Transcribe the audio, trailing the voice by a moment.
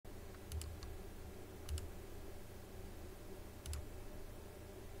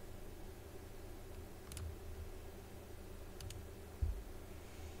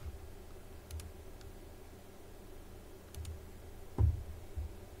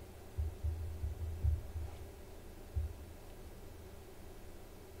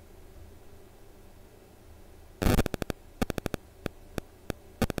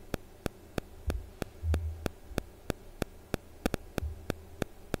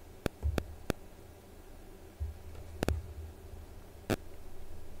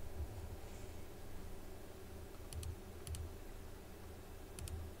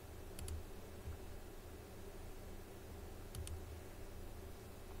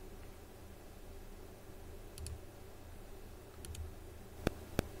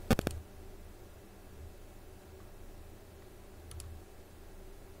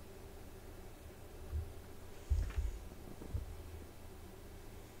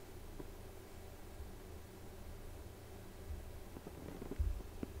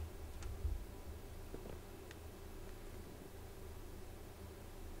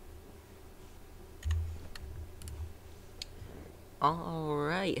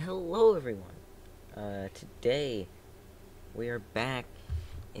Alright, hello everyone. Today we are back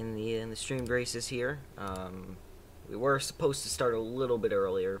in the streamed races here. We were supposed to start a little bit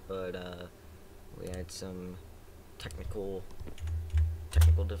earlier, but we had some technical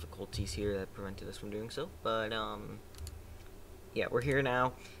difficulties here that prevented us from doing so. But yeah, we're here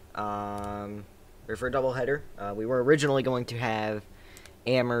now. We're for a doubleheader. We were originally going to have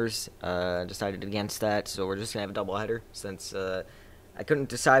ACRE's, decided against that, so we're just gonna have a doubleheader since I couldn't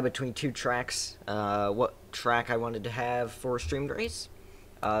decide between two tracks, what track I wanted to have for a streamed race.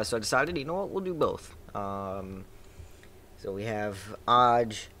 So I decided, you know what, we'll do both. So we have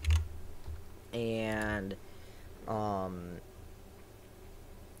Odge and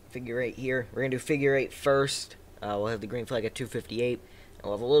figure 8 here. We're gonna do figure 8 first. We'll have the green flag at 2:58. And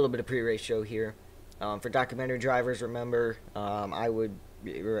we'll have a little bit of pre-race show here. For documentary drivers, remember,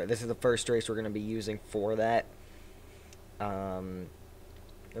 this is the first race we're going to be using for that.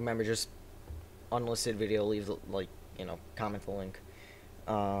 Remember, just unlisted video, leave, comment the link.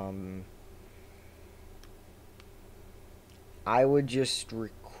 I would just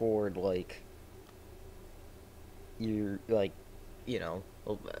record, a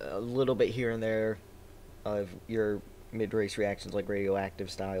little bit here and there of your mid-race reactions, like radioactive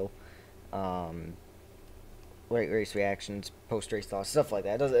style. Race reactions, post-race thoughts, stuff like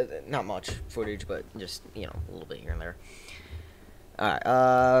that. Not much footage, but just, a little bit here and there.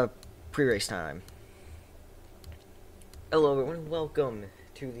 Alright, pre-race time. Hello everyone, welcome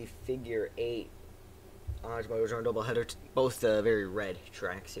to the figure 8 Odge Motordrome doubleheader. Both very red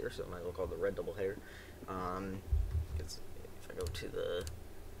tracks here, so I might as well call it the red doubleheader. If I go to the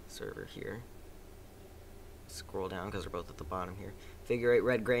server here, scroll down because they're both at the bottom here. Figure 8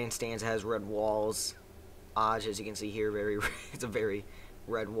 red grandstands, has red walls. Odge, as you can see here, it's a very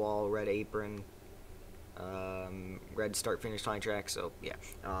red wall, red apron, red start finish line track. So yeah.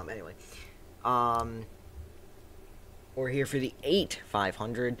 Anyway, we're here for the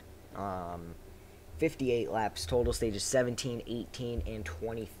 500. 58 laps total. Stages 17, 18, and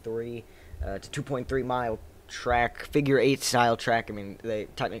 23. It's a 2.3 mile track, figure 8 style track. I mean, they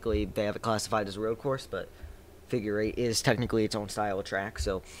have it classified as a road course, but figure 8 is technically its own style of track.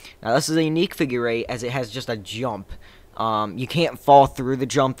 So now this is a unique figure 8 as it has just a jump. You can't fall through the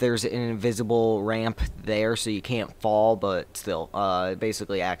jump. There's an invisible ramp there, so you can't fall, but still, it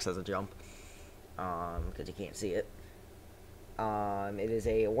basically acts as a jump because you can't see it. It is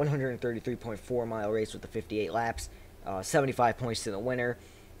a 133.4 mile race with the 58 laps, 75 points to the winner,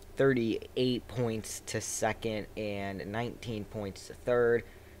 38 points to second, and 19 points to third.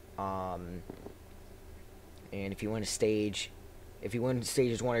 And if you win stages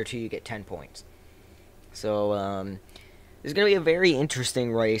 1 or 2, you get 10 points. So, this is going to be a very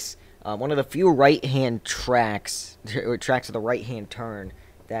interesting race. One of the few right-hand tracks, or tracks with a right-hand turn,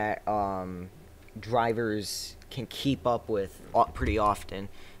 that drivers can keep up with pretty often.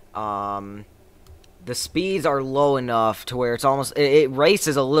 The speeds are low enough to where it's almost, it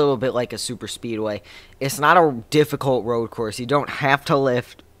races a little bit like a super speedway. It's not a difficult road course. You don't have to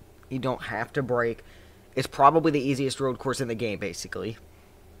lift. You don't have to brake. It's probably the easiest road course in the game, basically.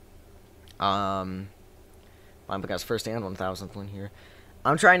 I'm because first and 1000th one here.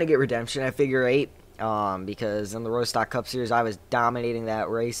 I'm trying to get redemption at figure 8, because in the Road Stock Cup Series, I was dominating that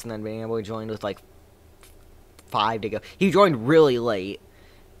race, and then being able to join with, 5 to go. He joined really late,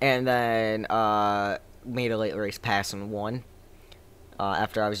 and then, made a late race pass and won,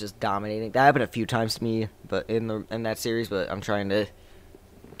 after I was just dominating. That happened a few times to me, but in that series, but I'm trying to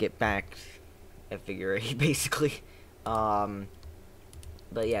get back at figure 8, basically. But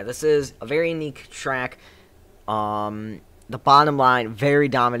yeah, this is a very unique track. The bottom line, very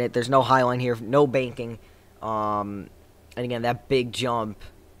dominant. There's no high line here, no banking. And again, that big jump.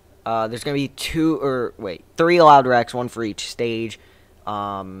 There's gonna be 3 allowed wrecks, 1 for each stage.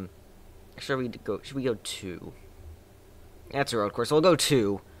 Should we go 2? That's a road course. So we'll go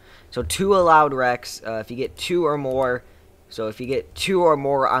 2. So 2 allowed wrecks. If you get 2 or more. So if you get 2 or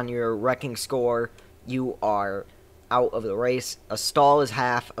more on your wrecking score, you are out of the race. A stall is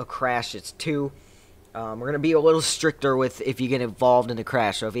half, a crash is 2. We're going to be a little stricter with if you get involved in the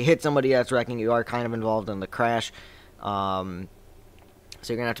crash. So if you hit somebody that's wrecking, you are kind of involved in the crash. So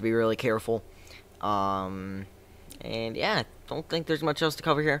you're going to have to be really careful. And yeah, don't think there's much else to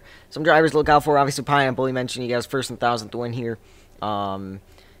cover here. Some drivers to look out for. Obviously, Pineapple, he mentioned he got his first and 1000th win here.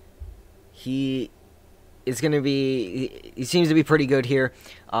 He seems to be pretty good here.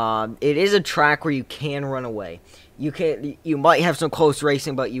 It is a track where you can run away. You might have some close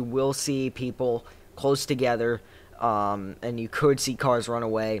racing, but you will see people close together, and you could see cars run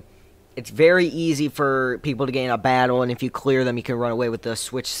away. it's very easy for people to get in a battle, and if you clear them, you can run away with the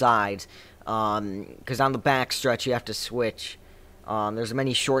switch sides. Because on the back stretch, you have to switch. There's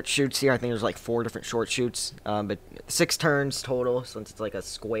many short shoots here. I think there's like 4 different short shoots, but 6 turns total, since it's like a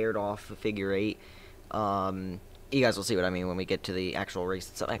squared off figure 8. You guys will see what I mean when we get to the actual race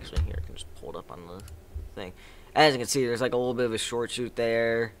itself. Actually, here, I can just pull it up on the thing. As you can see, there's like a little bit of a short shoot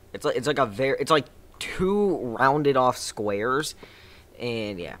there. It's like 2 rounded off squares,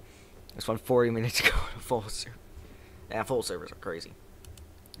 and yeah, this one 40 minutes ago to full server. Yeah, full servers are crazy.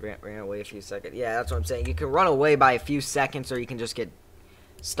 Ran away a few seconds. Yeah, that's what I'm saying. You can run away by a few seconds, or you can just get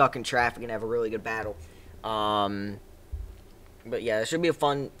stuck in traffic and have a really good battle. But yeah, it should be a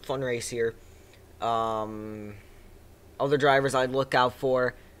fun race here. Other drivers I'd look out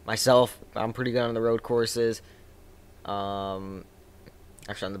for. Myself, I'm pretty good on the road courses. Actually,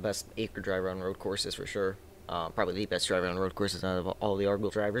 I'm the best ACRE driver on road courses for sure. Probably the best driver on road courses out of all the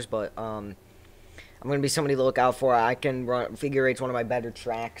ARGL drivers. But I'm going to be somebody to look out for. I can run figure eight's one of my better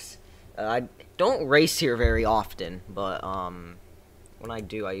tracks. I don't race here very often, but when I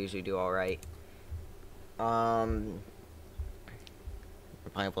do, I usually do all right.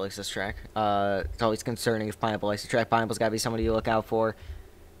 Pineapple likes this track. It's always concerning if Pineapple likes the track. Pineapple's got to be somebody you look out for.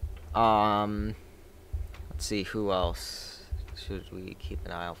 Let's see, who else should we keep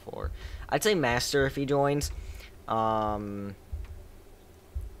an eye out for? I'd say Master if he joins.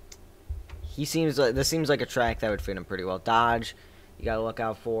 He seems like this seems like a track that would fit him pretty well. Dodge, you gotta look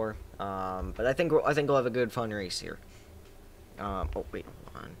out for. But I think we'll have a good fun race here. Oh wait,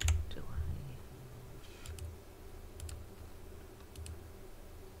 hold on.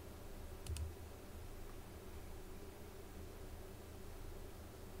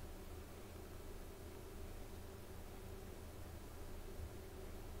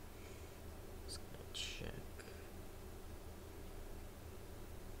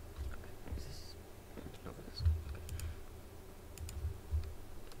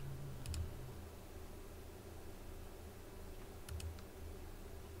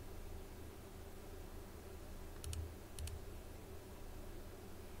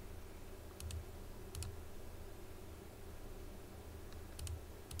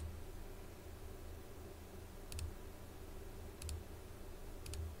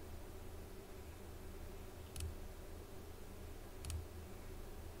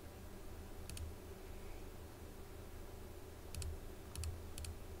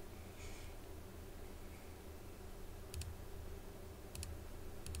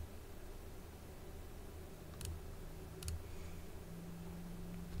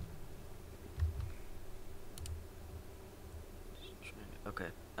 Okay.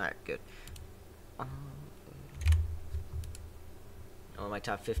 Alright, good. One of my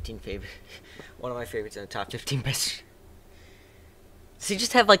top 15 favorite. One of my favorites in the top 15 best. Does he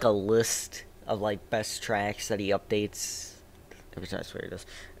just have like a list of like best tracks that he updates every time? I swear he does.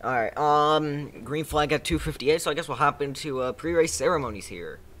 Alright, green flag at 2:58, so I guess we'll hop into pre-race ceremonies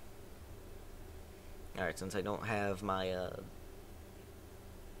here. Alright, since I don't have my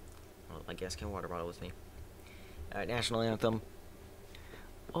my gas can water bottle with me. Alright, national anthem.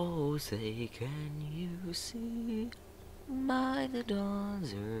 Oh, say, can you see by the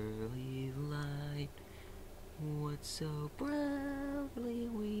dawn's early light what so proudly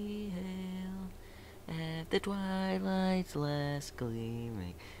we hailed at the twilight's last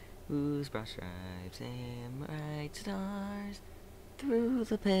gleaming, whose broad stripes and bright stars through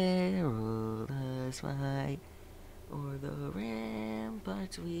the perilous fight o'er the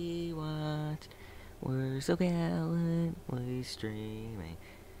ramparts we watched were so gallantly streaming.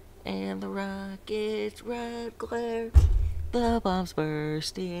 And the rocket's red glare, the bombs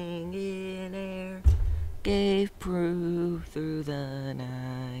bursting in air, gave proof through the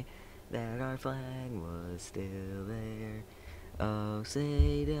night that our flag was still there. Oh,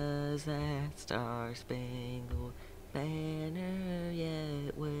 say does that star-spangled banner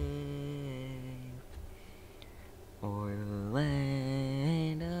yet wave o'er the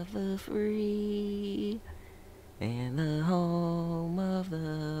land of the free and the home of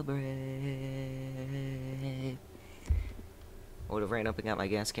the brave. I would have ran up and got my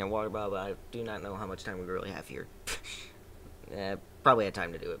gas can water bottle, but I do not know how much time we really have here. Probably had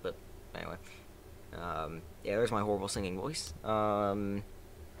time to do it, but anyway. Yeah, there's my horrible singing voice. Alright,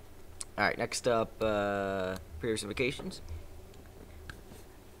 next up, pre-race vacations.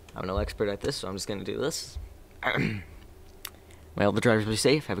 I'm no expert at this, so I'm just gonna do this. May all the drivers be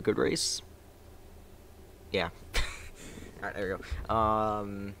safe, have a good race. Yeah. Alright, there we go.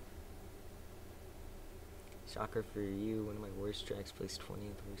 Shocker for you, one of my worst tracks, placed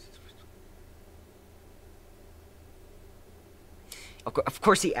 20th. Of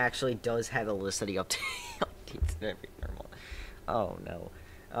course, he actually does have a list that he updates every normal. Oh no.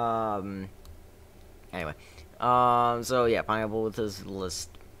 Anyway. So yeah, Pineapple with his list.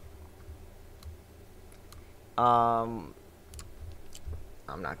 I'm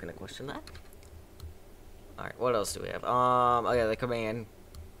not gonna question that. Alright, what else do we have? Oh yeah, the command.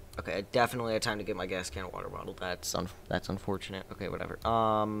 Okay, I definitely had time to get my gas can and water bottle. That's unfortunate. Okay, whatever.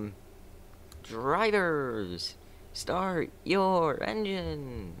 Drivers, start your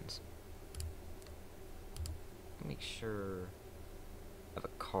engines. Make sure I have a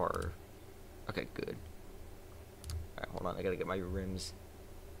car. Okay, good. Alright, hold on, I gotta get my rims.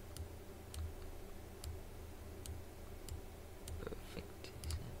 Perfect.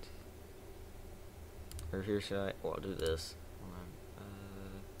 Or here should I? Oh, I'll do this. Hold on.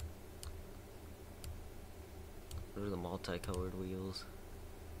 What are the multicolored wheels?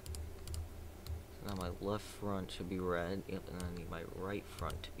 So now my left front should be red. Yep, and I need my right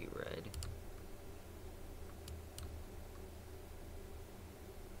front to be red.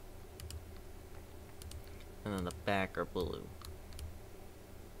 And then the back are blue.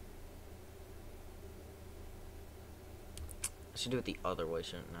 I should do it the other way,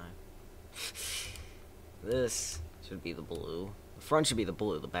 shouldn't I? This should be the blue. The front should be the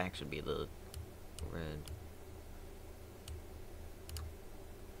blue, the back should be the red.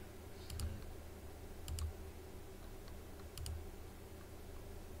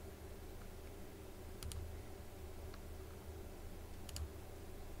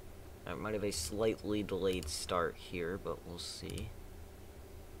 I might have a slightly delayed start here, but we'll see.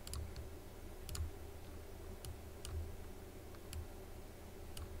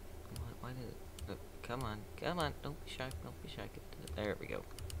 Why did it... Oh, come on, don't be shy, There we go.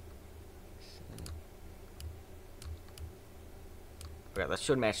 Okay, that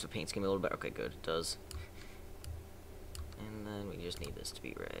should match the paint scheme a little bit. Okay, good, it does. And then we just need this to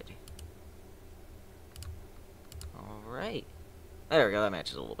be red. Alright. There we go, that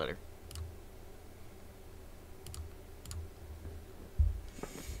matches a little better.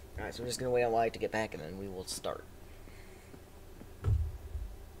 Alright, so I'm just gonna wait on light to get back and then we will start.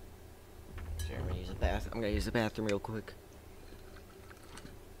 So I'm gonna use the bathroom real quick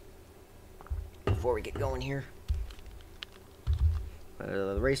before we get going here.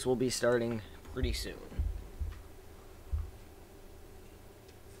 The race will be starting pretty soon.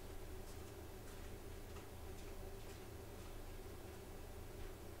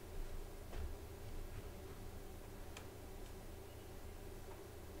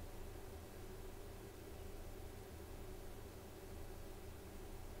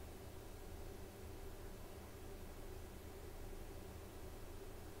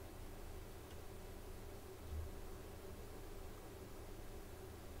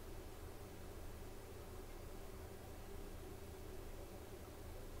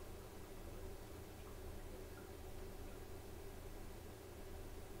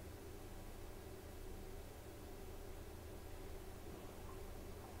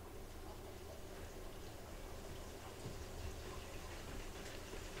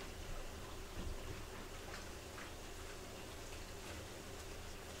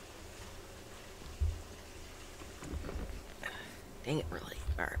 Dang it, really.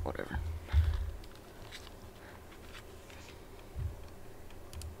 Alright, whatever.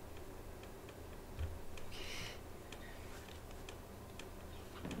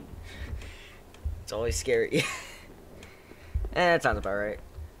 It's always scary. That sounds about right.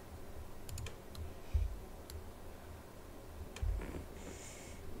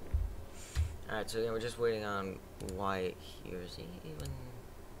 Alright, so yeah, we're just waiting on Wyatt here. Is he even...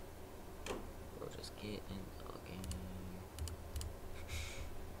 We'll just get in talking.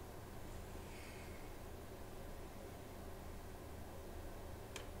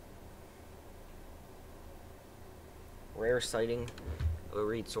 Rare sighting of a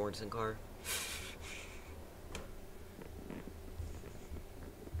Reed Sorensen car.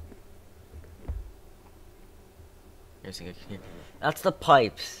 That's the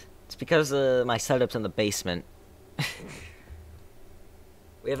pipes. It's because my setup's in the basement.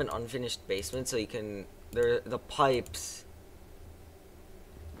 We have an unfinished basement, so you can... The pipes...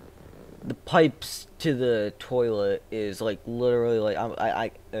 The pipes to the toilet is, like, literally,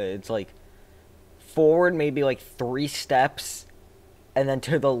 like, it's, like, forward maybe, like, 3 steps, and then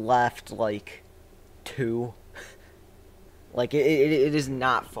to the left, like, 2. Like, it is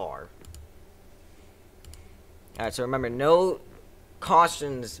not far. Alright, so remember, no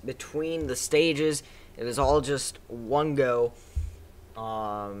cautions between the stages. It is all just one go.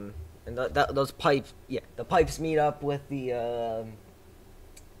 And those pipes, yeah, the pipes meet up with the,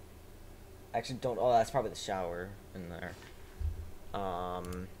 actually don't, oh, that's probably the shower in there.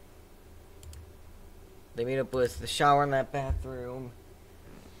 They meet up with the shower in that bathroom,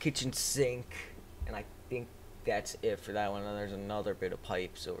 kitchen sink, and I think that's it for that one. And there's another bit of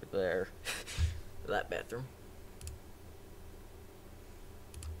pipes over there for that bathroom.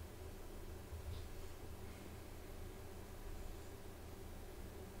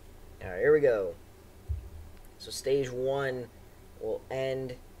 Alright, here we go. So stage 1 will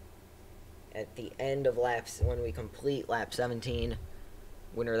end at the end of laps when we complete lap 17.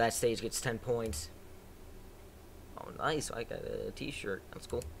 Winner of that stage gets 10 points. Oh, nice. I got a t-shirt. That's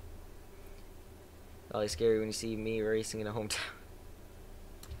cool. Probably scary when you see me racing in a hometown.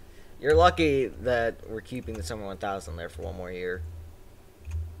 You're lucky that we're keeping the Summer 1000 there for one more year.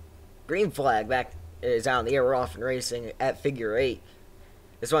 Green flag back is out in the air. We're off and racing at figure 8.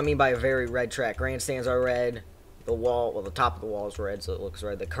 This is what I mean by a very red track. Grandstands are red. The wall, well, the top of the wall is red, so it looks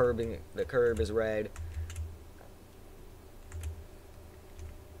red. The curb is red.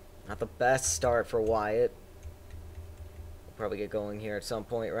 Not the best start for Wyatt. We'll probably get going here at some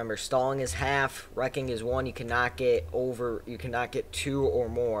point. Remember, stalling is half, wrecking is 1. You cannot get over. You cannot get 2 or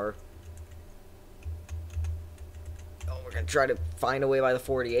more. Oh, we're gonna try to find a way by the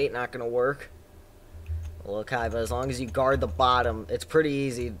 48. Not gonna work. Look high, but as long as you guard the bottom, it's pretty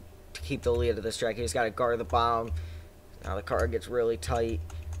easy to keep the lead of this track. You just got to guard the bottom. Now the car gets really tight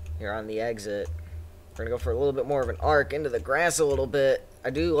here on the exit. We're going to go for a little bit more of an arc into the grass a little bit.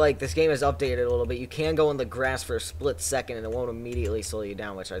 I do like this game has updated a little bit. You can go in the grass for a split second and it won't immediately slow you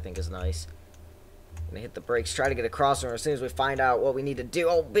down, which I think is nice. Going to hit the brakes, try to get a crossover as soon as we find out what we need to do.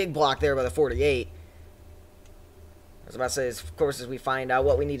 Oh, big block there by the 48. I was about to say, of course, as we find out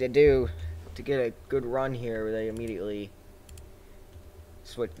what we need to do to get a good run here, where they immediately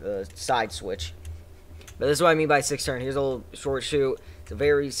switch the side switch. But this is what I mean by 6 turn. Here's a little short shoot. It's a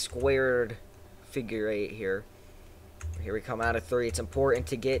very squared figure 8 here. Here we come out of 3. It's important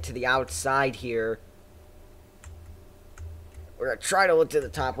to get to the outside here. We're going to try to look to the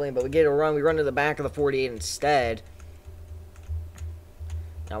top lane, but we get a run. We run to the back of the 48 instead.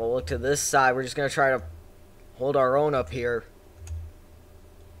 Now we'll look to this side. We're just going to try to hold our own up here.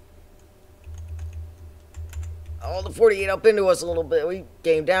 Oh, the 48 up into us a little bit. We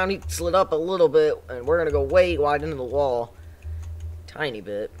came down. He slid up a little bit, and we're going to go way wide into the wall. Tiny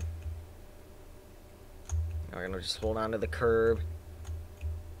bit. Now we're going to just hold on to the curb.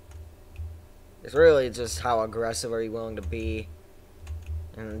 It's really just how aggressive are you willing to be,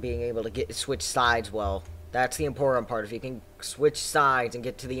 and being able to switch sides well. That's the important part. If you can switch sides and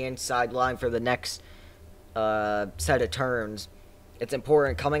get to the inside line for the next set of turns, it's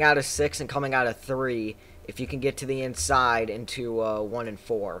important. Coming out of 6 and coming out of 3, if you can get to the inside into 1 and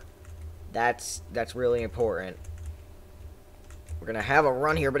 4, that's really important. We're going to have a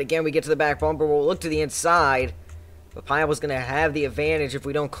run here, but again, we get to the back bumper. We'll look to the inside, but Pineapple's going to have the advantage if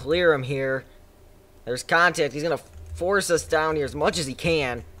we don't clear him here. There's contact. He's going to force us down here as much as he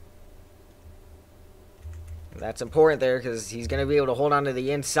can. That's important there because he's going to be able to hold on to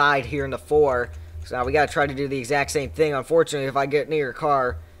the inside here in the 4. So now we got to try to do the exact same thing. Unfortunately, if I get near your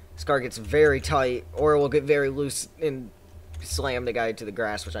car, this car gets very tight, or it will get very loose and slam the guy to the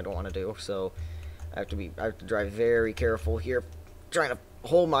grass, which I don't want to do. So I have to drive very careful here, trying to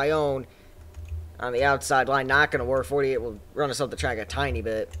hold my own on the outside line. Not going to work. 48 will run us up the track a tiny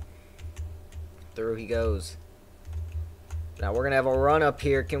bit. Through he goes. Now we're going to have a run up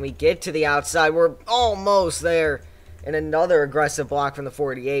here. Can we get to the outside? We're almost there. And another aggressive block from the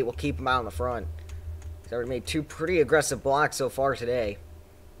 48 will keep him out in the front. He's already made 2 pretty aggressive blocks so far today.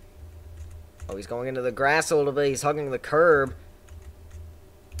 Oh, he's going into the grass a little bit. He's hugging the curb.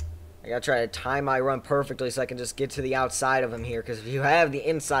 I got to try to time my run perfectly so I can just get to the outside of him here. Because if you have the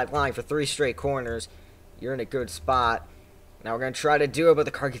inside line for 3 straight corners, you're in a good spot. Now we're going to try to do it, but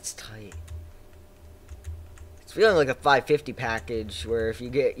the car gets tight. It's feeling like a 550 package where if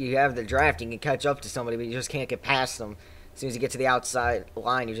you have the draft, you can catch up to somebody, but you just can't get past them. As soon as you get to the outside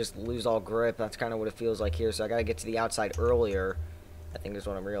line, you just lose all grip. That's kind of what it feels like here. So I got to get to the outside earlier. I think is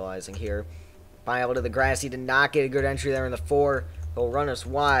what I'm realizing here. Pineapple to the grass. He did not get a good entry there in the 4. He'll run us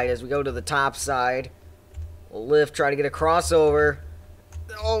wide as we go to the top side. We'll lift, try to get a crossover.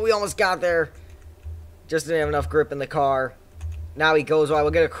 Oh, we almost got there. Just didn't have enough grip in the car. Now he goes wide.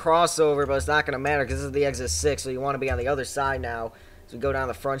 We'll get a crossover, but it's not going to matter because this is the exit 6, so you want to be on the other side now. So we go down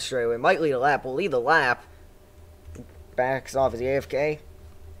the front straightaway. Might lead a lap. We'll lead the lap. Backs off. Is he AFK?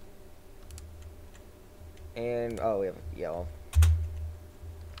 And, oh, we have a yellow.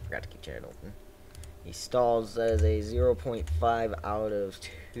 Forgot to keep chat open. He stalls as a 0.5 out of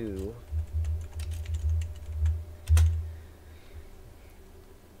 2.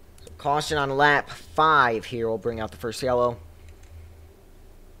 So caution on lap 5 here will bring out the first yellow.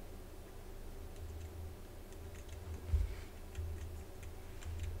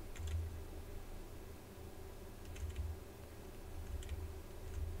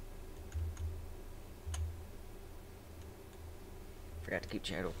 forgot to keep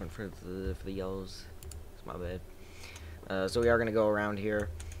chat open for the yellows. It's my bad. So we are gonna go around here.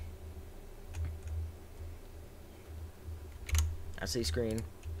 I see screen.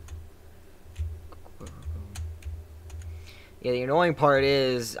 Yeah, the annoying part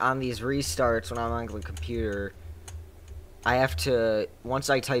is on these restarts when I'm on the computer, I have to, once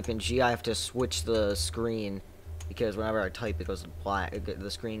I type in G, I have to switch the screen because whenever I type it goes black,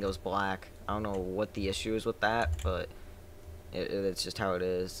 the screen goes black. I don't know what the issue is with that, but it's just how it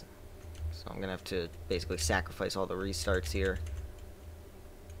is. So I'm gonna have to basically sacrifice all the restarts here.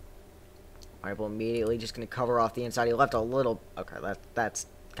 Alright, well, immediately just gonna cover off the inside. He left a little, okay, that's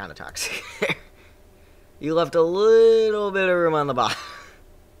kind of toxic. You left a little bit of room on the bottom.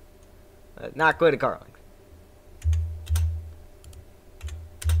 Not quite a car length.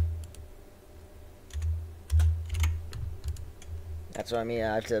 That's what I mean.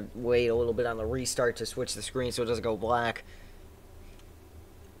 I have to wait a little bit on the restart to switch the screen so it doesn't go black.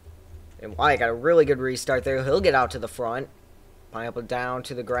 And Wyatt got a really good restart there. He'll get out to the front. Pineapple down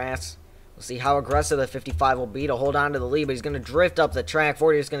to the grass. We'll see how aggressive the 55 will be to hold on to the lead, but he's going to drift up the track.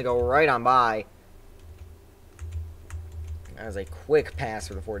 40 is going to go right on by. That was a quick pass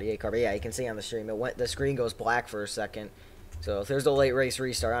for the 48 car. But yeah, you can see on the stream, the screen goes black for a second. So if there's a late race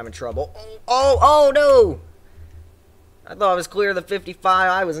restart, I'm in trouble. Oh no! I thought I was clear of the 55.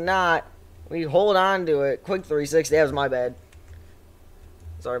 I was not. We hold on to it. Quick 360. That was my bad.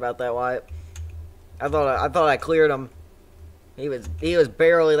 Sorry about that, Wyatt. I thought I cleared him. He was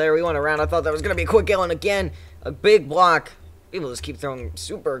barely there. We went around. I thought that was gonna be a quick kill, and again, a big block. People just keep throwing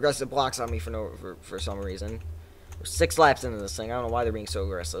super aggressive blocks on me for some reason. We're 6 laps into this thing. I don't know why they're being so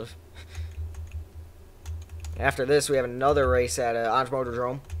aggressive. After this, we have another race at Odge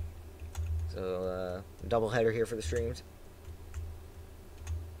Motordrome. So, doubleheader here for the streams.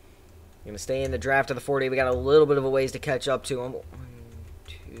 Gonna stay in the draft of the 40. We got a little bit of a ways to catch up to him. 1,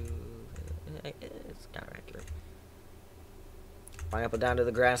 2, it's kind of accurate. Pineapple down to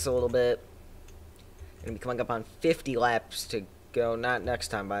the grass a little bit. Gonna be coming up on 50 laps to go, not next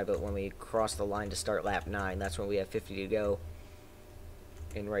time by, but when we cross the line to start lap 9, that's when we have 50 to go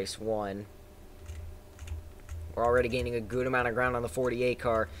in race 1. We're already gaining a good amount of ground on the 48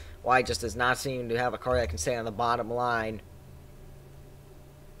 car. Wyatt just does not seem to have a car that can stay on the bottom line.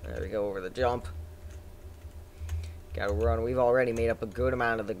 There we go, over the jump. Gotta run. We've already made up a good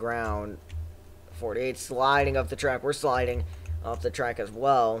amount of the ground. 48 sliding up the track. We're sliding up the track as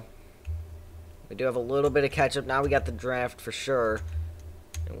well. We do have a little bit of catch-up. Now we got the draft for sure.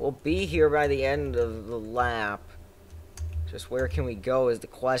 And we'll be here by the end of the lap. Just where can we go is the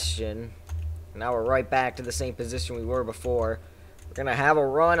question. Now we're right back to the same position we were before. We're going to have a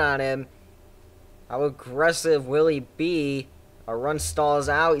run on him. How aggressive will he be? Our run stalls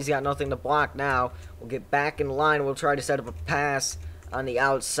out. He's got nothing to block now. We'll get back in line. We'll try to set up a pass on the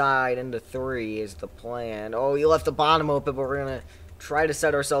outside into 3 is the plan. Oh, he left the bottom open, but we're going to try to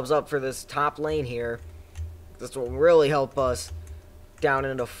set ourselves up for this top lane here. This will really help us down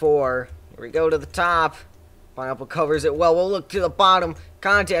into 4. Here we go to the top. Pineapple covers it well. We'll look to the bottom.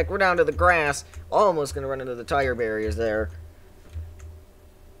 Contact. We're down to the grass. Almost going to run into the tire barriers there.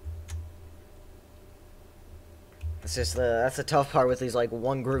 It's just that's the tough part with these like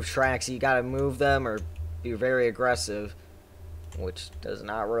one groove tracks. You got to move them or be very aggressive, which does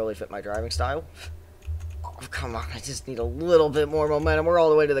not really fit my driving style. Oh, come on, I just need a little bit more momentum. We're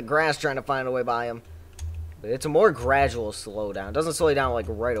all the way to the grass trying to find a way by him. But it's a more gradual slowdown. It doesn't slow you down like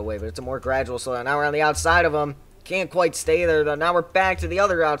right away, but it's a more gradual slowdown. Now we're on the outside of him. Can't quite stay there, though. Now we're back to the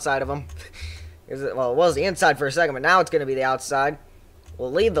other outside of him. Well, it was the inside for a second, but now it's going to be the outside.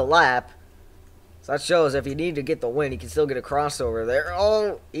 We'll lead the lap. So that shows if you need to get the win, you can still get a crossover there.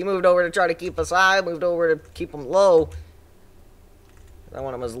 Oh, he moved over to try to keep us high. Moved over to keep him low. I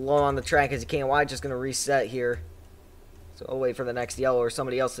want him as low on the track as he can. Wyatt just going to reset here. So we'll wait for the next yellow or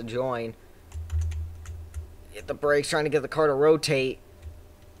somebody else to join. Hit the brakes, trying to get the car to rotate.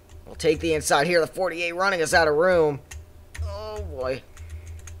 We'll take the inside here. The 48 running us out of room. Oh, boy.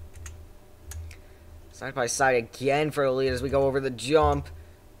 Side by side again for the lead as we go over the jump.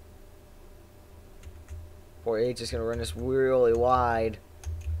 48 just going to run this really wide.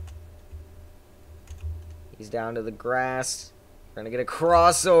 He's down to the grass. We're going to get a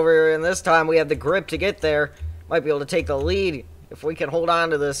crossover, and this time we have the grip to get there. Might be able to take the lead if we can hold on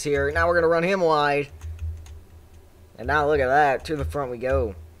to this here. Now we're going to run him wide. And now look at that. To the front we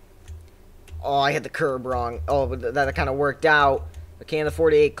go. Oh, I hit the curb wrong. Oh, but that kind of worked out. But can the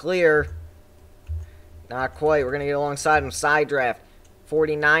 48 clear? Not quite. We're going to get alongside him. Side draft.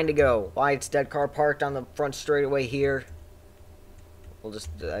 49 to go. Wyatt's dead car parked on the front straightaway here. We'll just,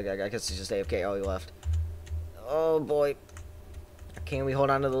 I guess he's just AFK. Oh, he left. Oh, boy. can we hold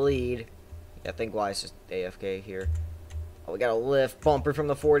on to the lead? I think why it's just AFK here. Oh, we got a lift bumper from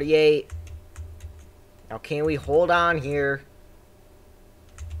the 48. Now, can we hold on here?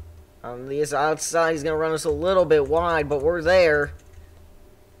 On this outside, he's going to run us a little bit wide, but we're there.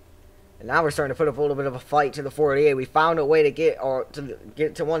 And now we're starting to put up a little bit of a fight to the 48. We found a way to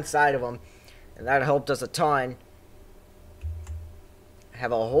get to one side of him, and that helped us a ton.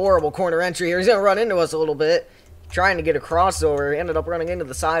 Have a horrible corner entry here. He's going to run into us a little bit, trying to get a crossover. He ended up running into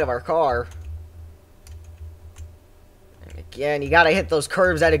the side of our car. And again, you got to hit those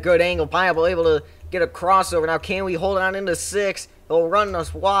curves at a good angle. Pineapple able to get a crossover. Now, can we hold on into 6? He'll run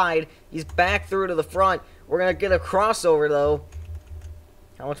us wide. He's back through to the front. We're going to get a crossover, though.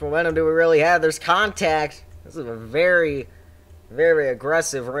 How much momentum do we really have? There's contact. This is a very, very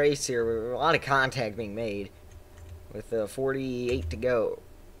aggressive race here. With a lot of contact being made. With 48 to go.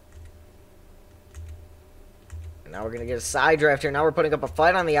 And now we're going to get a side draft here. Now we're putting up a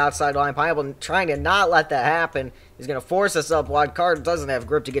fight on the outside line. Pineapple trying to not let that happen. He's going to force us up wide. Car doesn't have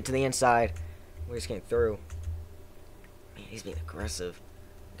grip to get to the inside. We just came through. Man, he's being aggressive.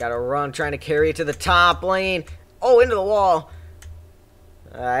 Got to run, trying to carry it to the top lane. Oh, into the wall.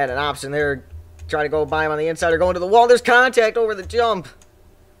 I had an option there. Try to go by him on the inside or go into the wall. There's contact over the jump.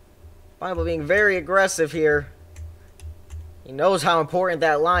 Pineapple being very aggressive here. He knows how important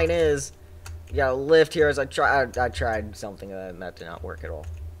that line is. You got to lift here as I tried something and that did not work at all.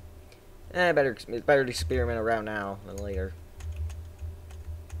 Better to experiment around now than later.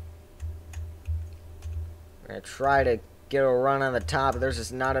 We're going to try to get a run on the top, but there's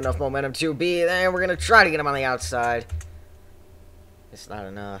just not enough momentum to be there. We're going to try to get him on the outside. It's not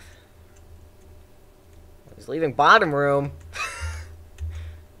enough. He's leaving bottom room.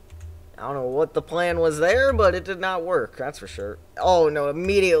 I don't know what the plan was there, but it did not work. That's for sure. Oh, no,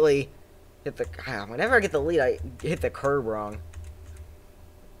 immediately hit the... Whenever I get the lead, I hit the curb wrong.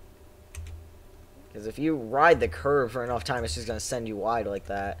 Because if you ride the curb for enough time, it's just going to send you wide like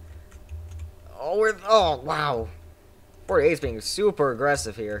that. Oh, wow. 48's being super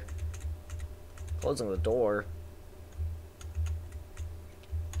aggressive here. Closing the door.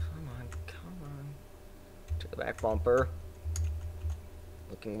 Come on. To the back bumper.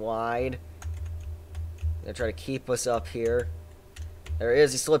 Looking wide. Gonna try to keep us up here. There he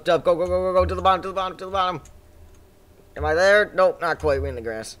is. He slipped up. Go, go, go, go, go. To the bottom, to the bottom, to the bottom. Am I there? Nope, not quite. We're in the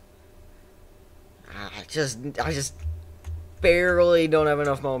grass. I just barely don't have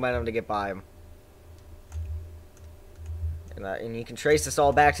enough momentum to get by him. And you can trace this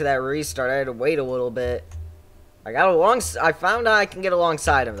all back to that restart. I had to wait a little bit. I found I can get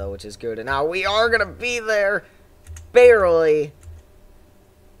alongside him, though, which is good. And now we are going to be there. Barely.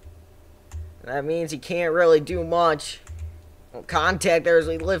 And that means he can't really do much. Well, contact there as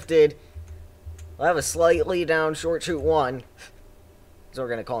we lifted. We'll have a slight lead down, short shoot 1. So we're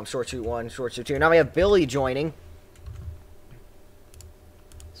going to call him short shoot 1, short shoot 2. Now we have Billy joining.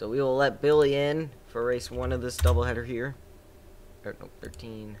 So we will let Billy in for race 1 of this doubleheader here. No,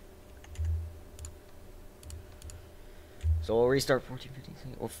 13. So we'll restart 14, 15,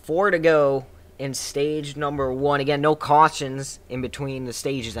 16. Well, 4 to go in stage number 1. Again, no cautions in between the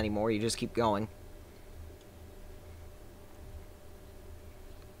stages anymore. You just keep going.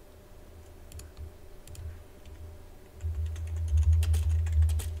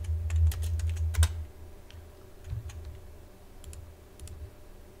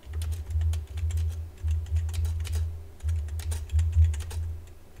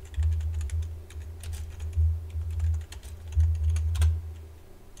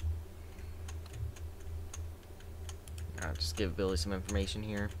 I'll just give Billy some information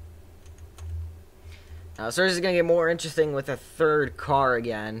here. So this is going to get more interesting with a third car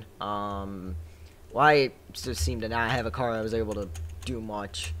again. I just seemed to not have a car that was able to do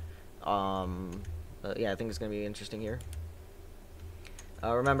much. But yeah, I think it's going to be interesting here.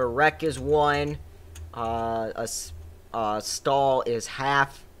 Remember, wreck is 1. Stall is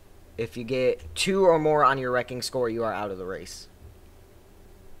half. If you get 2 or more on your wrecking score, you are out of the race.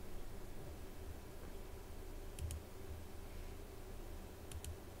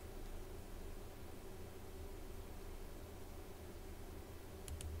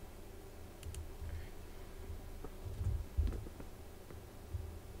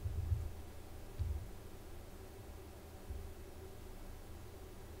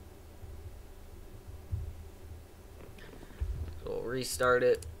 We'll restart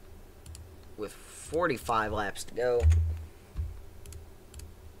it with 45 laps to go.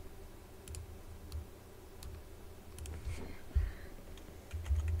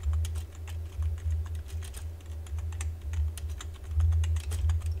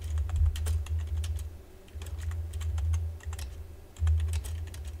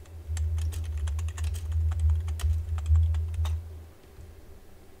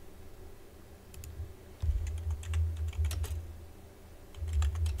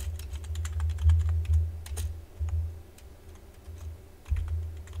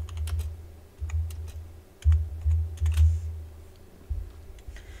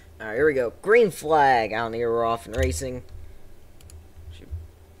 Alright, here we go. Green flag out here. We're off and racing.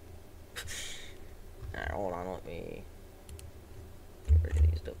 Alright, hold on. Let me get rid of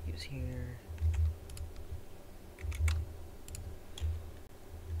these W's here.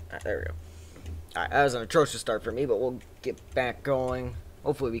 Alright, there we go. Alright, that was an atrocious start for me, but we'll get back going.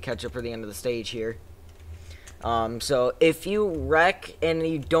 Hopefully we catch up for the end of the stage here. So if you wreck and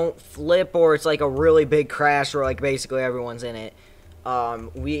you don't flip, or it's like a really big crash where like basically everyone's in it,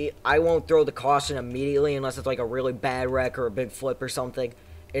 I won't throw the caution immediately unless it's like a really bad wreck or a big flip or something.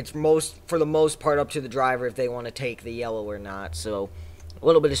 It's for the most part up to the driver if they want to take the yellow or not. So a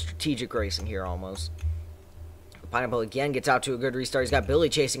little bit of strategic racing here almost. Pineapple again gets out to a good restart. He's got Billy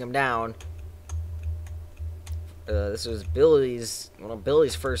chasing him down. This was Billy's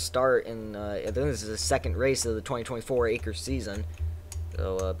first start in, I think this is the second race of the 2024 ACRE season.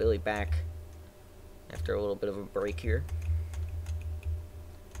 So, Billy back after a little bit of a break here.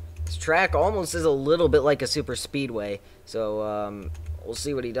 This track almost is a little bit like a super speedway, so, we'll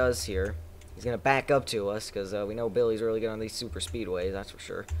see what he does here. He's going to back up to us, because we know Billy's really good on these super speedways, that's for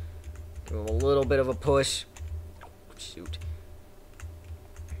sure. Give him a little bit of a push. Shoot.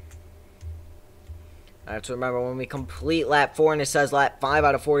 I have to remember, when we complete lap 4 and it says lap 5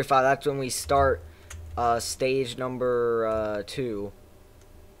 out of 45, that's when we start stage number 2.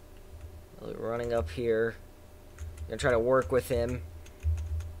 Running up here. Gonna try to work with him.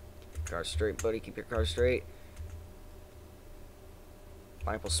 Keep your car straight, buddy. Keep your car straight.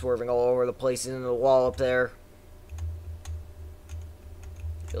 Pineapple swerving all over the place into the wall up there.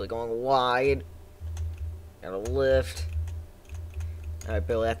 Billy going wide. Got a lift. Alright,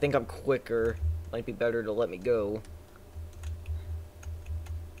 Billy, I think I'm quicker. Might be better to let me go.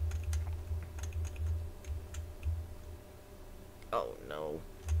 Oh, no.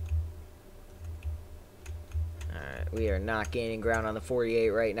 Alright, we are not gaining ground on the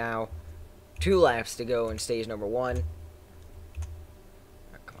 48 right now. 2 laps to go in stage number 1.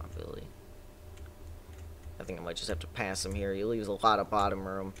 Oh, come on, Billy. I think I might just have to pass him here. He leaves a lot of bottom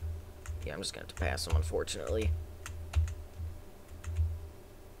room. Yeah, I'm just going to have to pass him, unfortunately.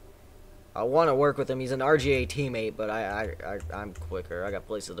 I want to work with him. He's an RGA teammate, but I'm quicker. I got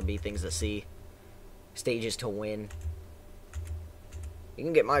places to be, things to see, stages to win. You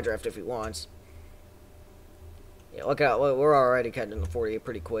can get my draft if he wants. Yeah, look out. We're already cutting the 48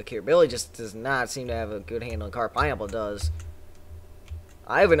 pretty quick here. Billy just does not seem to have a good handling car. Pineapple does.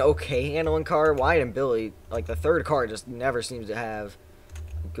 I have an okay handling car. Wyatt and Billy, like the third car, just never seems to have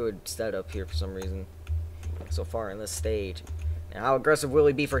a good setup here for some reason so far in this stage. Now, how aggressive will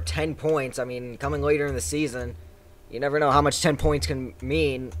he be for 10 points? I mean, coming later in the season, you never know how much 10 points can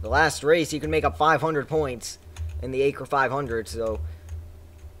mean. The last race, you can make up 500 points in the ACRE 500, so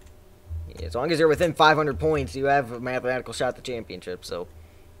as long as you're within 500 points, you have a mathematical shot at the championship, so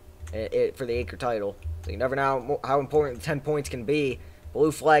for the ACRE title. So you never know how important 10 points can be.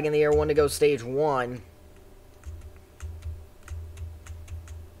 Blue flag in the air, 1 to go, stage 1.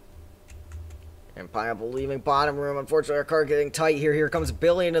 And Pineapple leaving bottom room. Unfortunately, our car getting tight here. Here comes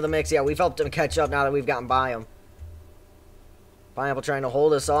Billy into the mix. Yeah, we've helped him catch up now that we've gotten by him. Pineapple trying to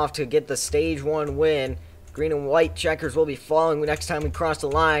hold us off to get the stage 1 win. Green and white checkers will be following next time we cross the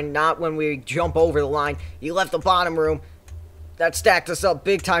line, not when we jump over the line. He left the bottom room. That stacked us up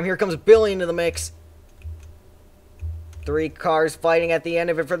big time. Here comes Billy into the mix. 3 cars fighting at the end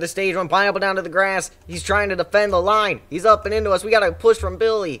of it for the stage 1. Pineapple down to the grass. He's trying to defend the line. He's up and into us. We got to push from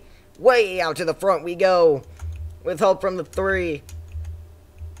Billy. Way out to the front we go, with help from the 3.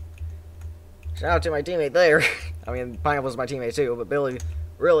 Shout out to my teammate there. I mean, Pineapple's my teammate too, but Billy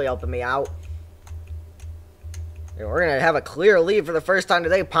really helping me out. And we're going to have a clear lead for the first time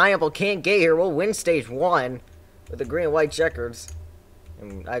today. Pineapple can't get here. We'll win stage 1 with the green and white checkers.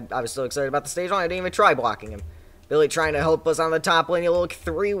 And I was so excited about the stage 1, I didn't even try blocking him. Billy trying to help us on the top lane. He'll look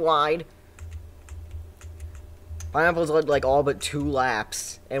 3 wide. Pineapple's led like all but 2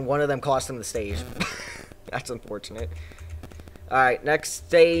 laps, and one of them cost him the stage. That's unfortunate. Alright, next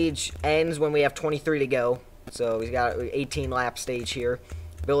stage ends when we have 23 to go. So he's got an 18 lap stage here.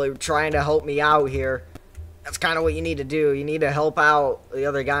 Billy trying to help me out here. That's kind of what you need to do. You need to help out the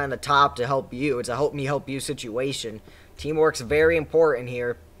other guy on the top to help you. It's a help me help you situation. Teamwork's very important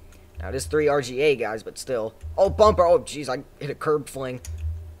here. Now it is 3 RGA guys, but still. Oh, bumper. Oh, jeez, I hit a curb fling.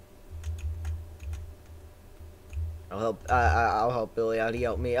 I'll help Billy out. He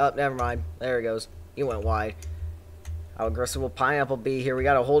helped me. Oh, never mind. There he goes. He went wide. How aggressive will Pineapple be here? We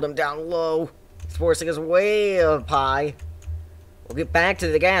got to hold him down low. He's forcing us way up high. We'll get back to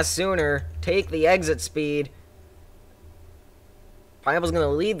the gas sooner. Take the exit speed. Pineapple's going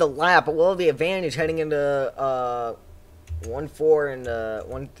to lead the lap, but we'll have the advantage heading into 1, 4, and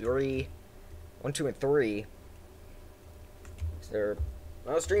 1, 3. 1, 2, and 3. So,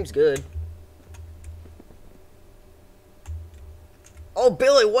 well, the stream's good. Oh,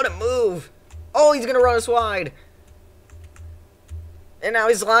 Billy, what a move! Oh, he's gonna run us wide. And now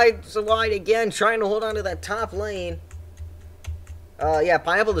he's wide again, trying to hold on to that top lane. Yeah,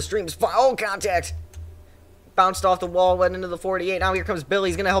 Pineapple, the stream's fine. Oh, contact! Bounced off the wall, went into the 48. Now here comes Billy.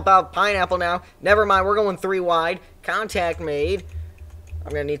 He's going to help out Pineapple now. Never mind, we're going 3 wide. Contact made.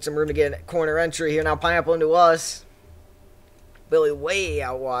 I'm going to need some room to get corner entry here. Now Pineapple into us. Billy way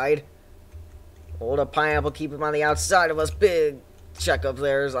out wide. Hold up Pineapple, keep him on the outside of us. Big check up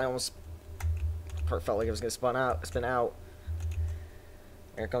there. I almost felt like it was going to spin out.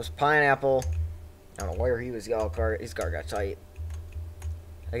 Here comes Pineapple. I don't know where he was going. His car got tight.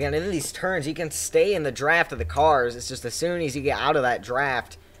 Again, in these turns, you can stay in the draft of the cars. It's just as soon as you get out of that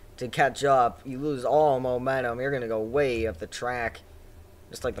draft to catch up, you lose all momentum. You're going to go way up the track.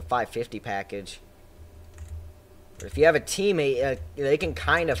 Just like the 550 package. But if you have a teammate, they can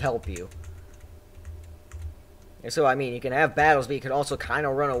kind of help you. And so, I mean, you can have battles, but you can also kind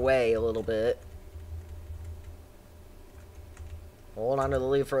of run away a little bit. Hold on to the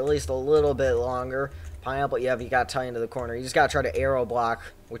lead for at least a little bit longer. Pineapple, yeah, you got to tie into the corner. You just got to try to arrow block,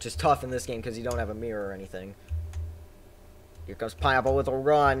 which is tough in this game because you don't have a mirror or anything. Here comes Pineapple with a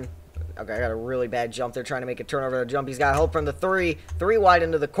run. Okay, I got a really bad jump there trying to make a turn over the jump. He's got help from the 3. 3 wide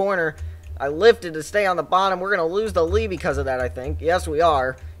into the corner. I lifted to stay on the bottom. We're going to lose the lead because of that, I think. Yes, we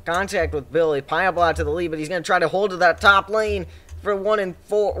are. Contact with Billy. Pineapple out to the lead, but he's going to try to hold to that top lane for 1,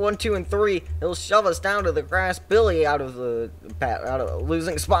 2, and 3. He'll shove us down to the grass. Billy out of the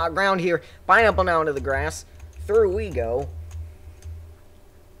losing spot ground here. Pineapple now into the grass. Through we go.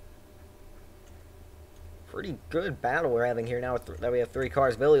 Pretty good battle we're having here now that we have 3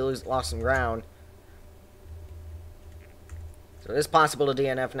 cars. Billy lost some ground. So it is possible to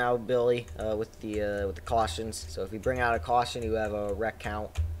DNF now, Billy, with the cautions. So if you bring out a caution, you have a wreck count.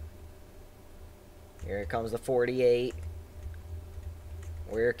 Here comes the 48.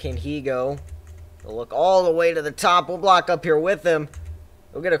 Where can he go? He'll look all the way to the top. We'll block up here with him.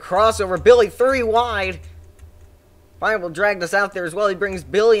 We'll get a crossover. Billy 3 wide. Pineapple dragged us out there as well. He brings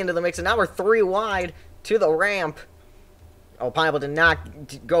Billy into the mix, and now we're 3 wide to the ramp. Oh, Pineapple did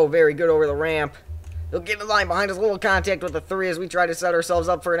not go very good over the ramp. He'll get in the line behind us. A little contact with the 3 as we try to set ourselves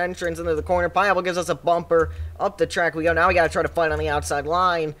up for an entrance into the corner. Pineapple gives us a bumper. Up the track we go. Now we got to try to fight on the outside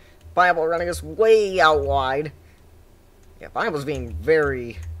line. Pineapple running us way out wide. Yeah, Pineapple's being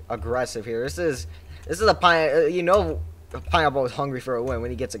very aggressive here. This is a Pineapple is hungry for a win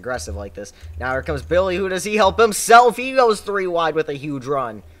when he gets aggressive like this. Now here comes Billy. Who does he help himself? He goes 3 wide with a huge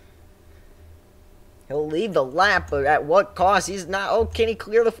run. He'll leave the lap, but at what cost? He's not. Oh, can he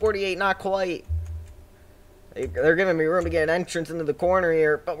clear the 48? Not quite. They're giving me room to get an entrance into the corner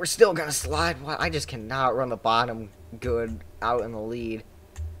here, but we're still gonna slide. I just cannot run the bottom good out in the lead.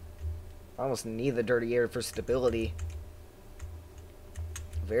 I almost need the dirty air for stability.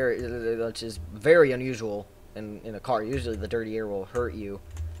 Which is very unusual in a car. Usually the dirty air will hurt you,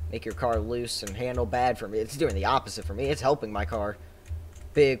 make your car loose and handle bad for me. It's doing the opposite for me. It's helping my car.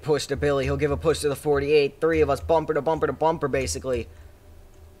 Big push to Billy. He'll give a push to the 48. 3 of us bumper to bumper to bumper, basically.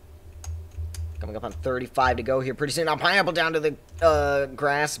 Coming up on 35 to go here pretty soon. Now Pineapple down to the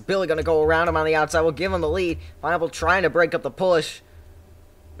grass. Billy going to go around him on the outside. We'll give him the lead. Pineapple trying to break up the push.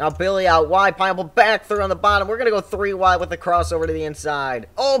 Now Billy out wide. Pineapple back through on the bottom. We're going to go 3 wide with the crossover to the inside.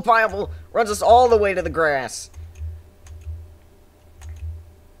 Oh, Pineapple runs us all the way to the grass.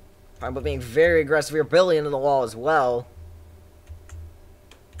 Pineapple being very aggressive here. Billy into the wall as well.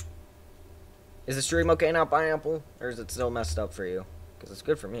 Is the stream okay now, Pineapple? Or is it still messed up for you? Because it's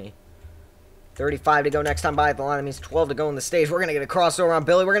good for me. 35 to go next time by at the line. That means 12 to go in the stage. We're going to get a crossover on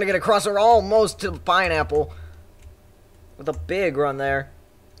Billy. We're going to get a crossover almost to Pineapple. With a big run there.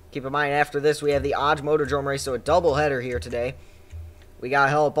 Keep in mind, after this, we have the Odge Motordrome race, so a doubleheader here today. We got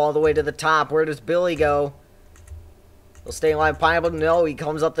help all the way to the top. Where does Billy go? He'll stay in line with Pineapple. No, he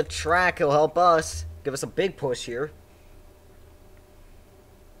comes up the track. He'll help us. Give us a big push here.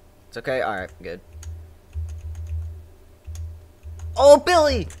 It's okay. All right, good. Oh,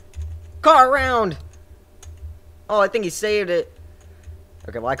 Billy! Car around! Oh, I think he saved it.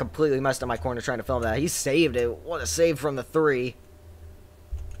 Okay, well, I completely messed up my corner trying to film that. He saved it. What a save from the 3.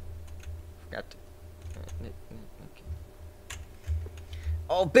 Forgot to...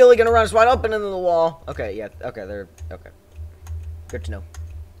 Oh, Billy gonna run us wide open into the wall. Okay, yeah. Okay, they're... Okay. Good to know.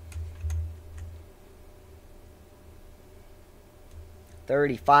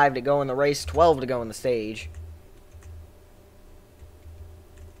 35 to go in the race. 12 to go in the stage.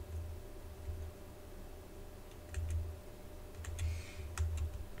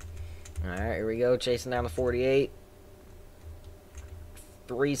 Alright, here we go. Chasing down the 48.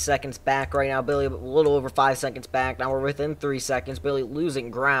 3 seconds back right now. Billy a little over 5 seconds back. Now we're within 3 seconds. Billy losing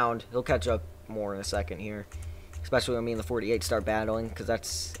ground. He'll catch up more in a second here. Especially when me and the 48 start battling, because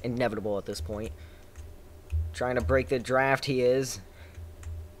that's inevitable at this point. Trying to break the draft, he is.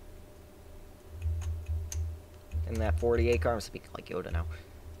 In that 48 car. I'm speaking like Yoda now.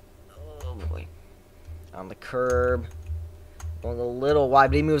 Oh boy. On the curb. Going a little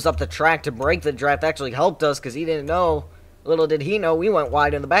wide, but he moves up the track to break the draft. Actually helped us because he didn't know. Little did he know we went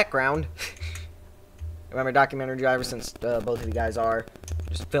wide in the background. Remember, documentary drivers, since both of you guys are,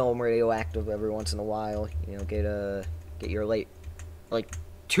 just film radioactive every once in a while. You know, get your late, like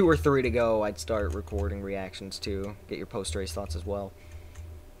 2 or 3 to go. I'd start recording reactions too. Get your post-race thoughts as well.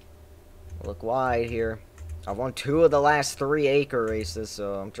 Look wide here. I've won 2 of the last 3 ACRE races,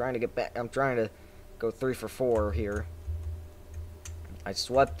 so I'm trying to get back. I'm trying to go 3 for 4 here. I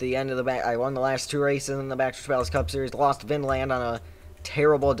swept the end of the back. I won the last 2 races in the Bachelor's Palace Cup Series. Lost Vinland on a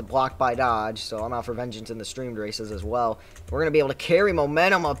terrible block by Dodge, so I'm out for vengeance in the streamed races as well. We're going to be able to carry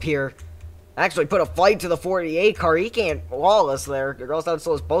momentum up here. Actually put a fight to the 48 car. He can't wall us there. The girls have to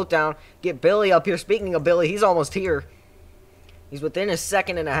slow us both down. Get Billy up here. Speaking of Billy, he's almost here. He's within a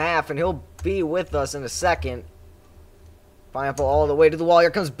second and a half, and he'll be with us in a second. Pineapple all the way to the wall. Here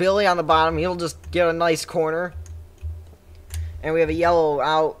comes Billy on the bottom. He'll just get a nice corner. And we have a yellow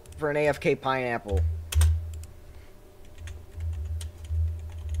out for an AFK Pineapple.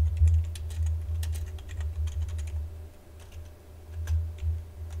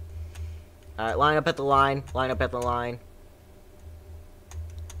 Alright, line up at the line. Line up at the line.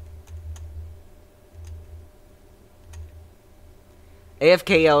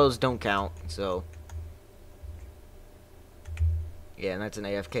 AFK yellows don't count, so. Yeah, and that's an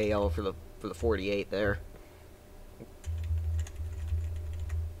AFK yellow for the 48 there.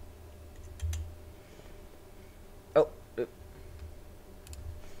 Oh.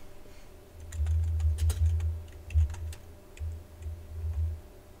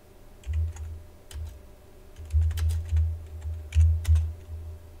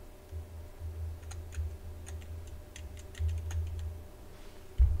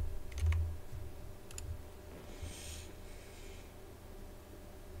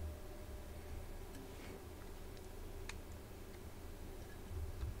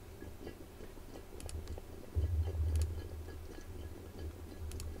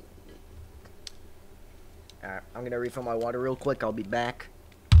 Alright, I'm gonna refill my water real quick. I'll be back.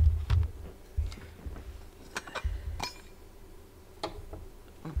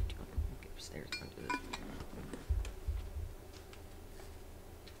 Upstairs.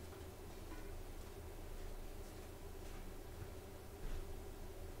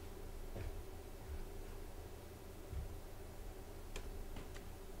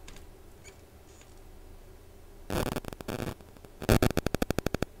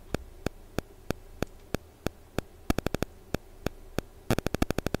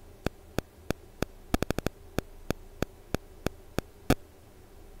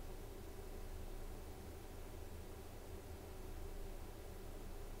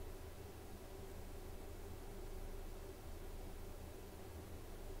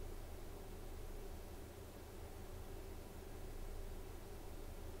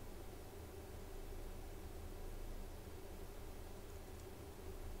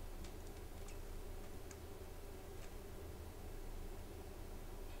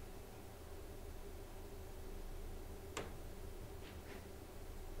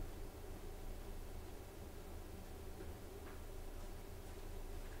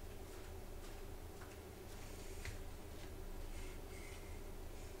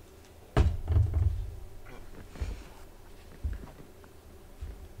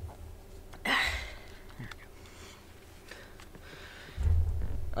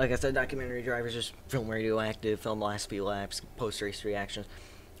 Like I said, documentary drivers just film radioactive, film the last few laps, post-race reactions.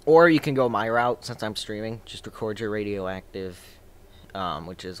 Or you can go my route, since I'm streaming. Just record your radioactive,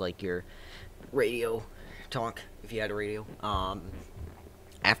 which is like your radio talk, if you had a radio,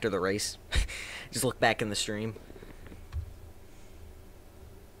 after the race. Just look back in the stream.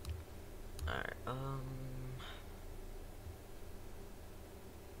 Alright,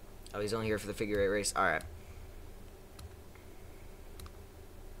 oh, he's only here for the figure 8 race. Alright.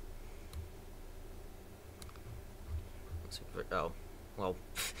 Oh, well,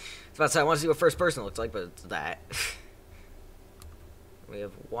 I was about to say I want to see what first person looks like, but it's that. We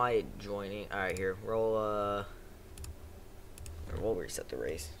have Wyatt joining. Alright, here. Roll, we'll reset the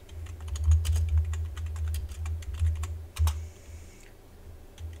race.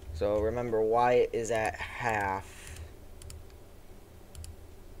 So remember, Wyatt is at half.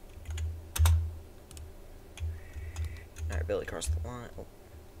 Alright, Billy crossed the line. Oh.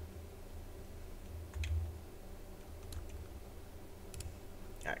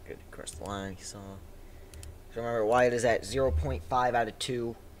 Alright, good. Crossed the line. He saw. So remember, Wyatt is at 0.5 out of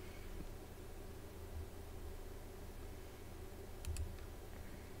 2.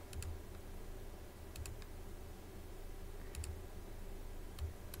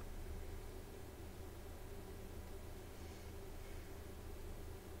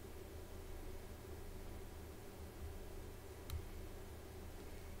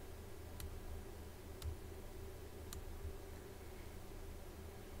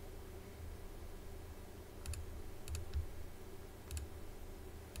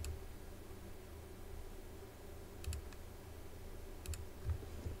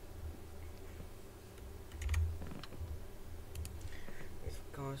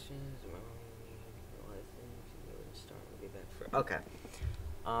 Okay.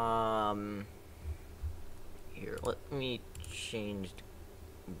 Here, let me change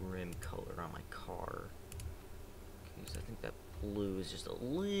rim color on my car. Because I think that blue is just a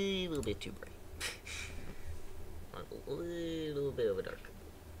little bit too bright. A little bit of a dark.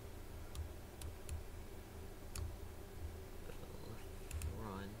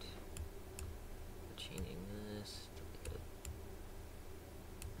 Front. Changing this to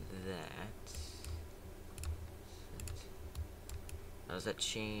that. How does that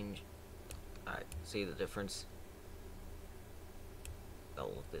change? Alright, see the difference?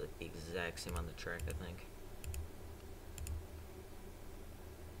 That'll look like the exact same on the track, I think.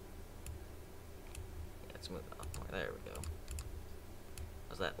 Yeah, let's move it up more. There we go.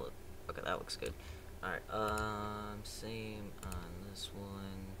 How's that look? Okay, that looks good. Alright, same on this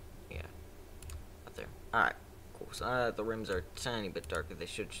one. Yeah, up there. Alright, cool. So the rims are a tiny bit darker. They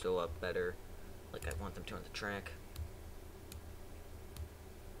should show up better, like I want them to on the track.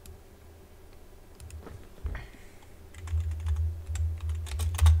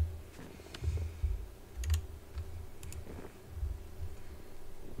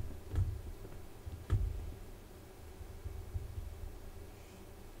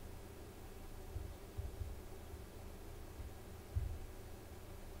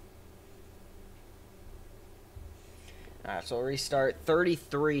 Alright, so we'll restart.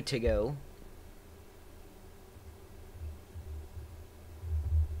 33 to go.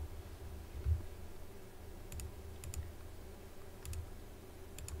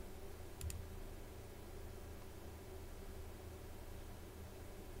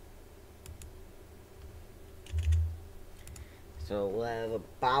 So we'll have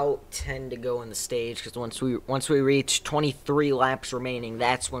about 10 to go in the stage, because once we reach 23 laps remaining,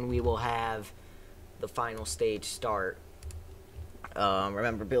 that's when we will have the final stage start.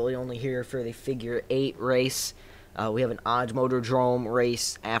 Remember, Billy only here for the figure 8 race. We have an Odge Motordrome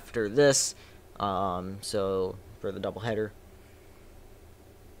race after this, so for the doubleheader.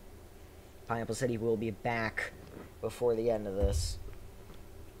 Pineapple said he will be back before the end of this.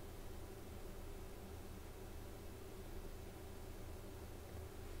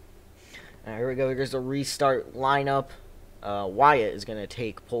 Alright, here we go. Here's the restart lineup. Wyatt is going to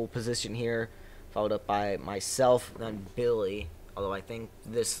take pole position here, followed up by myself, then Billy. Although I think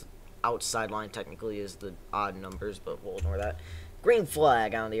this outside line technically is the odd numbers, but we'll ignore that. Green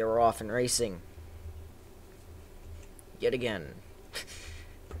flag on the ACRE off and racing. Yet again.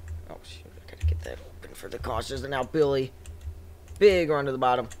 Oh, shoot. I gotta get that open for the cautions. And now Billy. Big run to the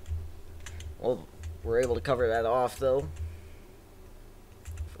bottom. Well, we're able to cover that off, though.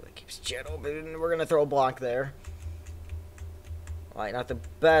 Hopefully that keeps jet open. We're gonna throw a block there. Alright, not the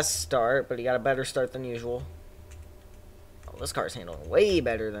best start, but he got a better start than usual. Oh, this car's handling way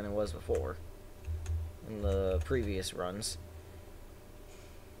better than it was before in the previous runs.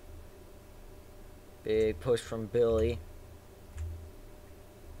 Big push from Billy.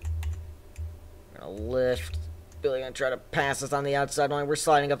 Gonna lift. Billy gonna try to pass us on the outside line. We're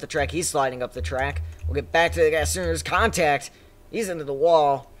sliding up the track. He's sliding up the track. We'll get back to the guy as soon as contact. He's into the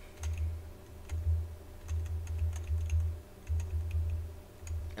wall.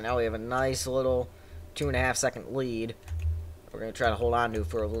 And now we have a nice little 2.5 second lead. We're going to try to hold on to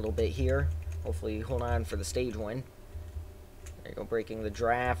for a little bit here. Hopefully hold on for the stage win. There you go, breaking the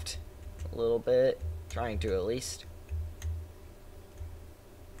draft a little bit. Trying to, at least.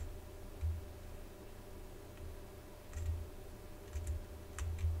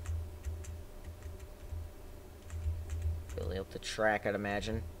 Billy up the track, I'd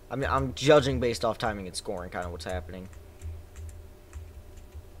imagine. I mean, I'm judging based off timing and scoring, kind of what's happening.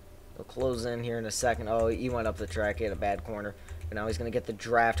 He'll close in here in a second. Oh, he went up the track. He had a bad corner. But now he's going to get the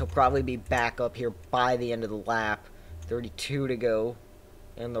draft. He'll probably be back up here by the end of the lap. 32 to go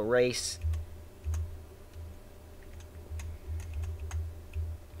in the race.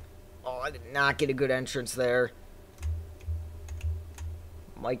 I did not get a good entrance there.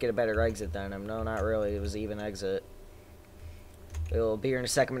 Might get a better exit than him. No, not really. It was an even exit. It'll be here in a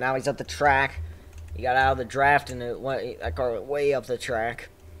second, but now he's up the track. He got out of the draft, and that car went way up the track.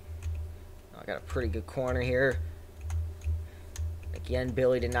 I got a pretty good corner here. Again,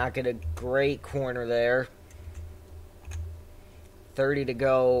 Billy did not get a great corner there. 30 to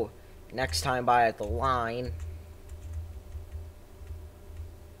go. Next time by at the line.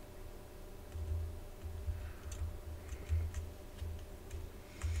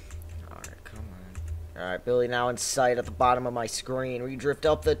 Alright, come on. Alright, Billy now in sight at the bottom of my screen. We drift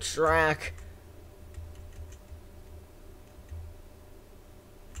up the track.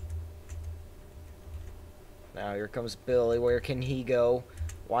 Now here comes Billy. Where can he go?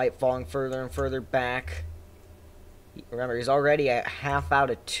 Wyatt falling further and further back. Remember, he's already at half out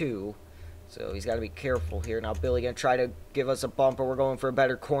of 2. So he's got to be careful here. Now Billy going to try to give us a bumper. We're going for a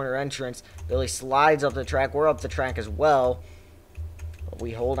better corner entrance. Billy slides up the track. We're up the track as well. But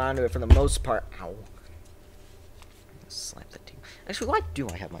we hold on to it for the most part. Ow. Slap that too. Actually, why do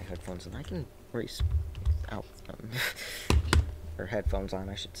I have my headphones on? I can race out. Or headphones on,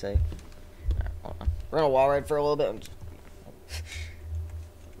 I should say. Hold on. We're gonna wall ride for a little bit.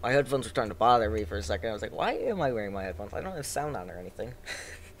 My headphones were starting to bother me for a second. I was like, why am I wearing my headphones? I don't have sound on or anything.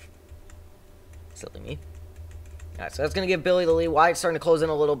 Silly me. Alright, so that's gonna give Billy the lead. Wyatt's starting to close in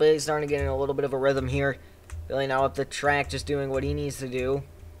a little bit. He's starting to get in a little bit of a rhythm here. Billy now up the track, just doing what he needs to do.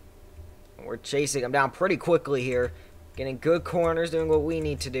 And we're chasing him down pretty quickly here. Getting good corners, doing what we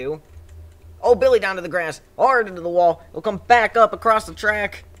need to do. Oh, Billy down to the grass. Hard into the wall. He'll come back up across the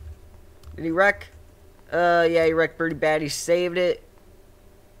track. Did he wreck? Yeah, he wrecked pretty bad. He saved it.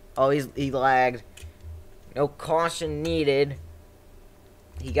 Oh, he lagged. No caution needed.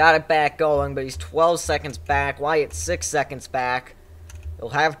 He got it back going, but he's 12 seconds back. Wyatt's 6 seconds back. He'll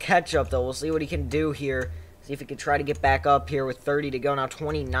have catch-up, though. We'll see what he can do here. See if he can try to get back up here with 30 to go. Now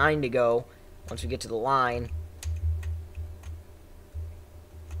 29 to go once we get to the line.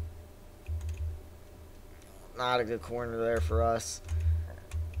 Not a good corner there for us.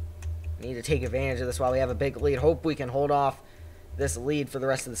 Need to take advantage of this while we have a big lead. Hope we can hold off this lead for the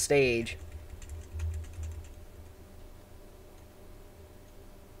rest of the stage.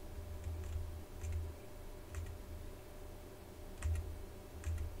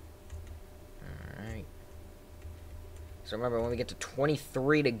 Alright. So remember, when we get to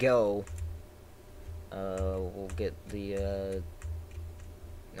 23 to go, we'll get the,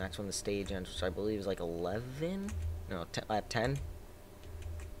 that's when the stage ends, which I believe is like 11? No, lap 10?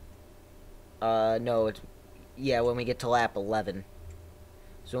 No, it's, yeah, when we get to lap 11.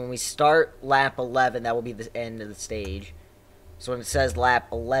 So when we start lap 11, that will be the end of the stage. So when it says lap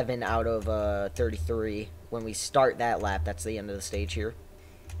 11 out of 33, when we start that lap, that's the end of the stage here.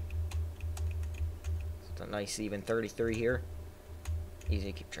 So it's a nice even 33 here.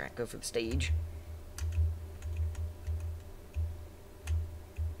 Easy to keep track of for the stage.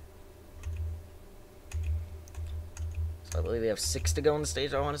 So I believe we have 6 to go on the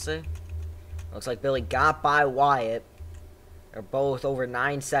stage, I want to say. Looks like Billy got by Wyatt. They're both over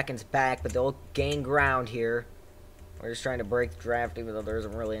 9 seconds back, but they'll gain ground here. We're just trying to break the draft, even though there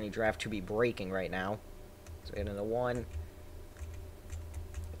isn't really any draft to be breaking right now. So we get into 1.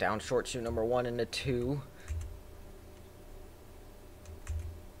 Down short chute number 1 into 2.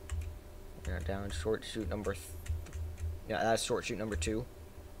 Down short chute number... yeah, that's short chute number 2.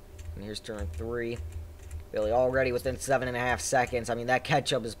 And here's turn 3. Billy already within 7.5 seconds. I mean, that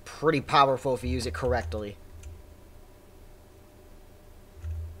catch-up is pretty powerful if you use it correctly.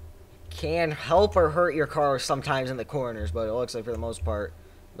 Can help or hurt your car sometimes in the corners, but it looks like for the most part,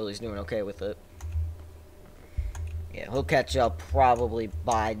 Billy's doing okay with it. Yeah, he'll catch up probably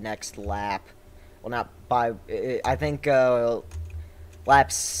by next lap. Well, not by... I think lap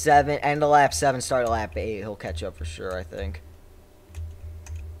 7, end of lap 7, start of lap 8, he'll catch up for sure, I think.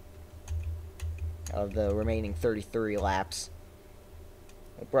 Of the remaining 33 laps.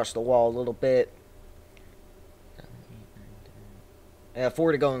 We'll brush the wall a little bit.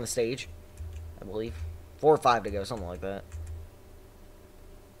 4 to go on the stage, I believe. 4 or 5 to go, something like that.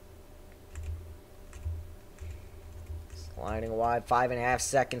 Sliding wide, 5.5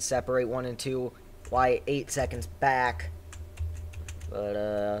 seconds separate 1 and 2. Wyatt 8 seconds back.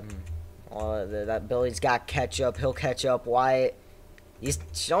 But that Billy's got catch up. He'll catch up. Wyatt, he's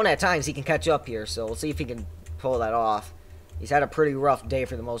shown at times he can catch up here, so we'll see if he can pull that off. He's had a pretty rough day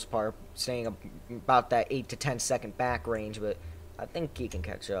for the most part, staying about that 8 to 10 second back range, but I think he can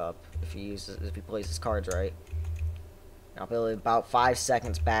catch up if he plays his cards right. Now Billy about 5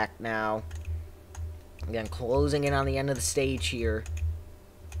 seconds back now. Again, closing in on the end of the stage here.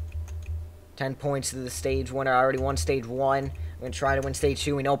 10 points to the stage winner. I already won stage 1. I'm going to try to win stage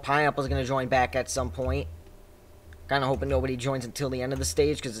 2. We know Pineapple's going to join back at some point. Kind of hoping nobody joins until the end of the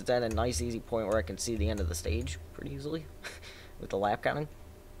stage, because it's at a nice, easy point where I can see the end of the stage pretty easily with the lap counting.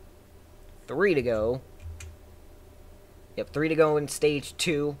 3 to go. Yep, 3 to go in stage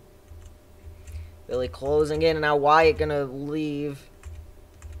 2. Billy closing in, and now Wyatt going to leave.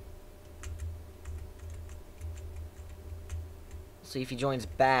 See if he joins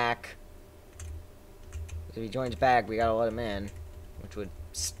back. If he joins back, we gotta let him in, which would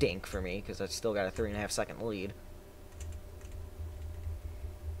stink for me, because I've still got a 3.5 second lead.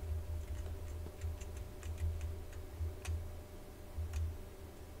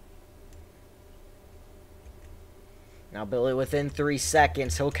 Now Billy within 3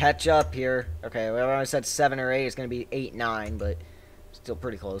 seconds. He'll catch up here. Okay, well, I said 7 or 8. It's going to be 8, 9, but still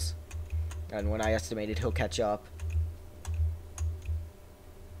pretty close. And when I estimated, he'll catch up.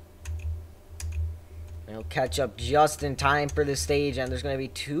 And he'll catch up just in time for the stage, and there's going to be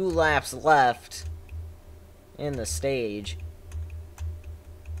 2 laps left in the stage.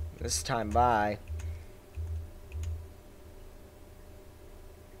 This time by.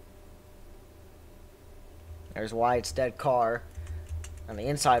 There's Wyatt's dead car on the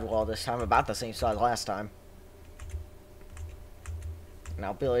inside wall this time, about the same size last time.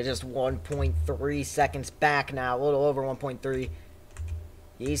 Now Billy just 1.3 seconds back now, a little over 1.3.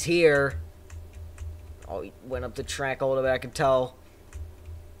 He's here. Oh, he went up the track a little bit, I can tell.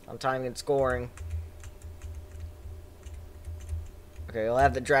 On timing and scoring. Okay, he'll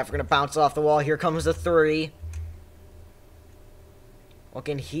have the draft. We're going to bounce off the wall. Here comes the 3. What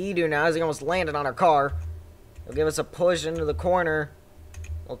can he do now? As he almost landed on our car. He'll give us a push into the corner.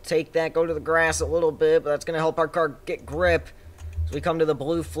 We'll take that, go to the grass a little bit, but that's going to help our car get grip. So we come to the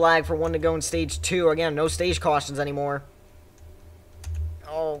blue flag for 1 to go in stage 2. Again, no stage cautions anymore.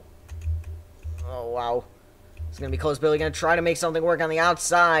 Oh. Oh, wow. It's going to be close. Billy going to try to make something work on the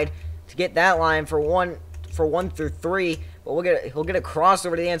outside to get that line for 1 through 3. But he'll get a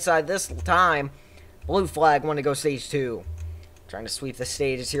crossover to the inside this time. Blue flag, 1 to go stage 2. Trying to sweep the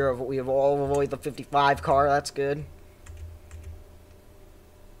stages here. We have all avoid the 55 car. That's good.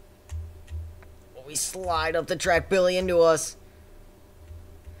 We slide up the track. Billy into us.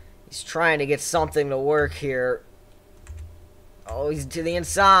 He's trying to get something to work here. Oh, he's to the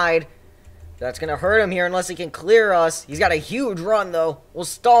inside. That's going to hurt him here unless he can clear us. He's got a huge run, though. We'll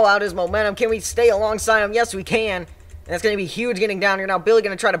stall out his momentum. Can we stay alongside him? Yes, we can. And that's going to be huge getting down here. Now, Billy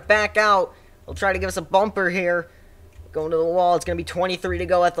going to try to back out. He'll try to give us a bumper here. Going to the wall. It's going to be 23 to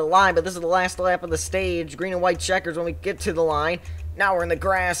go at the line, but this is the last lap of the stage. Green and white checkers when we get to the line. Now we're in the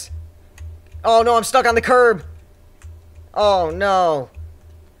grass. Oh, no, I'm stuck on the curb. Oh, no.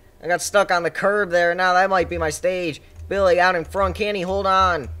 I got stuck on the curb there. Now that might be my stage. Billy out in front. Can he hold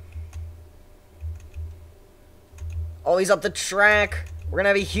on? Oh, he's up the track. We're going to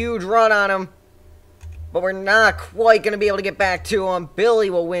have a huge run on him. But we're not quite going to be able to get back to him. Billy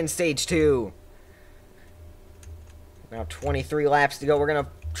will win stage 2. Now 23 laps to go. We're going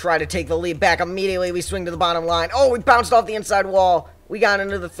to try to take the lead back immediately. We swing to the bottom line. Oh, we bounced off the inside wall. We got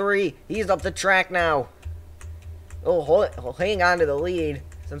into the 3. He's up the track now. Oh, hold it. We'll hang on to the lead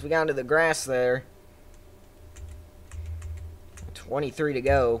since we got into the grass there. 23 to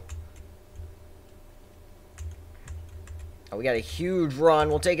go. Oh, we got a huge run.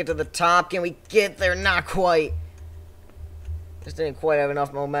 We'll take it to the top. Can we get there? Not quite. Just didn't quite have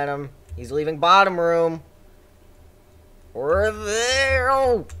enough momentum. He's leaving bottom room. We're there.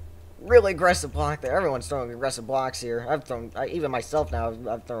 Oh, really aggressive block there. Everyone's throwing aggressive blocks here. I've thrown, even myself now,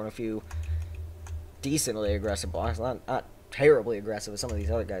 I've thrown a few decently aggressive blocks. Not terribly aggressive as some of these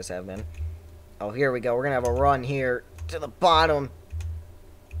other guys have been. Oh, here we go. We're going to have a run here to the bottom.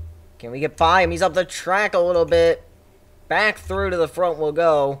 Can we get by him? He's up the track a little bit. Back through to the front we'll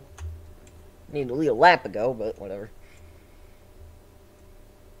go. Need to lead a lap ago, but whatever.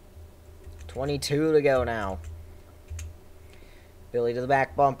 22 to go now. Billy to the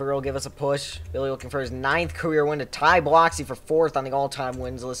back bumper will give us a push. Billy looking for his 9th career win to tie Bloxy for 4th on the all-time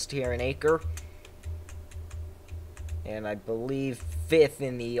wins list here in ACRE. And I believe 5th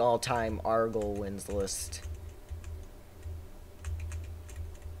in the all-time Argyle wins list.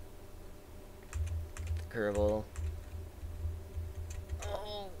 Curve. Oh.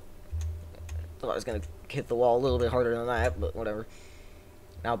 Thought I was going to hit the wall a little bit harder than that, but whatever.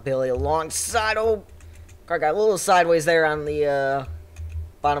 Now Billy alongside. Oh, car got a little sideways there on the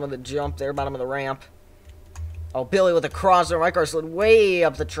bottom of the jump there, bottom of the ramp. Oh, Billy with a crossover. My car slid way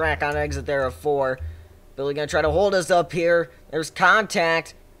up the track on exit there of 4. Billy going to try to hold us up here. There's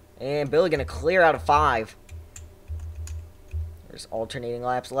contact. And Billy going to clear out of 5. There's alternating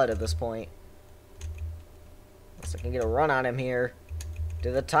laps led at this point. Unless I can get a run on him here. To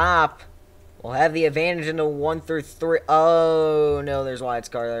the top. We'll have the advantage into 1 through 3. Oh, no, there's Wyatt's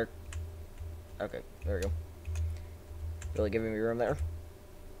car there. Okay, there we go. Really giving me room there.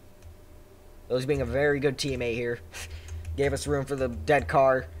 Billy's being a very good teammate here. Gave us room for the dead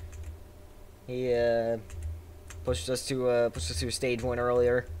car. He pushed us to a stage win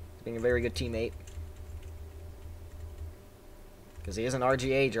earlier. He's being a very good teammate. Because he is an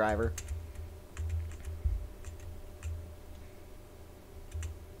RGA driver.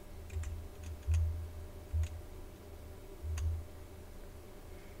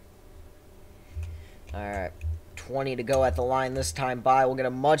 Alright. 20 to go at the line this time by. We'll get a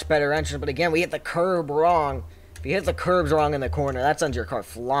much better entrance. But again, we hit the curb wrong. If you hit the curbs wrong in the corner, that sends your car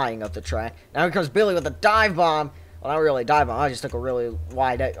flying up the track. Now here comes Billy with a dive bomb. Well, not really a dive bomb. I just took a really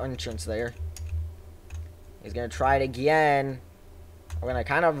wide entrance there. He's going to try it again. We're going to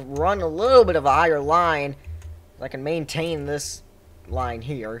kind of run a little bit of a higher line. So I can maintain this line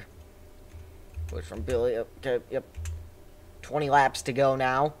here. Push from Billy. Okay, yep. 20 laps to go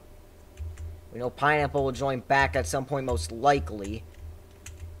now. We know Pineapple will join back at some point, most likely.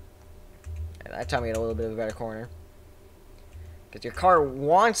 And that time we had a little bit of a better corner. Because your car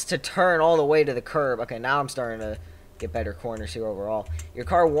wants to turn all the way to the curb. Okay, now I'm starting to get better corners here overall. Your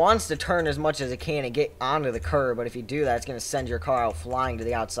car wants to turn as much as it can and get onto the curb, but if you do that, it's going to send your car out flying to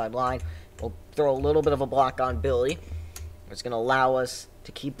the outside line. We'll throw a little bit of a block on Billy. It's going to allow us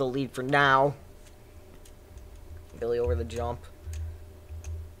to keep the lead for now. Billy over the jump.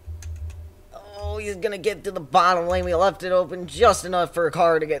 Oh, he's going to get to the bottom lane. We left it open just enough for a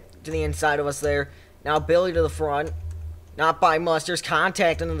car to get to the inside of us there. Now Billy to the front. Not by much. There's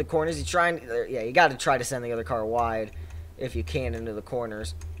contact into the corners. He's trying... Yeah, you got to try to send the other car wide if you can into the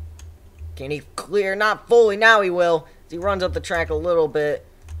corners. Can he clear? Not fully. Now he will. He runs up the track a little bit.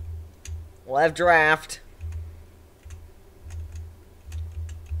 We'll have draft.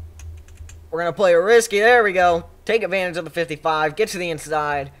 We're going to play a risky. There we go. Take advantage of the 55. Get to the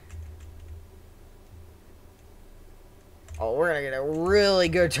inside. Oh, we're going to get a really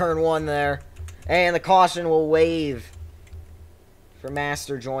good turn 1 there. And the caution will wave for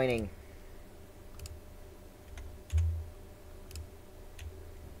Master joining.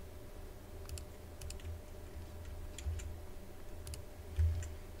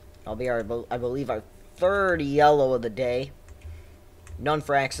 I'll be our, I believe, our 3rd yellow of the day. None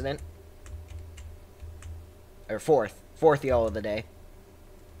for accident. Or 4th yellow of the day.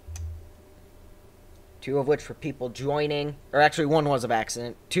 2 of which for people joining. Or actually, 1 was of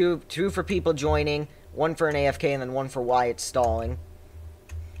accident. 2 for people joining. 1 for an AFK, and then 1 for Wyatt stalling.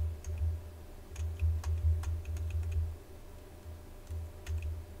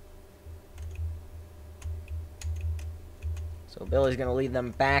 So Billy's going to lead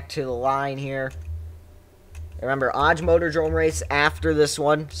them back to the line here. Remember, Odge Motordrome race after this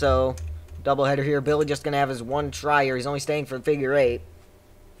one. So, doubleheader here. Billy just going to have his 1 try here. He's only staying for figure 8.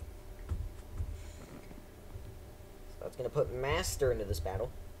 So that's going to put Master into this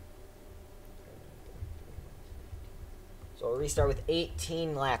battle. So we'll restart with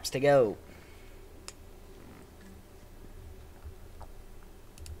 18 laps to go.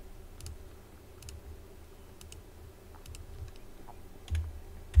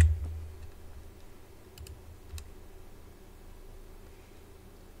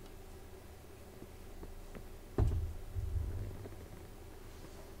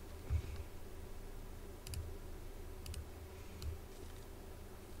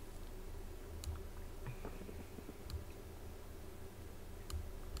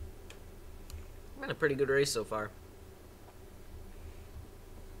 Been a pretty good race so far.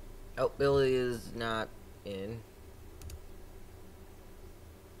 Oh, Billy is not in.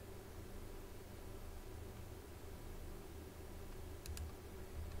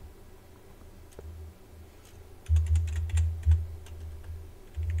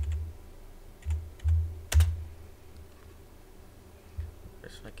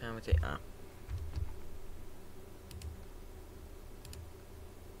 Where's my commentate? Ah.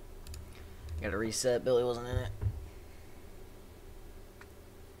 Gotta reset. Billy wasn't in it.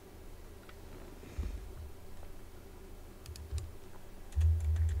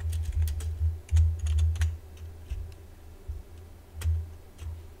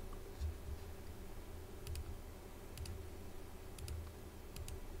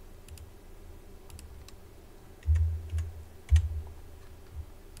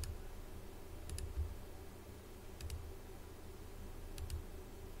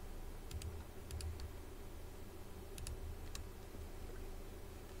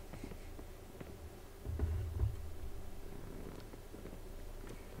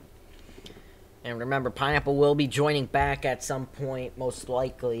 And remember, Pineapple will be joining back at some point, most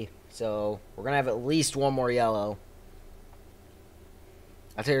likely. So, we're going to have at least one more yellow.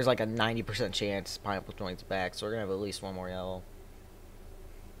 I'd say there's like a 90% chance Pineapple joins back, so we're going to have at least one more yellow.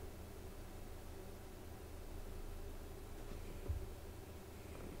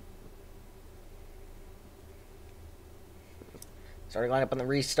 Starting line up on the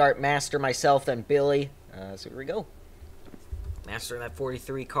restart. Master, myself, then Billy. So here we go. Master in that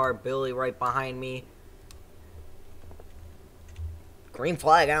 43 car. Billy right behind me. Green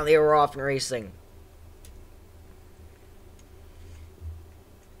flag. I don't think we're off in racing.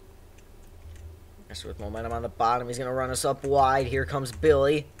 Master with momentum on the bottom. He's going to run us up wide. Here comes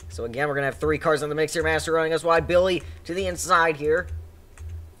Billy. So again, we're going to have 3 cars in the mix here. Master running us wide. Billy to the inside here.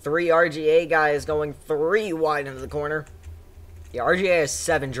 3 RGA guys going 3 wide into the corner. Yeah, RGA has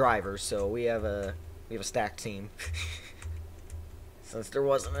 7 drivers, so we have a stacked team. Since there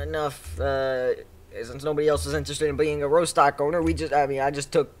wasn't enough, since nobody else was interested in being a row stock owner, I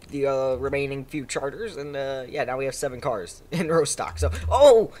just took the remaining few charters, and yeah, now we have 7 cars in row stock. So,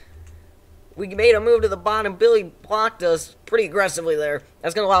 oh, we made a move to the bottom. Billy blocked us pretty aggressively there.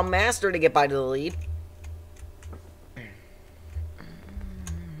 That's gonna allow Master to get by to the lead.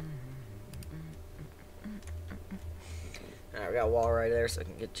 Alright, we got a wall right there, so I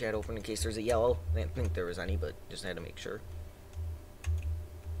can get chat open in case there's a yellow. I didn't think there was any, but just had to make sure.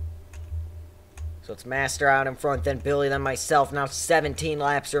 So it's Master out in front, then Billy, then myself. Now 17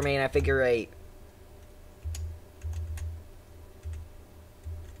 laps remain at figure 8.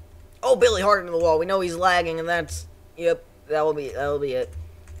 Oh, Billy hard into the wall. We know he's lagging, and that's... Yep, that'll be it.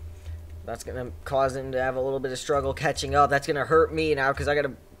 That's going to cause him to have a little bit of struggle catching up. That's going to hurt me now, because I got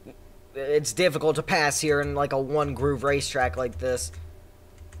to... It's difficult to pass here in like a one-groove racetrack like this.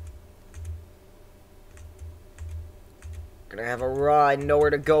 Gonna have a ride, nowhere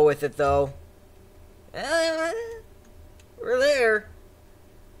to go with it though. We're there.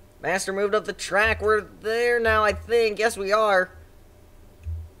 Master moved up the track. We're there now, I think. Yes, we are.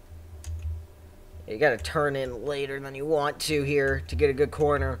 You gotta turn in later than you want to here to get a good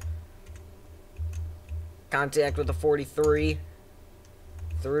corner. Contact with the 43.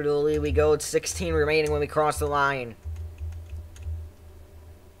 Through to the lead we go. It's 16 remaining when we cross the line.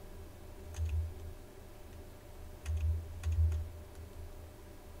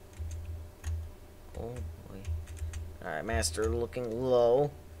 Oh boy. Alright, Master looking low.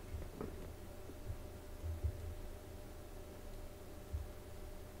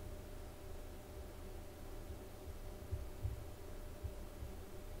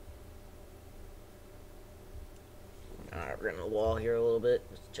 Alright, we're getting the wall here a little bit.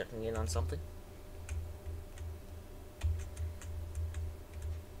 Just checking in on something.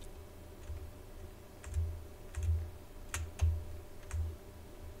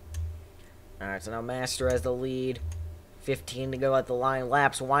 Alright, so now Master has the lead. 15 to go at the line.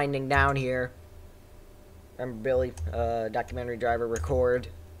 Laps winding down here. Remember Billy, documentary driver, record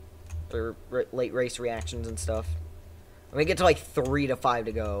or late race reactions and stuff. When we get to like 3 to 5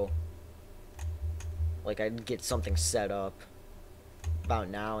 to go, like I'd get something set up about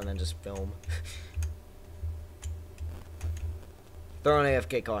now and then just film. Throw an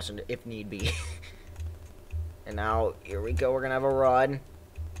AFK caution if need be. And now here we go. We're gonna have a run.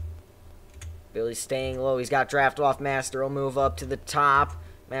 Billy's staying low. He's got draft off Master. He'll move up to the top.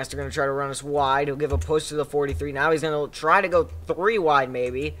 Master gonna try to run us wide. He'll give a push to the 43. Now he's gonna try to go 3 wide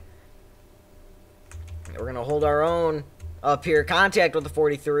maybe. We're gonna hold our own up here. Contact with the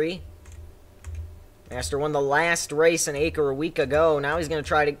 43. Master won the last race in ACRE a week ago. Now he's going to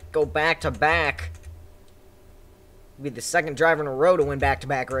try to go back-to-back. Be the second driver in a row to win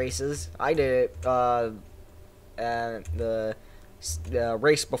back-to-back races. I did it the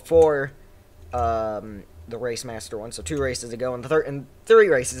race before the race Master one. So 2 races ago and 3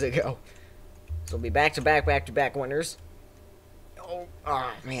 races ago. So it'll be back-to-back winners. Oh,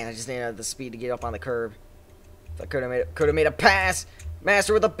 man, I just didn't have the speed to get up on the curb. If I could have made a pass.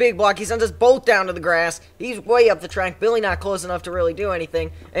 Master with a big block. He sends us both down to the grass. He's way up the track. Billy not close enough to really do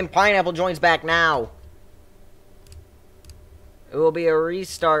anything. And Pineapple joins back now. It will be a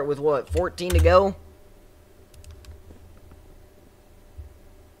restart with what, 14 to go?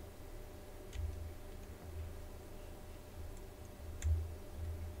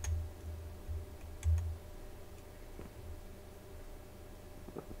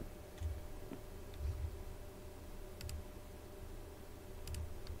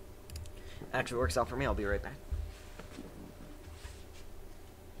 Actually works out for me. I'll be right back.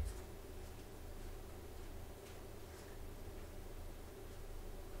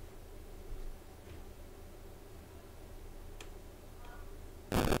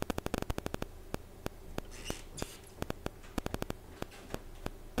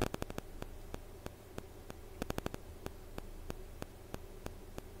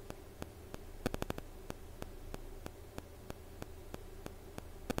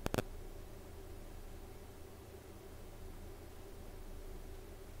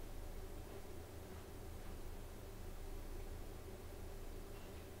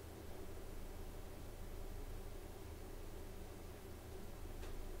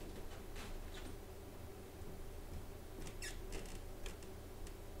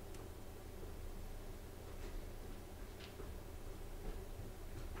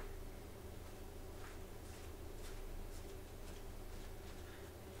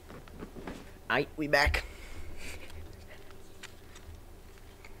 Alright, we back.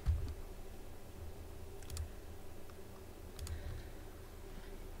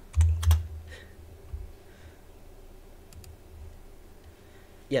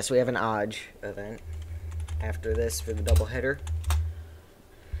 Yes, we have an Odge event after this for the doubleheader.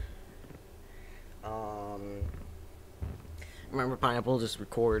 Remember, Pineapple, just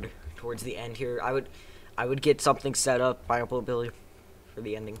record towards the end here. I would get something set up, Pineapple Billy, for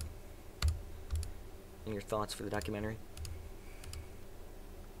the ending. And your thoughts for the documentary.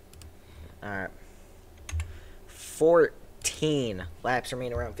 Alright. 14 laps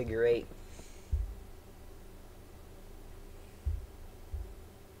remain around figure 8.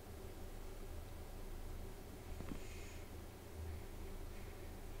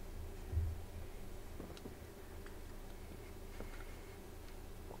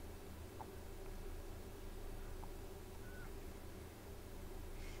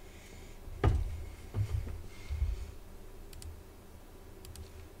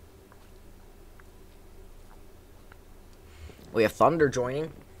 We have Thunder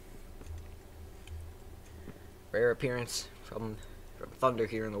joining. Rare appearance from Thunder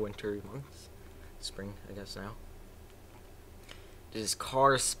here in the winter months. Spring, I guess now. Did his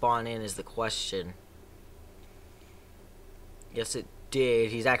car spawn in is the question. Yes, it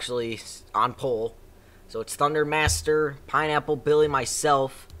did. He's actually on pole. So it's Thunder, Master, Pineapple, Billy,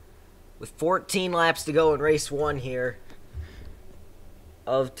 myself. With 14 laps to go in race 1 here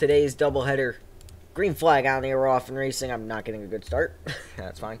of today's doubleheader. Green flag on here, we're off in racing. I'm not getting a good start.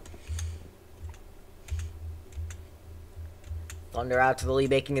 That's fine. Thunder out to the lead,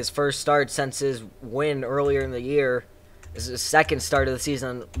 making his first start since his win earlier in the year. This is his second start of the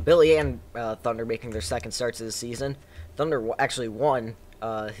season. Billy and Thunder making their second starts of the season. Thunder actually won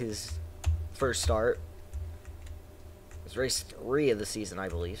his first start. It was race 3 of the season, I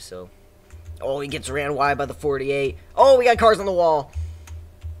believe. So, oh, he gets ran wide by the 48. Oh, we got cars on the wall.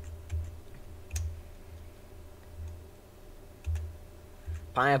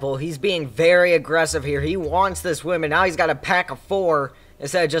 Pineapple, he's being very aggressive here. He wants this win, but now he's got a pack of 4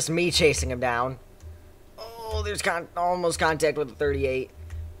 instead of just me chasing him down. Oh, there's almost contact with the 38.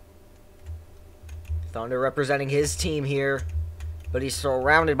 Thunder representing his team here, but he's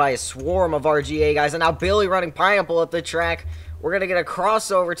surrounded by a swarm of RGA guys. And now Billy running Pineapple up the track. We're going to get a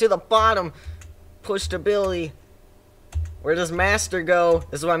crossover to the bottom. Push to Billy. Where does Master go?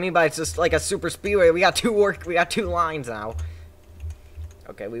 This is what I mean by it's just like a super speedway. We got two lines now.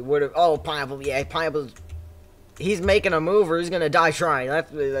 Okay, we would have... Oh, Pineapple. Yeah, Pineapple's... He's making a move or he's going to die trying. He's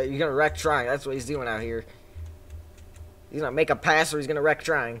going to wreck trying. That's what he's doing out here. He's going to make a pass or he's going to wreck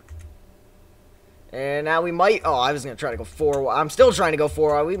trying. And now we might... Oh, I was going to try to go 4 wide. I'm still trying to go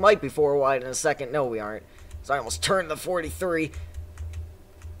 4 wide. We might be 4 wide in a second. No, we aren't. So I almost turned the 43.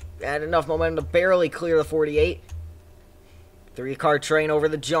 Had enough momentum to barely clear the 48. 3-car train over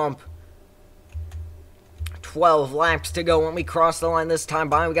the jump. 12 laps to go when we cross the line this time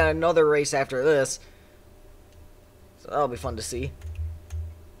by. We got another race after this. So that'll be fun to see.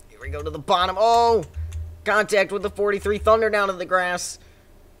 Here we go to the bottom. Oh! Contact with the 43. Thunder down to the grass.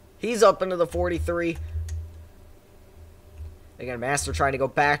 He's up into the 43. Again, Master trying to go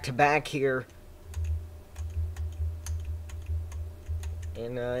back-to-back here.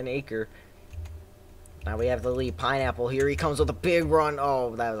 In ACRE. Now we have the lead. Pineapple here. He comes with a big run.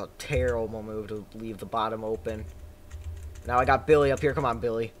 Oh, that was a terrible move to leave the bottom open. Now I got Billy up here. Come on,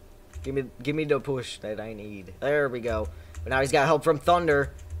 Billy. Give me the push that I need. There we go. But now he's got help from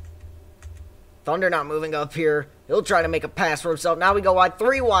Thunder. Thunder not moving up here. He'll try to make a pass for himself. Now we go wide.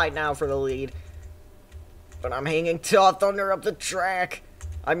 3 wide now for the lead. But I'm hanging to Thunder up the track.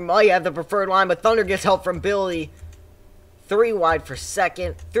 I might have the preferred line, but Thunder gets help from Billy. 3 wide for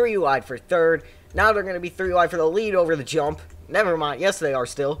second. 3 wide for third. Now they're going to be 3 wide for the lead over the jump. Never mind. Yes, they are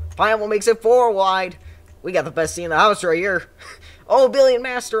still. Pineapple makes it 4 wide. We got the best seat in the house right here. Oh, Billy and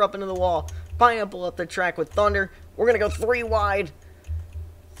Master up into the wall. Pineapple up the track with Thunder. We're going to go 3 wide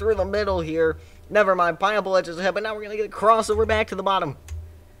through the middle here. Never mind. Pineapple edges ahead, but now we're going to get a crossover back to the bottom.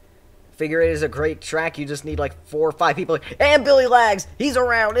 Figure 8 is a great track. You just need like 4 or 5 people. And Billy lags. He's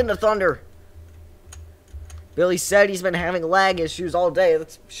around into Thunder. Billy said he's been having lag issues all day.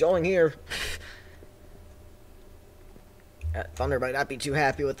 That's showing here. Thunder might not be too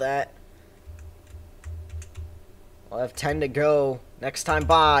happy with that. We'll have 10 to go. Next time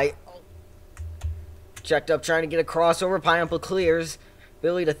by. Checked up trying to get a crossover. Pineapple clears.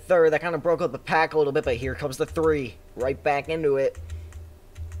 Billy to third. That kind of broke up the pack a little bit, but here comes the 3. Right back into it.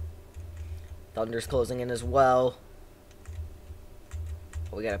 Thunder's closing in as well.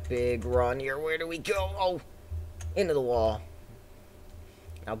 We got a big run here. Where do we go? Oh, into the wall.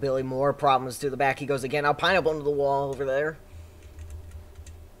 Now Billy, more problems to the back. He goes again. Now Pineapple into the wall over there.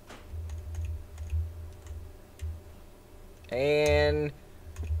 And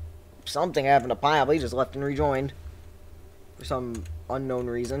something happened to Pineapple. He just left and rejoined for some unknown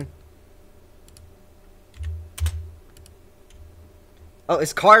reason. Oh,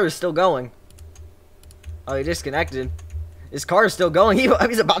 his car is still going. Oh, he disconnected. His car is still going. He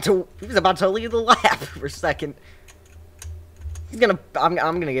was about to leave the lap for a second. He's gonna. I'm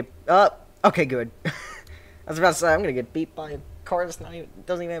gonna get. Okay, good. I was about to say I'm gonna get beat by a car that's not even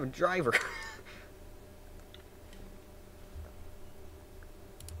doesn't even have a driver.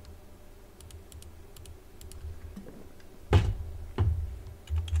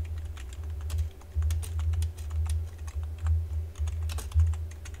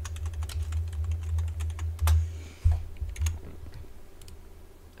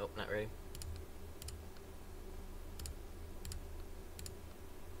 Oh, not ready.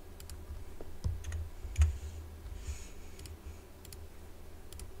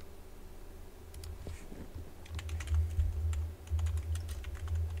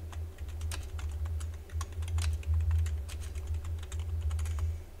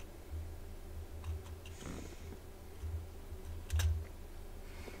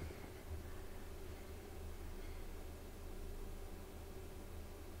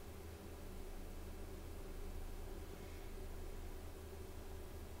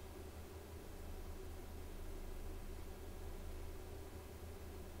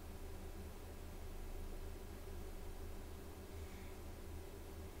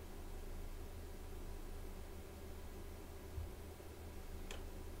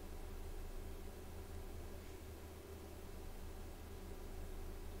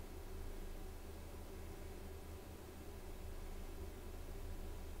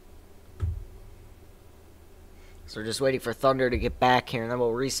 So we're just waiting for Thunder to get back here, and then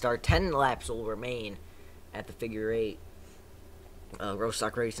we'll restart. 10 laps will remain at the figure 8 road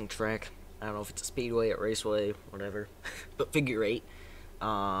stock racing track. I don't know if it's a speedway, a raceway, whatever, but figure 8.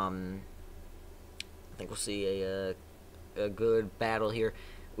 I think we'll see a good battle here.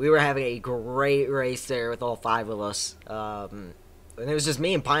 We were having a great race there with all 5 of us, and it was just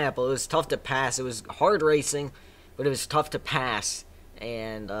me and Pineapple. It was tough to pass. It was hard racing, but it was tough to pass.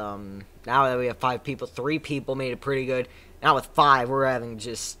 And now that we have 5 people, 3 people made it pretty good. Now with 5, we're having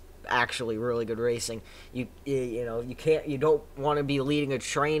just actually really good racing. You don't want to be leading a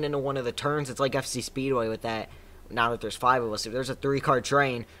train into one of the turns. It's like FC Speedway with that. Now that there's 5 of us, if there's a 3-car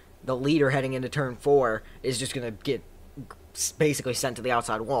train, the leader heading into turn 4 is just gonna get basically sent to the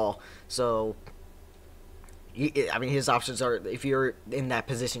outside wall. So, I mean, his options are, if you're in that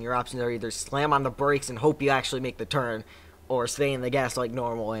position, your options are either slam on the brakes and hope you actually make the turn, or stay in the gas like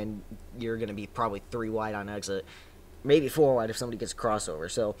normal, and you're going to be probably 3 wide on exit. Maybe 4 wide if somebody gets a crossover.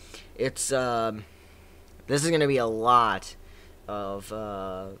 So, it's, this is going to be a lot of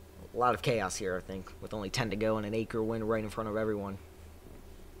chaos here, I think, with only 10 to go and an ACRE win right in front of everyone.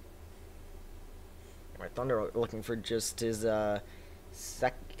 Alright, Thunder looking for just his,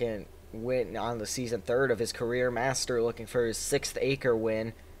 second win on the season, 3rd of his career. Master looking for his 6th ACRE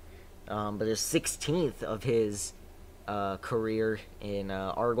win, but his 16th of his career in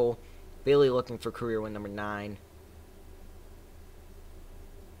Argle. Billy looking for career win number 9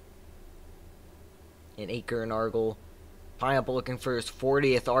 in ACRE and Argle. Pineapple looking for his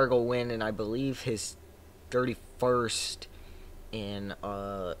 40th Argle win, and I believe his 31st in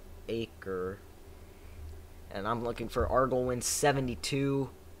ACRE. And I'm looking for Argle win 72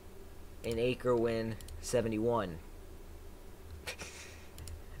 and ACRE win 71.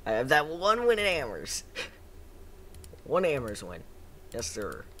 I have that one win in Amherst. One Amherst win. Yes,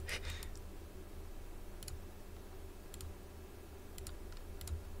 sir.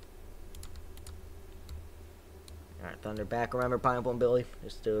 Alright, Thunder back. Remember, Pineapple and Billy,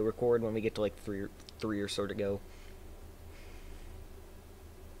 just to record when we get to like three or so to go.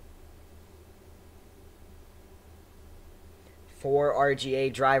 Four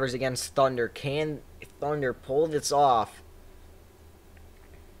RGA drivers against Thunder. Can Thunder pull this off?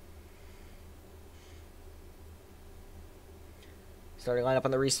 Starting lineup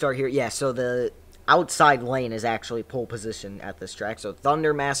on the restart here. Yeah, so the outside lane is actually pole position at this track. So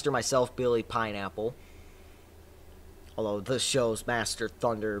Thunder, Master, myself, Billy, Pineapple. Although this shows Master,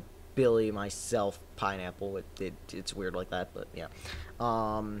 Thunder, Billy, myself, Pineapple. It's weird like that, but yeah.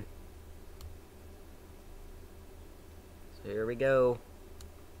 So here we go.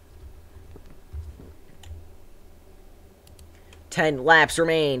 10 laps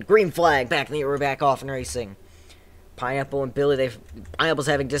remain. Green flag. Back in the air. We're back off and racing. Pineapple and Billy, Pineapple's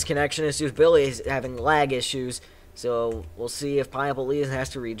having disconnection issues. Billy is having lag issues. So we'll see if Pineapple leaves and has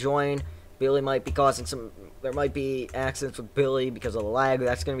to rejoin. Billy might be causing some... There might be accidents with Billy because of the lag.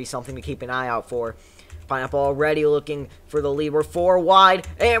 That's going to be something to keep an eye out for. Pineapple already looking for the lead. We're 4 wide,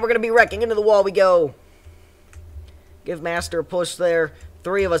 and we're going to be wrecking. Into the wall we go. Give Master a push there.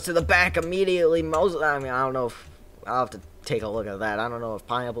 3 of us to the back immediately. I mean, I don't know if... I'll have to take a look at that. I don't know if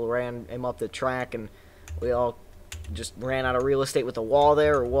Pineapple ran him up the track and we all just ran out of real estate with the wall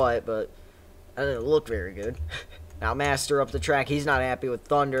there or what, but that didn't look very good. Now Master up the track. He's not happy with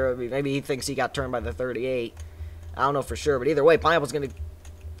Thunder. I mean, maybe he thinks he got turned by the 38. I don't know for sure, but either way, Pineapple's going to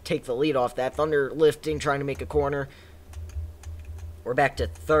take the lead off that. Thunder lifting, trying to make a corner. We're back to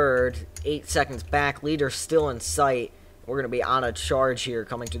 3rd. 8 seconds back. Leader still in sight. We're going to be on a charge here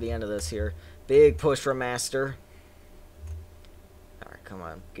coming to the end of this here. Big push from Master. Alright, come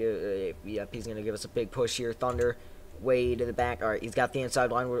on. Good. Yep, he's going to give us a big push here. Thunder way to the back. Alright, he's got the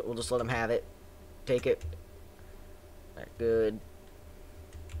inside line. We'll just let him have it. Take it. Alright, good.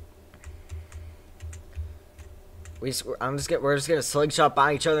 We're just gonna slingshot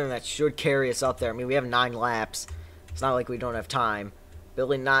by each other, and that should carry us up there. I mean, we have 9 laps. It's not like we don't have time.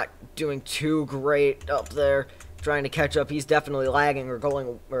 Billy not doing too great up there, trying to catch up. He's definitely lagging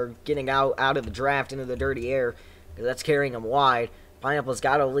or getting out of the draft into the dirty air, because that's carrying him wide. Pineapple's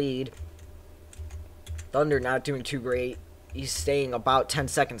got a lead. Thunder not doing too great. He's staying about 10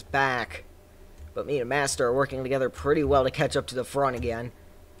 seconds back. But me and Master are working together pretty well to catch up to the front again.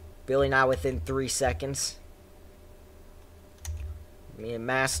 Billy now within 3 seconds. Me and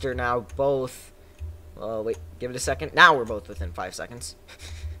Master now both... wait, give it a second. Now we're both within 5 seconds.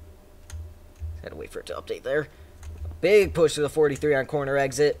 Had to wait for it to update there. Big push to the 43 on corner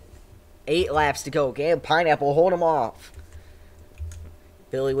exit. 8 laps to go. Okay, Pineapple, hold him off.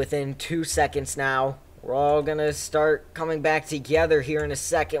 Billy within 2 seconds now. We're all going to start coming back together here in a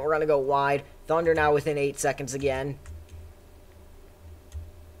second. We're going to go wide. Thunder now within 8 seconds again.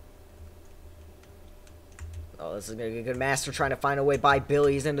 Oh, this is going to be a good. Master trying to find a way by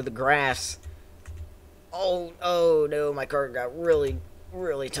Billy. He's into the grass. Oh no, my car got really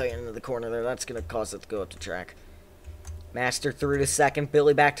tight into the corner there. That's going to cause it to go up the track. Master through to 2nd.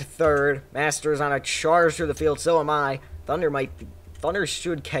 Billy back to 3rd. Master is on a charge through the field. So am I. Thunder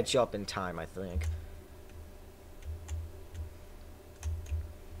should catch up in time, I think.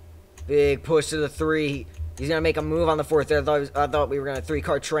 Big push to the 3. He's going to make a move on the 4th there. I thought we were going to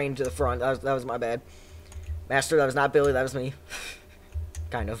 3-car train to the front. That was my bad. Master, that was not Billy. That was me.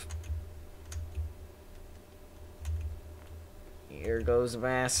 Kind of. Here goes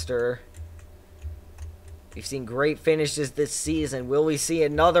Master. We've seen great finishes this season. Will we see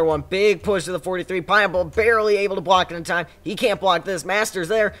another one? Big push to the 43. Pineapple barely able to block it in time. He can't block this. Master's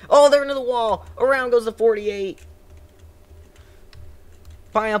there. Oh, they're into the wall. Around goes the 48.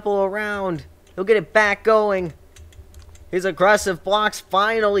 Pineapple around. He'll get it back going. His aggressive blocks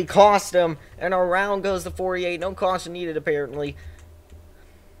finally cost him. And around goes the 48. No caution needed, apparently.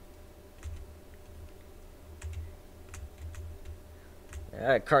 Yeah,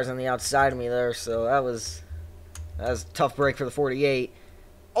 that car's on the outside of me there, so that was a tough break for the 48.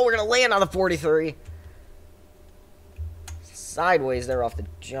 Oh, we're going to land on the 43. Sideways there off the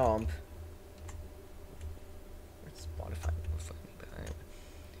jump.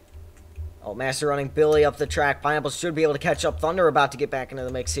 Oh, Master running Billy up the track. Pineapple should be able to catch up. Thunder about to get back into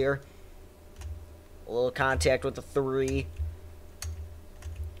the mix here. A little contact with the 3.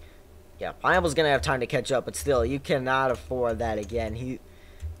 Yeah, Pineapple's going to have time to catch up, but still, you cannot afford that again.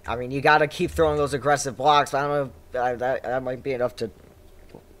 I mean, you got to keep throwing those aggressive blocks, but I don't know if that might be enough to...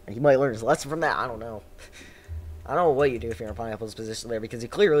 He might learn his lesson from that. I don't know. I don't know what you do if you're in Pineapple's position there, because he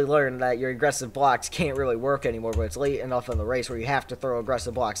clearly learned that your aggressive blocks can't really work anymore, but it's late enough in the race where you have to throw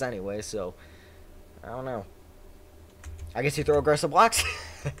aggressive blocks anyway, so... I don't know. I guess you throw aggressive blocks?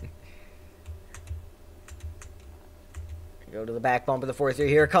 Go to the back bump of the 43.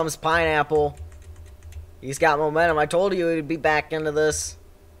 Here comes Pineapple. He's got momentum. I told you he'd be back into this.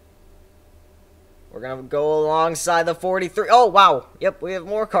 We're going to go alongside the 43. Oh, wow. Yep, we have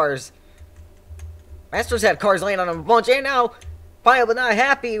more cars. Master's had cars laying on him a bunch, and now Pineapple not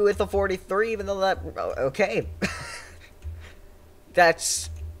happy with the 43, even though that... Okay. That's...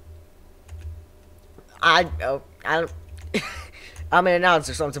 I'm an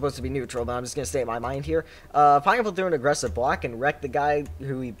announcer, so I'm supposed to be neutral, but I'm just going to state my mind here. Pineapple threw an aggressive block and wrecked the guy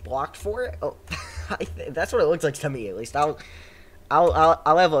who he blocked for it. Oh, that's what it looks like to me, at least. I'll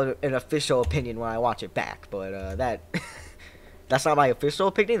have an official opinion when I watch it back, but that's not my official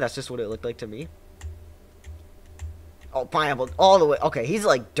opinion. That's just what it looked like to me. Oh, Pineapple all the way. Okay, he's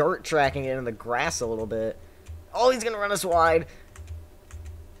like dirt tracking it in the grass a little bit. Oh, he's going to run us wide.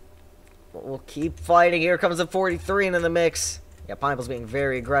 We'll keep fighting. Here comes the 43 into the mix. Yeah, Pineapple's being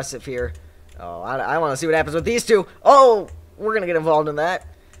very aggressive here. Oh, I want to see what happens with these two. Oh, we're going to get involved in that.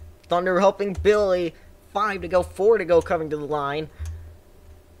 Thunder helping Billy. 5 to go, 4 to go coming to the line.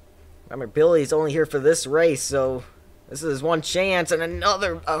 Remember, Billy's only here for this race, so this is his one chance. And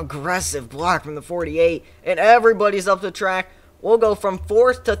another aggressive block from the 48. And everybody's up the track. We'll go from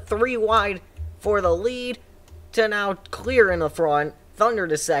 4th to 3 wide for the lead to now clear in the front. Thunder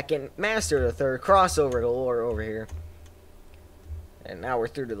to 2nd, Master to 3rd, crossover to Lore over here. And now we're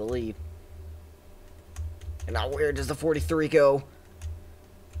through to the lead. And now where does the 43 go?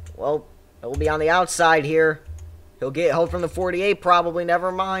 Well, he'll be on the outside here. He'll get help from the 48 probably,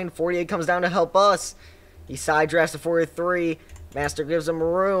 never mind. 48 comes down to help us. He side drafts the 43. Master gives him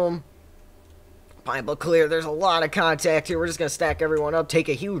room. Pineapple clear. There's a lot of contact here. We're just going to stack everyone up, take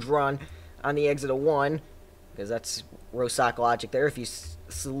a huge run on the exit of 1. Because that's road stock logic there. If you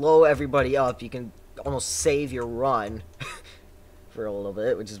slow everybody up, you can almost save your run for a little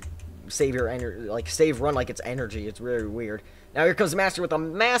bit, which is save your energy, like save run like it's energy. It's really weird. Now here comes Master with a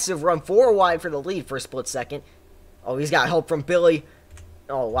massive run, 4 wide for the lead for a split second. Oh, he's got help from Billy.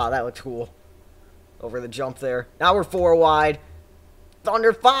 Oh, wow, that looks cool. Over the jump there. Now we're 4 wide.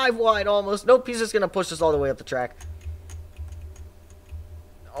 Thunder 5 wide almost. Nope, he's just going to push us all the way up the track.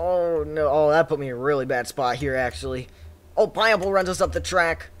 Oh, no. Oh, that put me in a really bad spot here, actually. Oh, Pineapple runs us up the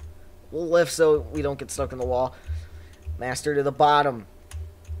track. We'll lift so we don't get stuck in the wall. Master to the bottom.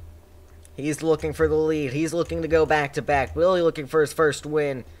 He's looking for the lead. He's looking to go back-to-back. Billy looking for his first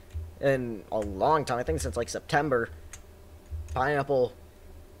win in a long time. I think since, like, September. Pineapple,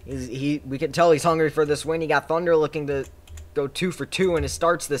 we can tell he's hungry for this win. He got Thunder looking to go 2 for 2 in his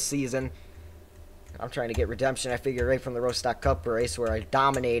starts this season. I'm trying to get redemption. I figure right from the Rostock Cup race where I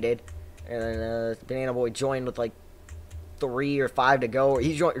dominated. And then Banana Boy joined with, like, 3 or 5 to go.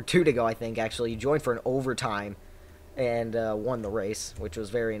 He joined, or 2 to go, I think, actually. He joined for an overtime and won the race, which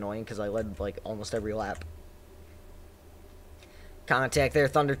was very annoying because I led, like, almost every lap. Contact there.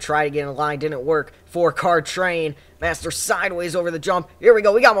 Thunder tried to get in line. Didn't work. 4-car train. Master sideways over the jump. Here we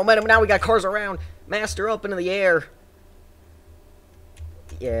go. We got momentum. Now we got cars around. Master up into the air.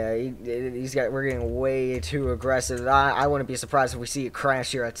 Yeah, we're getting way too aggressive. I wouldn't be surprised if we see it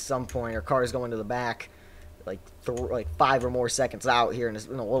crash here at some point. Our car's going to the back. Like 5 or more seconds out here in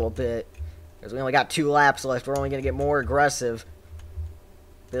a little bit. Because we only got 2 laps left. We're only going to get more aggressive.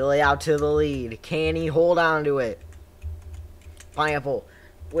 Billy out to the lead. Can he hold on to it? Pineapple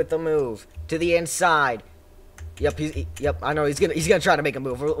with the move to the inside. Yep, I know he's gonna try to make a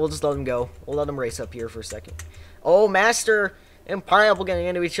move. We'll just let him go. We'll let him race up here for a second. Oh, Master and Pineapple getting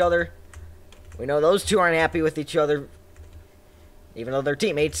into each other. We know those two aren't happy with each other, even though they're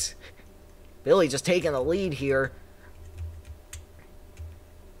teammates. Billy just taking the lead here.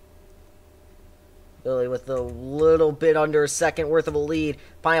 Billy with a little bit under a second worth of a lead.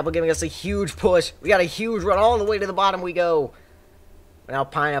 Pineapple giving us a huge push. We got a huge run all the way to the bottom we go. Now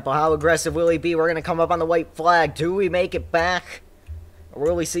Pineapple, how aggressive will he be? We're going to come up on the white flag. Do we make it back? Or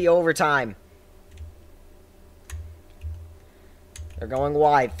will we see overtime? They're going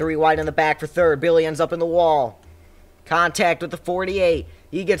wide. 3 wide in the back for 3rd. Billy ends up in the wall. Contact with the 48.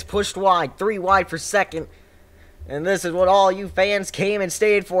 He gets pushed wide. 3 wide for 2nd. And this is what all you fans came and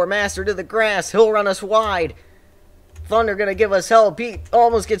stayed for. Master to the grass. He'll run us wide. Thunder going to give us help. He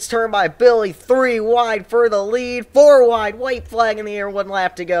almost gets turned by Billy. 3 wide for the lead. 4 wide. White flag in the air. 1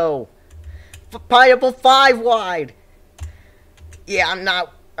 lap to go. Pineapple 5 wide. Yeah,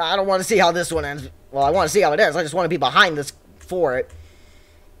 I don't want to see how this one ends. Well, I want to see how it ends. I just want to be behind this for it.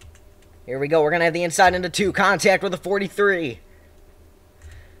 Here we go. We're going to have the inside into 2. Contact with the 43.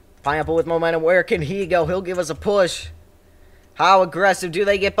 Pineapple with momentum. Where can he go? He'll give us a push. How aggressive do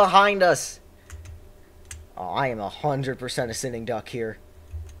they get behind us? Oh, I am 100% a sitting duck here.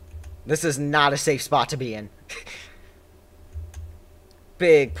 This is not a safe spot to be in.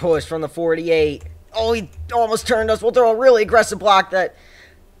 Big push from the 48. Oh, he almost turned us. We'll throw a really aggressive block that...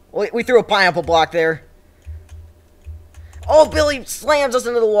 We threw a Pineapple block there. Oh, Billy slams us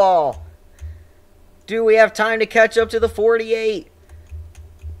into the wall. Do we have time to catch up to the 48?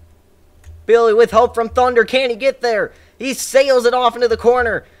 Billy with help from Thunder. Can he get there? He sails it off into the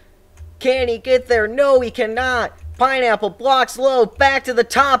corner. Can he get there? No, he cannot. Pineapple blocks low. Back to the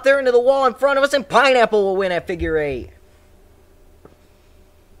top. They're into the wall in front of us. And Pineapple will win at figure 8.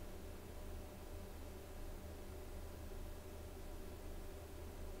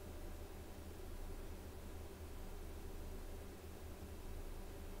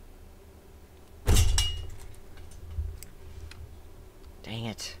 Dang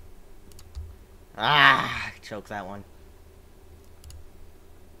it. Ah, choke that one.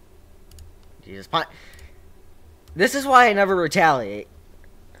 Jesus. This is why I never retaliate.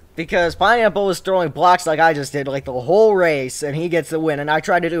 Because Pineapple was throwing blocks like I just did, like the whole race, and he gets the win. And I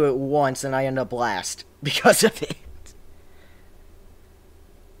tried to do it once, and I end up last because of it.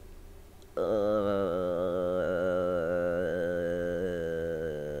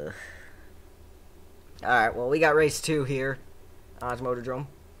 Alright, well, we got race 2 here. Odge Motordrome.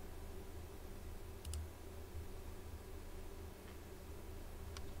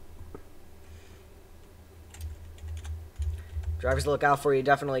 Drivers to look out for, you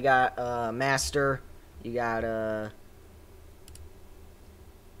definitely got Master. You got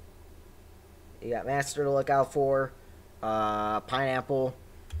Master to look out for. Pineapple.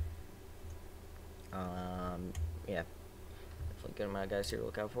 Yeah. Definitely good amount of guys here to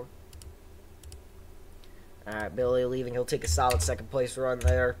look out for. Alright, Billy leaving. He'll take a solid second place run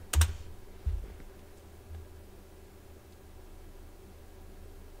there.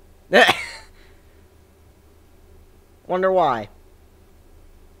 Wonder why.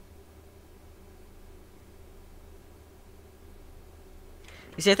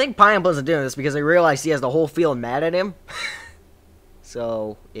 You see, I think Pineapple isn't doing this because he realized he has the whole field mad at him.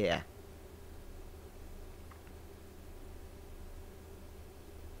 So, yeah.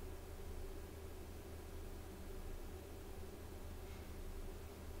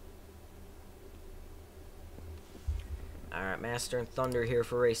 Alright, Master and Thunder here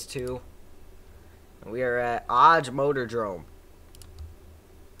for race 2. We are at Odge Motordrome.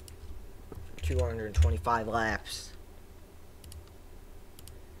 225 laps.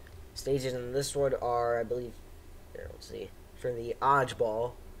 Stages in this one are, I believe, here, let's see, for the Odge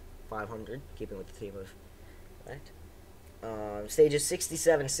Ball 500, keeping with the theme of that. Stages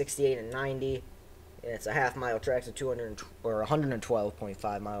 67, 68, and 90. And it's a half-mile track, so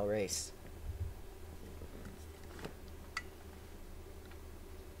 112.5 mile race.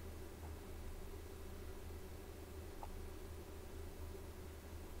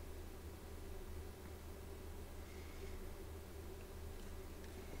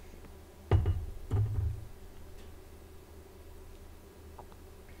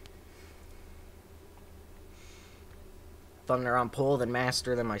 Thunder on pole, then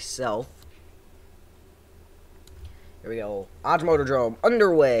Master, then myself. Here we go. Odge Motordrome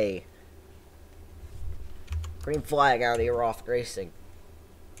underway. Green flag out of the Roth Racing.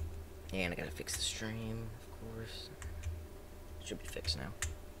 And I gotta fix the stream, of course. Should be fixed now.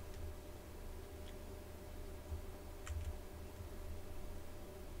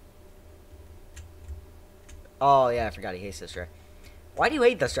 Oh yeah, I forgot he hates this track. Why do you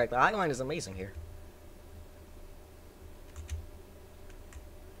hate this track? The eye line is amazing here.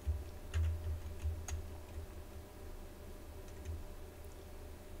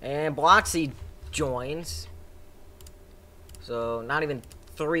 And Bloxy joins. So, not even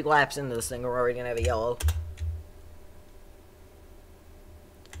 3 laps into this thing, we're already going to have a yellow.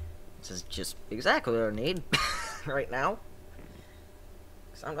 This is just exactly what I need right now.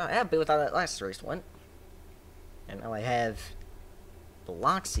 Because I'm not happy with how that last race went. And now I have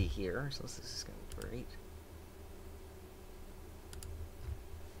Bloxy here, so this is going to be great.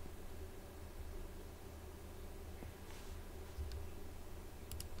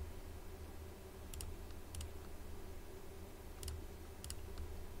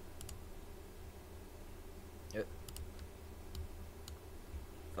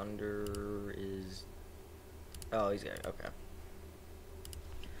 Thunder is... Oh, he's got it. Okay.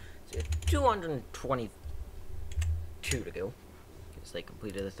 So you have 222 to go. Because they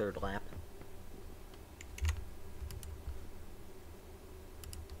completed the 3rd lap.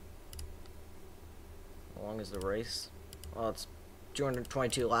 How long is the race? Well, it's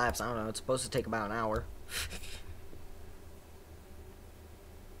 222 laps. I don't know. It's supposed to take about an hour.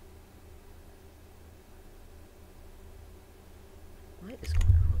 What is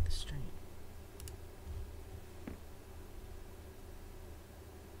going on with the stream?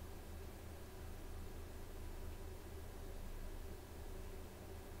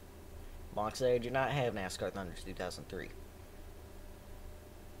 Moxley, I do not have NASCAR Thunder 2003.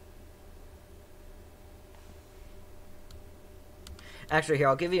 Actually, here,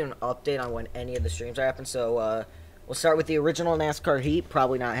 I'll give you an update on when any of the streams are happening. So, we'll start with the original NASCAR Heat.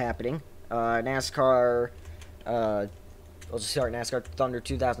 Probably not happening. NASCAR... We'll just start NASCAR Thunder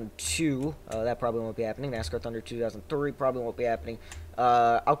 2002. That probably won't be happening. NASCAR Thunder 2003 probably won't be happening.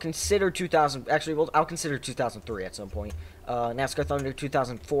 I'll consider 2000. Actually, I'll consider 2003 at some point. NASCAR Thunder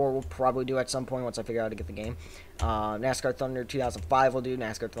 2004 we'll probably do at some point once I figure out how to get the game. NASCAR Thunder 2005 we'll do.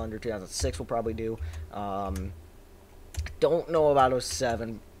 NASCAR Thunder 2006 we'll probably do. Don't know about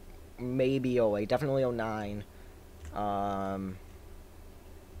 07. Maybe 08. Definitely 09.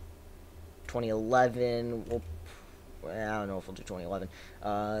 2011, I don't know if we'll do 2011.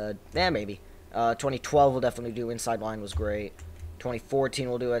 Yeah, maybe. 2012 we'll definitely do. Inside line was great. 2014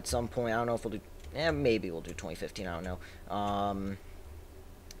 we'll do at some point. I don't know if we'll do. Yeah, maybe we'll do 2015. I don't know.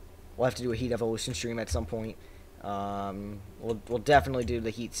 We'll have to do a Heat Evolution stream at some point. We'll definitely do the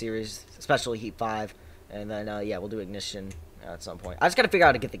Heat series, especially Heat 5, and then yeah, we'll do Ignition at some point. I just gotta figure out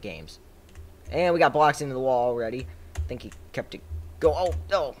how to get the games. And we got blocks into the wall already. I think he kept it go. Oh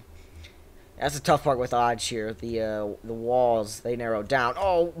no. That's the tough part with Odge here. The walls, they narrow down.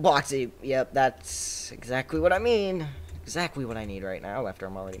 Oh, Bloxy. Yep, that's exactly what I mean. Exactly what I need right now after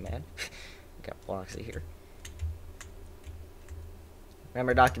I'm already mad. Got Bloxy here.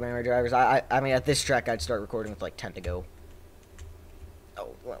 Remember documentary drivers? I mean, at this track, I'd start recording with like 10 to go. Oh,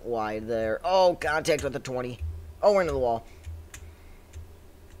 went wide there. Oh, contact with the 20. Oh, we're into the wall.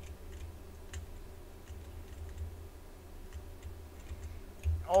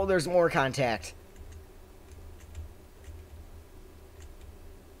 Oh, there's more contact.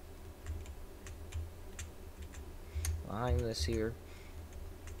 Behind this here.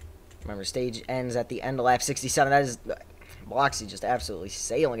 Remember, stage ends at the end of lap 67. That is Bloxy just absolutely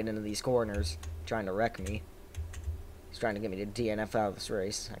sailing it into these corners, trying to wreck me. He's trying to get me to DNF out of this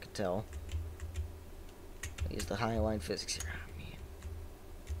race, I could tell. Use the high line physics here. Oh, man.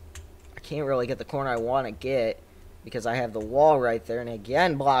 I can't really get the corner I want to get because I have the wall right there. And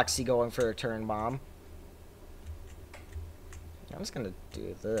again, Bloxy going for a turn bomb. I'm just going to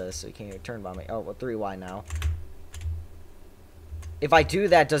do this so he can't even turn bomb me. Oh, well, 3 wide now. If I do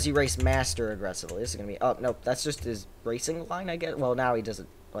that, does he race Master aggressively? This is going to be... Oh, nope. That's just his racing line, I guess. Well, now he doesn't,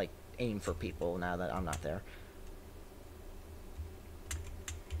 like, aim for people now that I'm not there.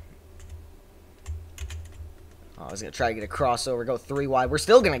 Oh, I was going to try to get a crossover, go 3 wide. We're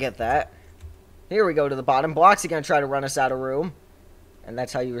still going to get that. Here we go to the bottom. Bloxy going to try to run us out of room. And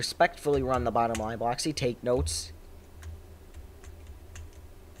that's how you respectfully run the bottom line, Bloxy. Take notes.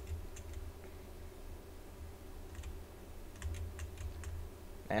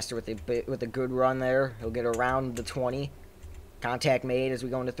 Master with a good run there. He'll get around the 20. Contact made as we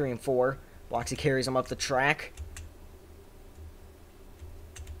go into 3 and 4. Bloxy carries him up the track.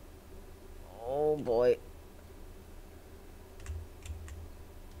 Oh, boy.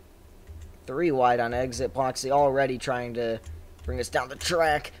 3 wide on exit. Bloxy already trying to bring us down the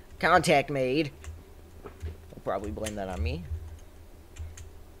track. Contact made. We'll probably blame that on me.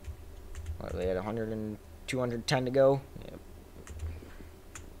 What, they had 100 and 210 to go? Yep.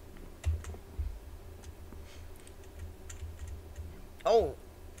 Oh!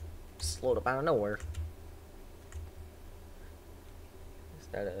 Slowed up out of nowhere. Is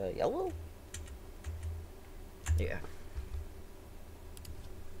that a yellow? Yeah.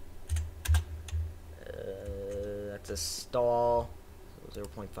 That's a stall. So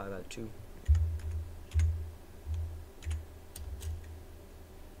 0.5 out of 2.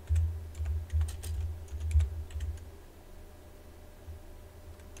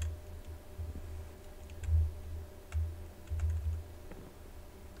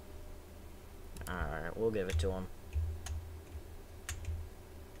 Alright, we'll give it to him.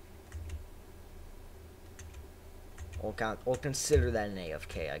 We'll consider that an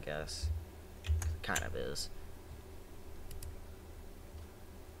AFK, I guess. It kind of is.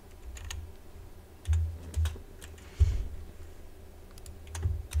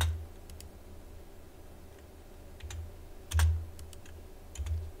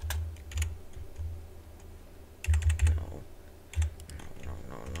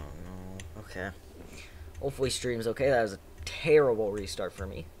 Okay. Hopefully stream's okay. That was a terrible restart for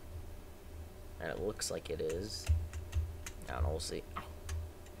me. And it looks like it is. I don't know, we'll see.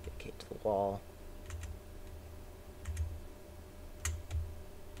 Get kicked to the wall.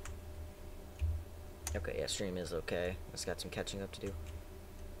 Okay, yeah, stream is okay. Just got some catching up to do.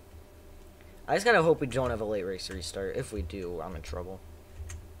 I just gotta hope we don't have a late race restart. If we do, I'm in trouble.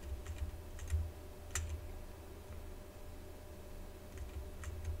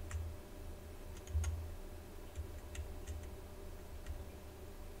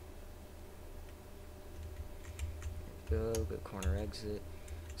 Good corner exit.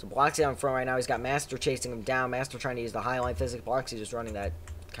 So Bloxy on front right now. He's got Master chasing him down. Master trying to use the high line physics. Bloxy just running that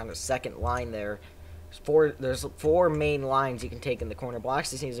kind of second line there. There's four main lines you can take in the corner.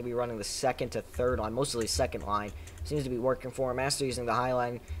 Bloxy seems to be running the second to third line, mostly second line. Seems to be working for him. Master using the high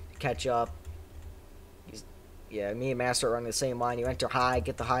line to catch up. Yeah, me and Master are running the same line. You enter high,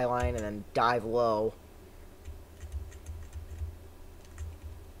 get the high line, and then dive low.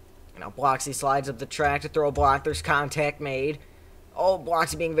 Now Bloxy slides up the track to throw a block. There's contact made. Oh,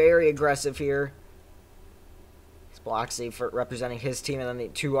 Bloxy being very aggressive here. He's Bloxy for representing his team, and then the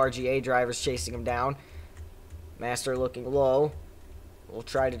 2 RGA drivers chasing him down. Master looking low. We'll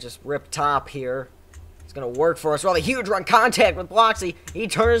try to just rip top here. It's going to work for us. Well, a huge run contact with Bloxy. He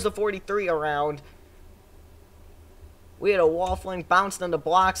turns the 43 around. We had a waffling, bounced into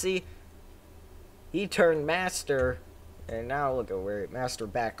Bloxy. He turned Master. And now look at where Master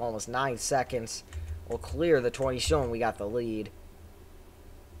back almost 9 seconds. We'll clear the 20, showing we got the lead.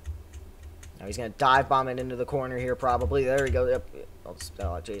 Now he's going to dive bomb it into the corner here probably. There we go. Yep. Oh,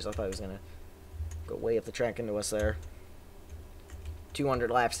 jeez, I thought he was going to go way up the track into us there.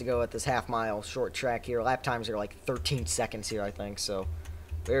 200 laps to go at this half-mile short track here. Lap times are like 13 seconds here, I think. So,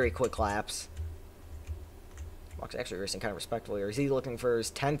 very quick laps. Bloxy actually racing kind of respectful here. Is he looking for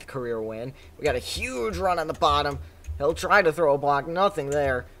his 10th career win? We got a huge run on the bottom. He'll try to throw a block. Nothing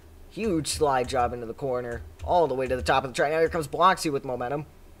there. Huge slide job into the corner. All the way to the top of the track. Now here comes Bloxy with momentum.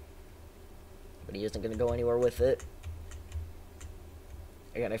 But he isn't going to go anywhere with it.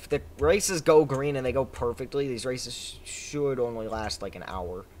 Again, if the races go green and they go perfectly, these races should only last like an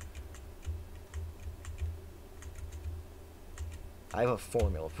hour. I have a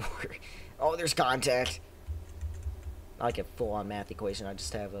formula for it. Oh, there's contact. Not like a full-on math equation. I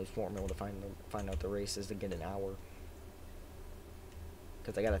just have a formula to find out the races to get an hour.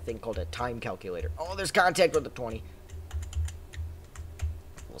 Because I got a thing called a time calculator. Oh, there's contact with the 20.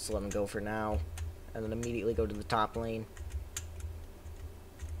 We'll just let him go for now. And then immediately go to the top lane.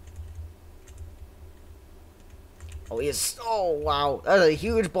 Oh, he is. Oh, wow. That's a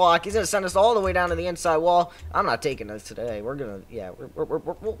huge block. He's going to send us all the way down to the inside wall. I'm not taking this today. We're going to, yeah,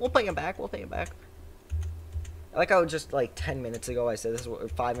 we'll pay him back. We'll pay him back. I like how just like 10 minutes ago I said this, or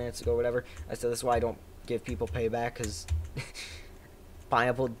 5 minutes ago, whatever. I said this is why I don't give people payback, because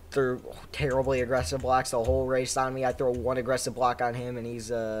Pineapple threw terribly aggressive blocks the whole race on me. I throw one aggressive block on him, and he's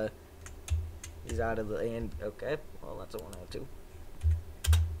out of the end. Okay, well, that's a 1 out of 2.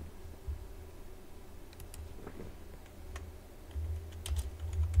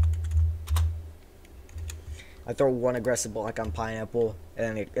 I throw one aggressive block on Pineapple,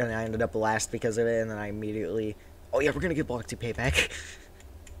 and I ended up last because of it, and then I immediately... Oh, yeah, we're going to get Bloxy payback.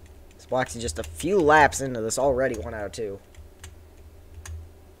 This Bloxy just a few laps into this already, 1 out of 2.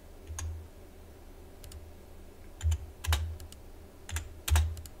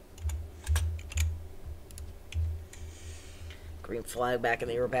 Green flag back, and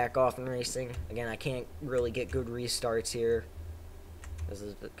they were back off in racing. Again, I can't really get good restarts here.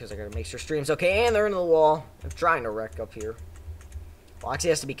 Because I gotta make sure stream's okay, and they're into the wall. I'm trying to wreck up here. Bloxy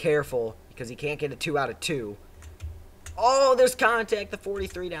has to be careful because he can't get a 2 out of 2. Oh, there's contact. The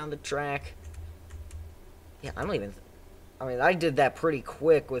 43 down the track. Yeah, I mean, I did that pretty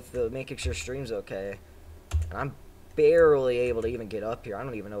quick with the making sure stream's okay, and I'm barely able to even get up here. I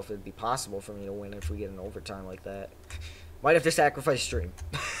don't even know if it'd be possible for me to win if we get an overtime like that. Might have to sacrifice stream.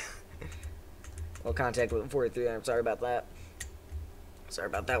 Well, contact with the 43. I'm sorry about that. Sorry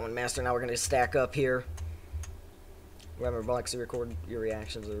about that one, Master. Now we're going to stack up here. Remember, Bloxy, record your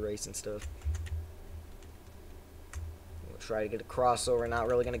reactions of the race and stuff. We'll try to get a crossover. Not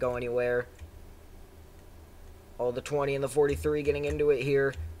really going to go anywhere. Oh, the 20 and the 43 getting into it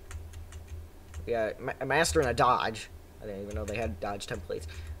here. Yeah, a Master and a Dodge. I didn't even know they had Dodge templates.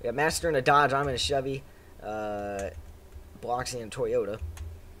 We got Master and a Dodge. I'm in a Chevy. Bloxy and Toyota.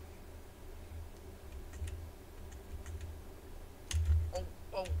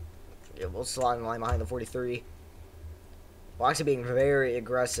 Yeah, we'll slide in line behind the 43. Bloxy being very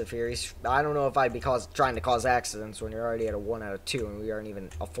aggressive here. I don't know if I'd be trying to cause accidents when you're already at a 1 out of 2 and we aren't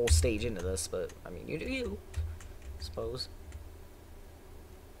even a full stage into this, but, I mean, you do you, I suppose.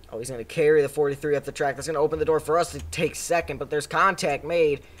 Oh, he's going to carry the 43 up the track. That's going to open the door for us to take second, but there's contact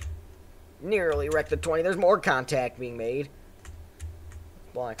made. Nearly wrecked the 20. There's more contact being made.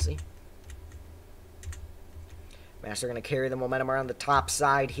 Bloxy. Master going to carry the momentum around the top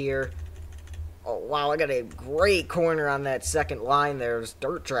side here. Oh, wow, I got a great corner on that second line there. Just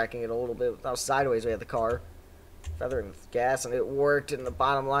dirt tracking it a little bit without sideways we had the car. Feathering with gas, and it worked. And the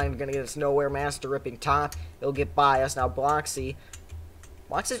bottom line going to get us nowhere. Master ripping top. He'll get by us. Now Bloxy's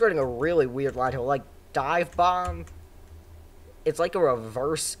running a really weird line. He'll, like, dive bomb. It's like a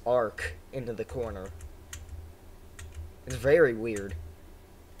reverse arc into the corner. It's very weird.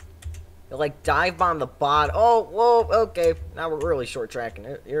 He'll, like, dive bomb the bottom. Oh, whoa, okay. Now we're really short tracking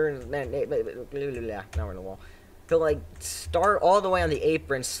it. Now we're in the wall. He'll, like, start all the way on the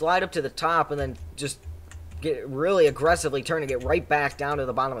apron, slide up to the top, and then just get really aggressively turn and get right back down to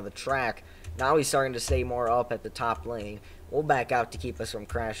the bottom of the track. Now he's starting to stay more up at the top lane. We'll back out to keep us from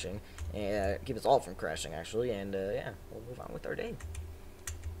crashing. Keep us all from crashing, actually. And, yeah, we'll move on with our day.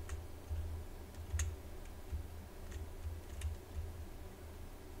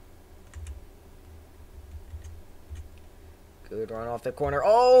 Good run off the corner.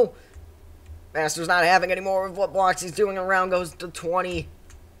 Oh! Master's not having any more of what blocks he's doing. Around goes to 20.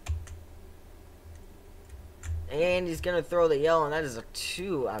 And he's going to throw the yellow, and that is a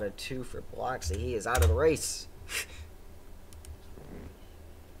 2 out of 2 for Bloxy. He is out of the race.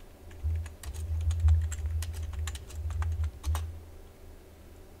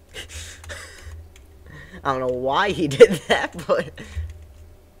 I don't know why he did that, but...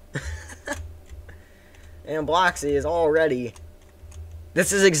 and Bloxy is already...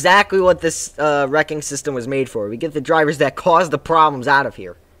 This is exactly what this wrecking system was made for. We get the drivers that cause the problems out of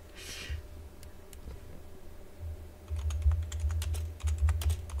here.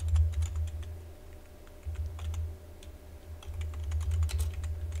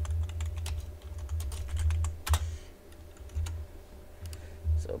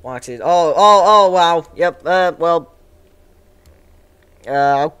 So Bloxy is... Oh, wow. Yep, well...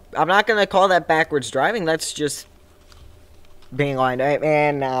 I'm not going to call that backwards driving. That's just... being lined up,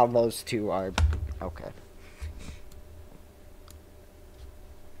 and now those two are okay.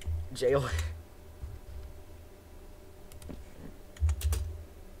 Jail.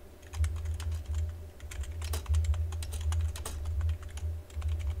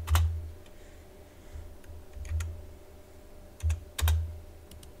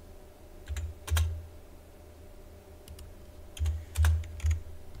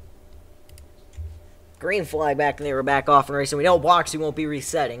 Green flag back, and they were back off and racing. We know Bloxy won't be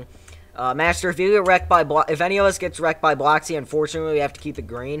resetting. Master, if you get wrecked by if any of us gets wrecked by Bloxy, unfortunately, we have to keep it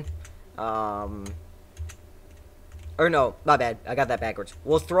green. Or no, my bad. I got that backwards.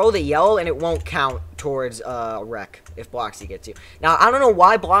 We'll throw the yellow, and it won't count towards wreck if Bloxy gets you. Now, I don't know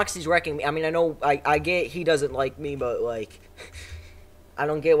why Bloxy's wrecking me. I mean, I know I get he doesn't like me, but like. I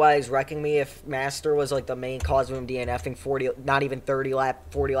don't get why he's wrecking me if Master was, like, the main cause of him DNFing 40, not even 40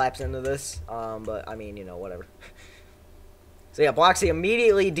 laps into this. But, I mean, you know, whatever. So, yeah, Bloxy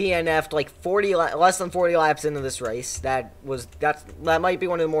immediately DNF'd, like, less than 40 laps into this race. That might be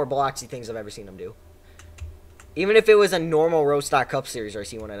one of the more Bloxy things I've ever seen him do. Even if it was a normal Rostock Cup Series race,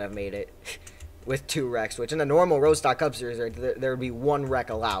 he wouldn't have made it with 2 wrecks, which in the normal Rostock Cup Series race, there would be 1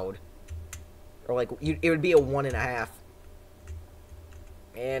 wreck allowed. Or, like, it would be a 1.5.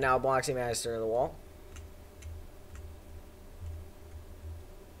 And now Bloxy Master in the wall.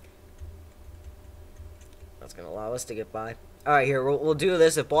 That's going to allow us to get by. Alright, here, we'll do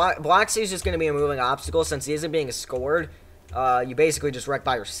this. If Bloxy is just going to be a moving obstacle, since he isn't being scored, you basically just wreck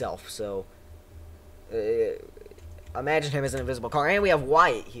by yourself. So, imagine him as an invisible car. And we have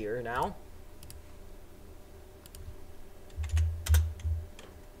Wyatt here now.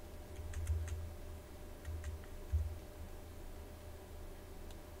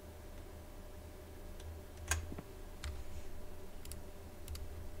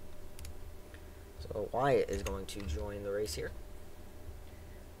 So Wyatt is going to join the race here.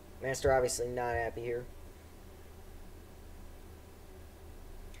 Master obviously not happy here.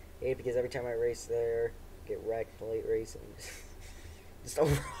 Because every time I race there, get wrecked late racing. Just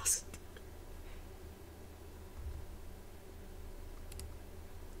overall.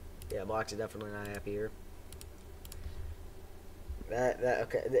 Yeah, Bloxy definitely not happy here.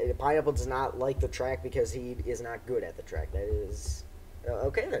 Okay. The Pineapple does not like the track because he is not good at the track. That is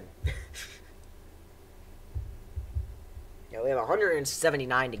okay then. Yeah, we have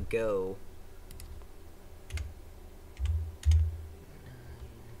 179 to go.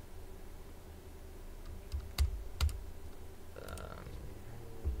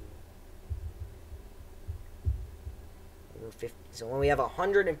 So when we have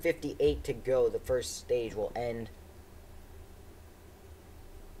 158 to go, the first stage will end.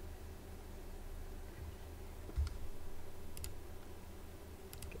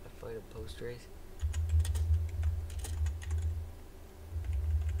 Get a fight a post race.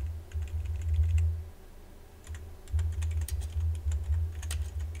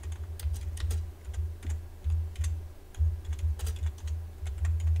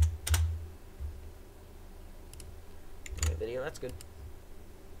 Video, that's good.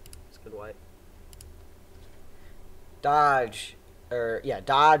 That's good, Wyatt. Dodge,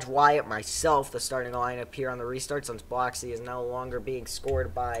 Wyatt, myself, the starting lineup here on the restart, since Bloxy is no longer being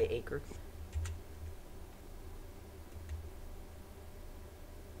scored by ACRE.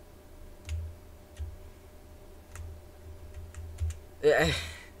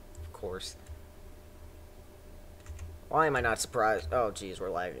 Of course. Why am I not surprised? Oh, geez,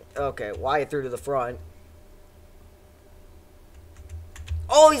 we're lagging. Okay, Wyatt through to the front.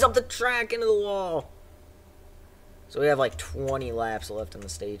 Oh, he's up the track into the wall. So we have like 20 laps left in the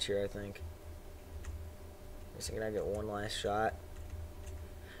stage here, I think. Can I get one last shot?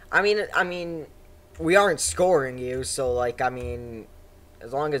 I mean, we aren't scoring you, so, like, I mean,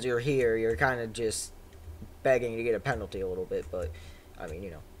 as long as you're here, you're kind of just begging to get a penalty a little bit, but, I mean,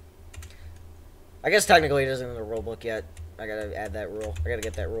 you know. I guess technically it isn't in the rule book yet. I gotta add that rule. I gotta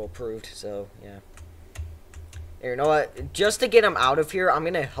get that rule approved, so, yeah. Here, you know what? Just to get him out of here, I'm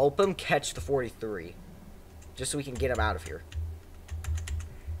gonna help him catch the 43. Just so we can get him out of here.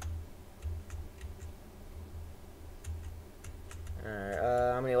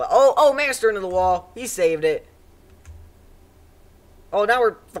 Alright, how many left? Oh, Master into the wall. He saved it. Oh, now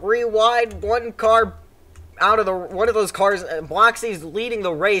we're 3 wide. One car out of one of those cars. Bloxy's leading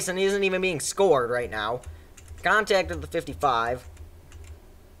the race, and he isn't even being scored right now. Contact at the 55.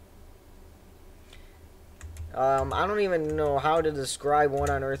 I don't even know how to describe what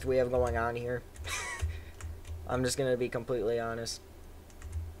on earth we have going on here. I'm just gonna be completely honest.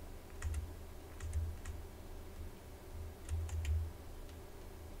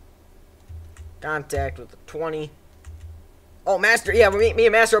 Contact with the 20. Oh, Master. Yeah, me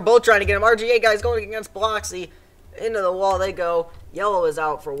and Master are both trying to get him. RGA guys going against Bloxy. Into the wall they go. Yellow is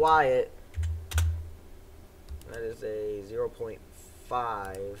out for Wyatt. That is a 0.5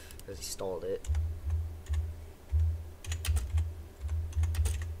 because he stalled it.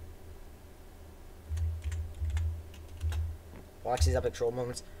 Watch these epic troll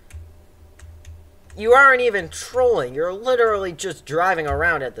moments. You aren't even trolling. You're literally just driving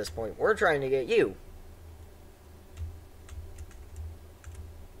around at this point. We're trying to get you.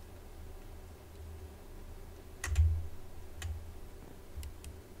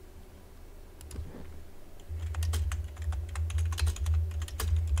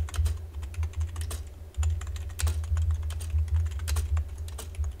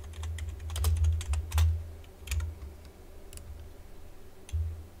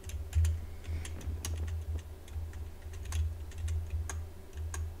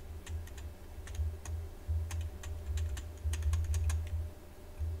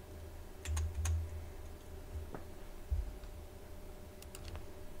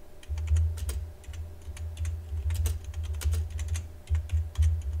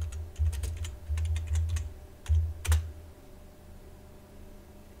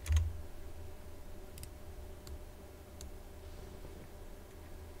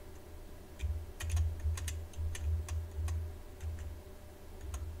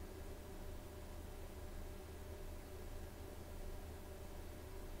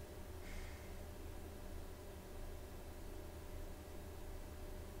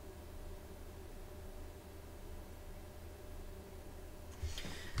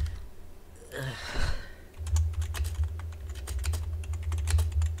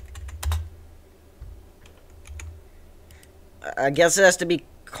 I guess it has to be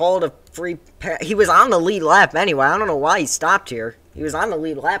called a free pass. He was on the lead lap anyway. I don't know why he stopped here. He was on the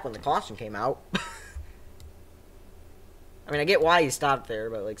lead lap when the caution came out. I mean, I get why he stopped there,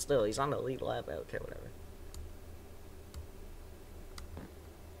 but, like, still, he's on the lead lap. Okay, whatever.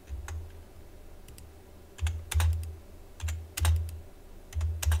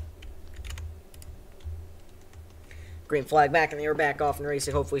 Green flag back in the air, back off and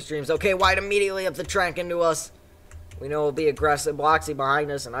racing. Hopefully streams. Okay, White immediately up the track into us. We know we'll be aggressive. Bloxy behind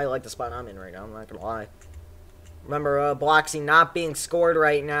us, and I like the spot I'm in right now. I'm not going to lie. Remember, Bloxy not being scored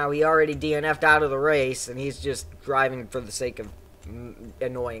right now. He already DNF'd out of the race, and he's just driving for the sake of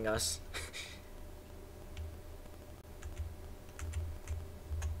annoying us.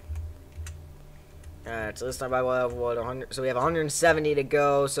 Alright, so this time I will have, what, 100? So we have 170 to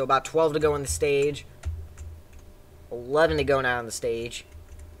go, so about 12 to go on the stage. 11 to go now on the stage.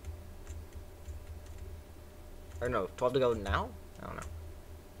 Or no, 12 to go now? I don't know.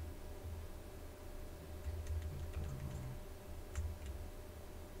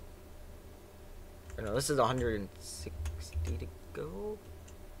 Or no, this is 160 to go?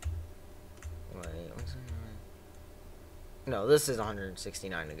 Wait, what's that? No, this is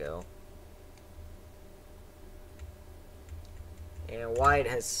 169 to go. And White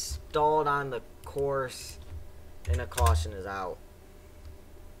has stalled on the course, and a caution is out.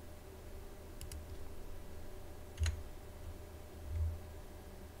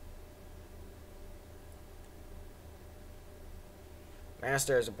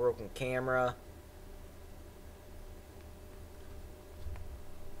 Master has a broken camera.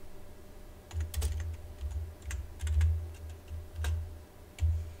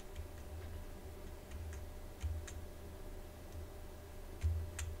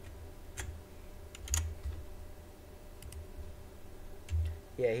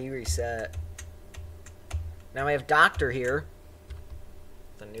 Yeah, he reset. Now we have Doctor here.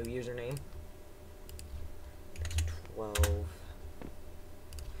 The new username. 12.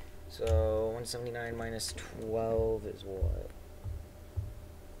 So 179 minus 12 is what?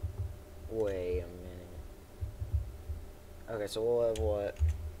 Wait a minute. Okay, so we'll have what?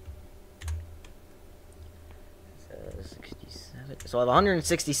 67. So I have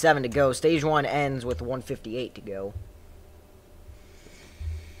 167 to go. Stage 1 ends with 158 to go.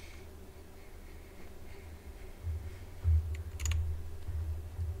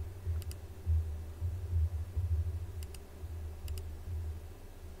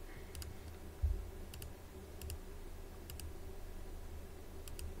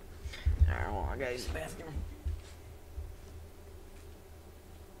 Alright, hold on, I gotta use the bathroom.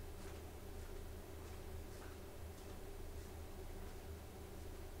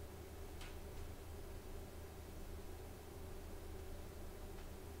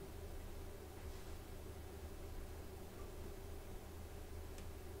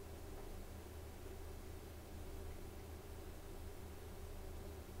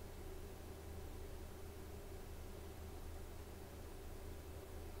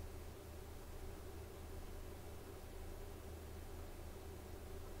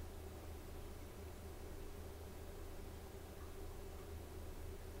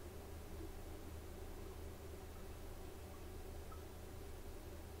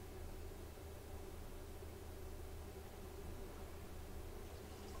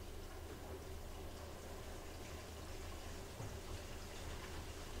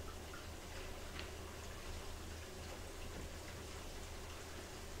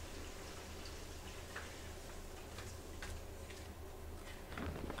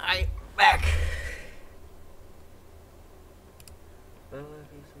 Alright, back.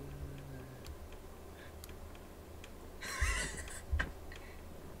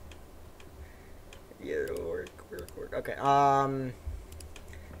 Yeah, work. Okay, so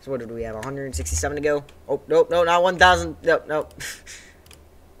what did we have? 167 to go? Oh, nope, no, not 1,000. Nope, nope.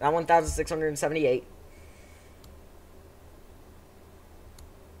 Not 1,678.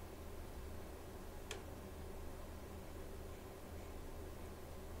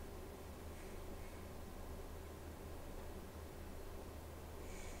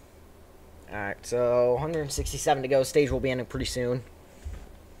 Alright, so 167 to go. Stage will be ending pretty soon.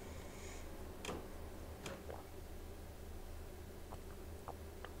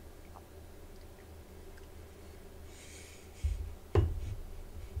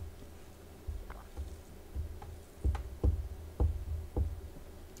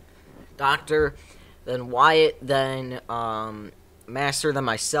 Doctor, then Wyatt, then Master, then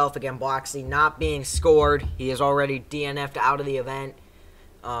myself. Again, Bloxy not being scored. He is already DNF'd out of the event.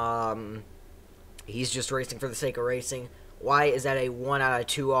 He's just racing for the sake of racing. Wyatt is at a 1 out of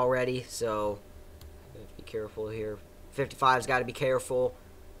 2 already, so be careful here. 55's got to be careful.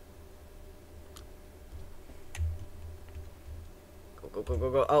 Go, go, go,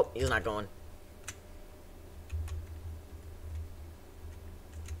 go, go. Oh, he's not going.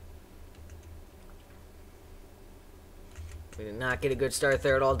 We did not get a good start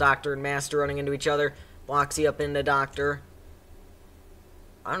there at all. Doctor and Master running into each other. Bloxy up into Doctor.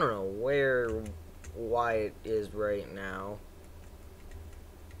 I don't know where Wyatt is right now.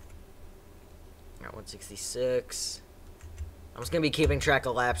 Got 166. I'm just going to be keeping track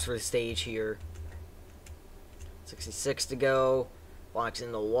of laps for the stage here. 66 to go. Bloxy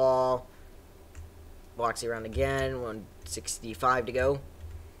in the wall. Bloxy around again. 165 to go.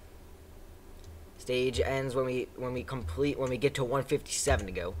 Stage ends when we get to 157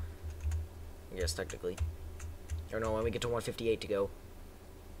 to go. Yes, technically. Or no, when we get to 158 to go.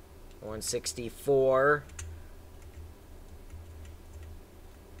 164.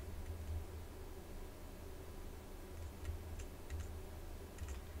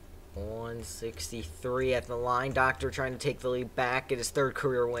 $163 at the line. Doctor trying to take the lead back, get his 3rd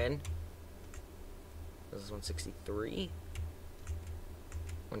career win. This is 163.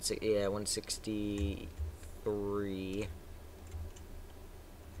 Yeah, 163.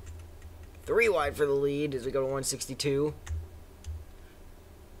 3 wide for the lead as we go to 162.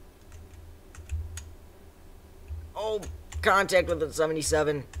 Oh, contact with the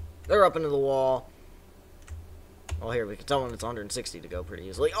 77. They're up into the wall. Oh, here, we can tell when it's 160 to go pretty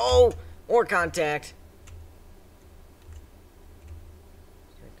easily. Oh, more contact.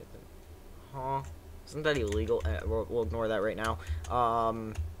 Huh? Isn't that illegal? We'll ignore that right now.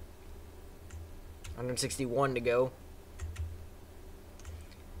 161 to go.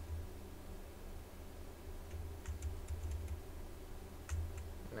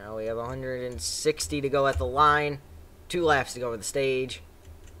 Now we have 160 to go at the line. 2 laps to go over the stage.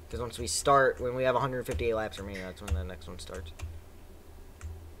 Because once we start, when we have 158 laps remaining, that's when the next one starts.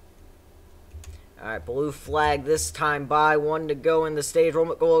 Alright, blue flag this time by. 1 to go in the stage.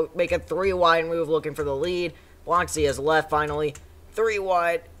 We'll make a 3 wide move looking for the lead. Bloxy has left finally. 3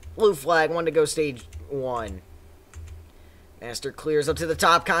 wide. Blue flag. 1 to go stage 1. Master clears up to the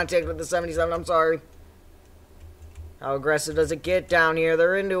top. Contact with the 77. I'm sorry. How aggressive does it get down here?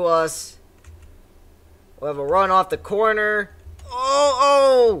 They're into us. We'll have a run off the corner.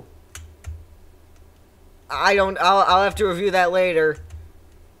 Oh! I'll have to review that later.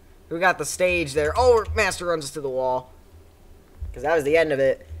 We got the stage there. Oh, Master runs us to the wall. Because that was the end of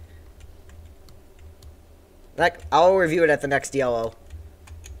it. I'll review it at the next yellow.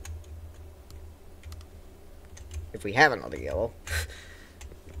 If we have another yellow.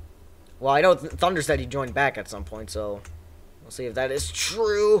 Well, I know Thunder said he joined back at some point, so we'll see if that is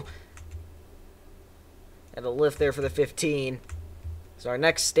true. Had a lift there for the 15. So our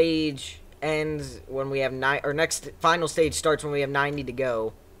next stage ends when we have our next final stage starts when we have 90 to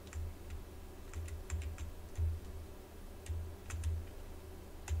go.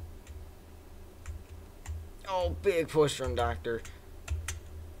 Oh, big push from Doctor.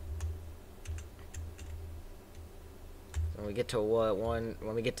 When we get to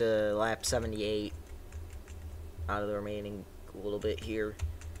when we get to lap 78 out of the remaining little bit here.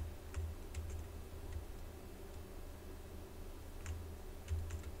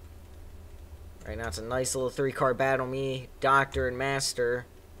 Right now it's a nice little 3-car battle, me, Doctor, and Master.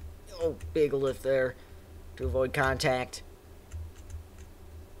 Oh, big lift there to avoid contact.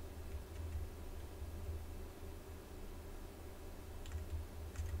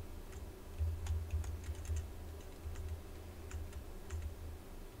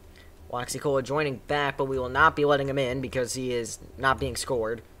 Waxicola joining back, but we will not be letting him in because he is not being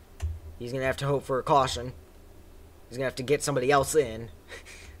scored. He's going to have to hope for a caution. He's going to have to get somebody else in.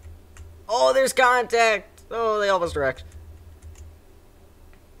 Oh, there's contact. Oh, they almost wrecked.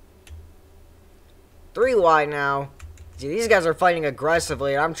 3 wide now. See, these guys are fighting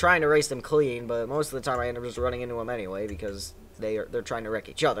aggressively, and I'm trying to race them clean, but most of the time I end up just running into them anyway because they're trying to wreck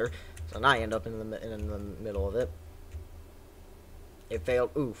each other. So now I end up in the middle of it. It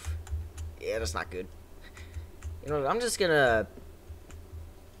failed. Oof. Yeah, that's not good. You know, I'm just gonna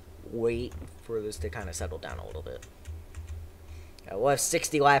wait for this to kind of settle down a little bit. We'll have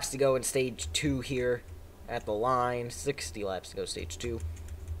 60 laps to go in stage 2 here at the line. 60 laps to go stage 2.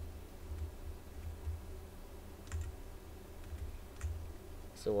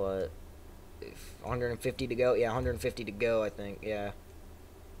 So what? 150 to go? Yeah, 150 to go, I think. Yeah.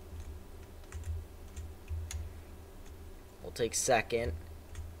 We'll take second.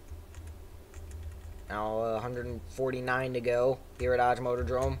 Now 149 to go here at Odge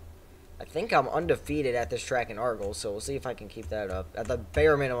Motordrome. I think I'm undefeated at this track in Argyle, so we'll see if I can keep that up. At the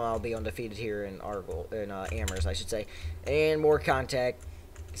bare minimum, I'll be undefeated here in Argyle, in Amherst, I should say. And more contact.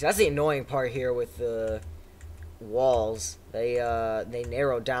 So that's the annoying part here with the walls. They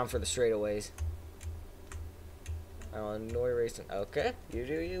narrowed down for the straightaways. Illinois racing. Okay, you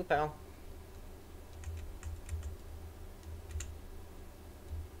do you, pal.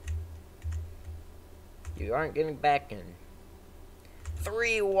 You aren't getting back in.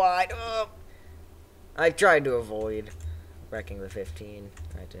 3 wide. Oh. I tried to avoid wrecking the 15.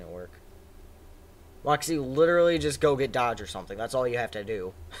 That didn't work. Loxy, literally just go get Dodge or something. That's all you have to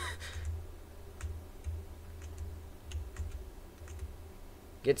do.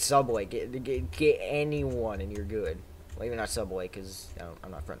 Get Subway. Get anyone and you're good. Well, even not Subway because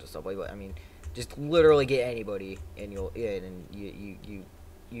I'm not friends with Subway. But I mean, just literally get anybody and you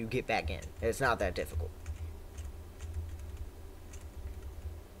get back in. It's not that difficult.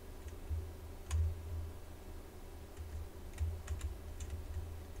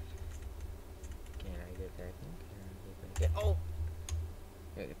 Oh!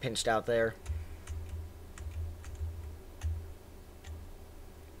 Pinched out there.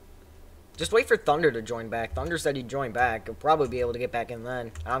 Just wait for Thunder to join back. Thunder said he'd join back. He'll probably be able to get back in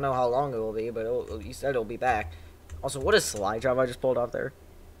then. I don't know how long it will be, but he said he'll be back. Also, what a slide job I just pulled off there.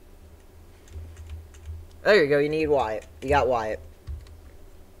 There you go. You need Wyatt. You got Wyatt.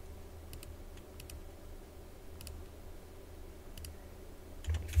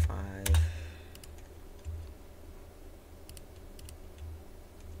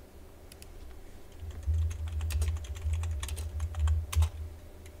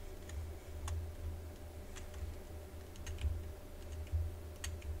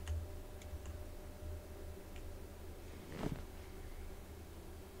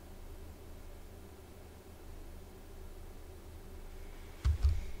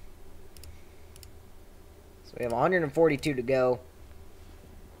 So we have 142 to go.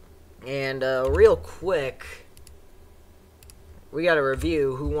 And real quick, we got to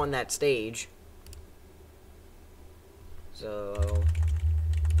review who won that stage. So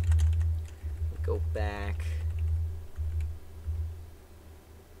go back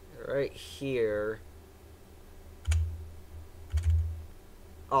right here.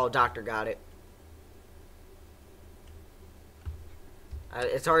 Oh, doctor got it.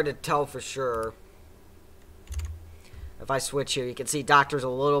 It's hard to tell for sure. If I switch here, you can see doctor's a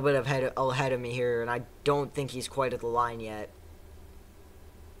little bit ahead of me here, and I don't think he's quite at the line yet.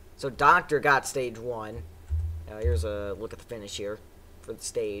 So doctor got stage 1. Now here's a look at the finish here for the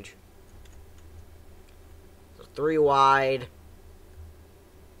stage. So 3 wide.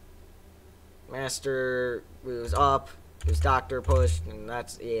 Master moves up. His doctor pushed, and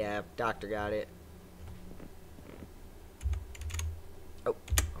that's, yeah, doctor got it. Oh,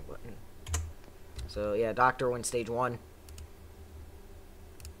 wrong button. So yeah, doctor wins stage 1.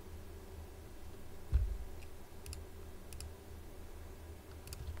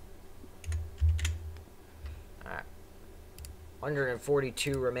 Alright.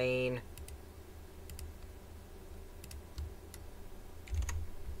 142 remain.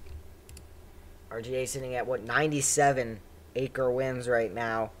 RGA sitting at, what, 97 ACRE wins right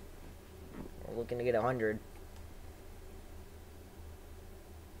now. We're looking to get 100.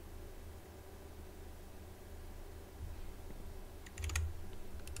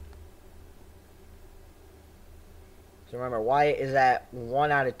 So remember, Wyatt is at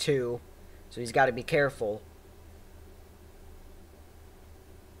 1 out of 2, so he's got to be careful.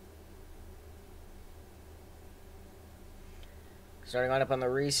 Starting on up on the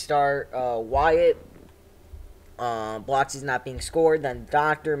restart, Wyatt, Bloxy's not being scored, then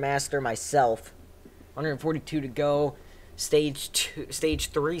Doctor, Master, myself. 142 to go. Stage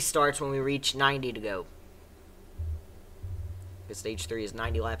 3 starts when we reach 90 to go. Because stage 3 is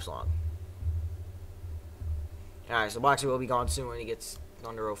 90 laps long. Alright, so Bloxy will be gone soon when he gets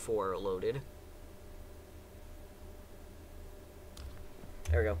under 04 loaded.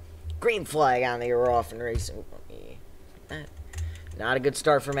 There we go. Green flag on the you're off and racing. That. Not a good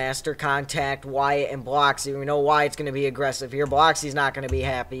start for Master. Contact Wyatt and Bloxy. We know Wyatt's going to be aggressive here. Bloxy's not going to be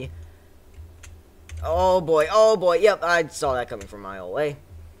happy. Oh boy, oh boy. Yep, I saw that coming from a mile away.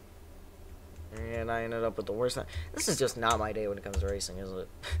 And I ended up with the worst time. This is just not my day when it comes to racing, is it?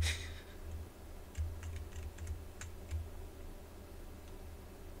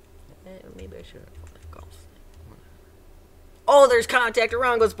 Maybe I should have golf. Oh, there's contact.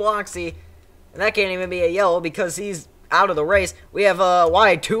 Around goes Bloxy. And that can't even be a yellow because he's out of the race. We have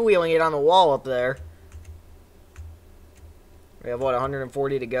Wyatt two-wheeling it on the wall up there. We have, what,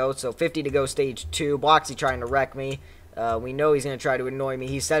 140 to go? So 50 to go stage 2. Bloxy trying to wreck me. We know he's going to try to annoy me.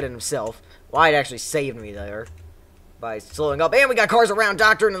 He said it himself. Wyatt actually saved me there by slowing up. And we got cars around.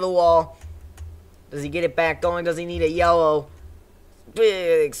 Doctor into the wall. Does he get it back going? Does he need a yellow?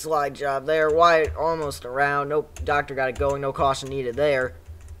 Big slide job there. Wyatt almost around. Nope. Doctor got it going. No caution needed there.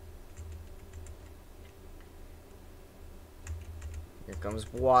 Here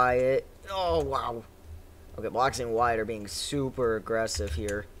comes Wyatt. Oh, wow. Okay, Bloxy and Wyatt are being super aggressive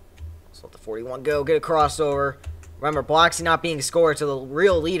here. Let's let the 41 go. Get a crossover. Remember, Bloxy not being scored, so the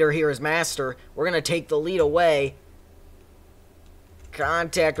real leader here is Master. We're going to take the lead away.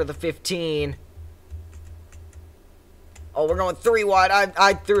 Contact with the 15. Oh, we're going 3 wide.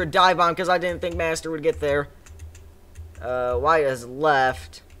 I threw a dive bomb because I didn't think Master would get there. Wyatt has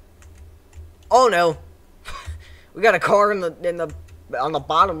left. Oh, no. We got a car on the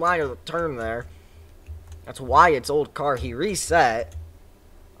bottom line of the turn there. That's Wyatt's old car. He reset.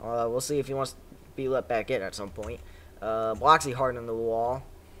 We'll see if he wants to be let back in at some point. Bloxy hard on the wall.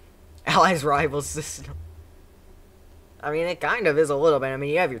 Allies rival system. I mean, it kind of is a little bit. I mean,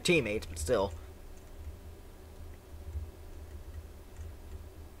 you have your teammates, but still.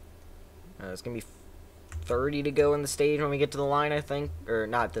 It's going to be 30 to go in the stage when we get to the line, I think. Or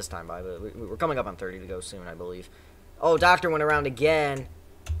not this time, but we're coming up on 30 to go soon, I believe. Oh, Doctor went around again.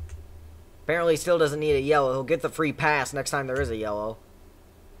 Apparently, he still doesn't need a yellow. He'll get the free pass next time there is a yellow.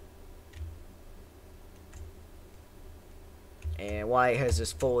 And Wyatt has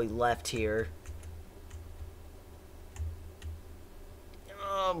just fully left here.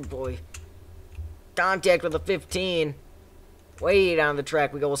 Oh, boy. Contact with a 15. Way down the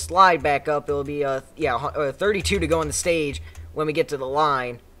track we go. We'll slide back up. It'll be, 32 to go on the stage when we get to the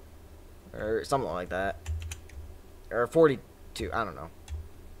line. Or something like that. Or 42. I don't know.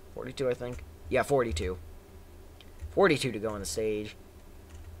 42, I think. Yeah, 42. 42 to go on the stage.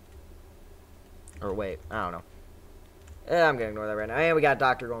 Or wait, I don't know. I'm going to ignore that right now. And we got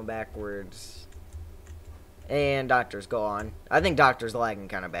Doctor going backwards. And Doctor's gone. I think Doctor's lagging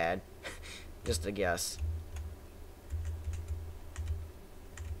kind of bad. Just a guess.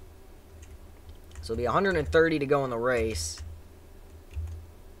 So it'll be 130 to go in the race.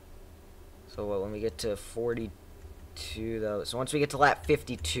 So what, when we get to 42, though, so once we get to lap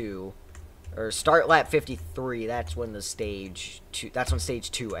 52, or start lap 53, that's when the stage 2, that's when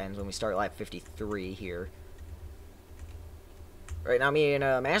stage 2 ends, when we start lap 53 here. Right now, me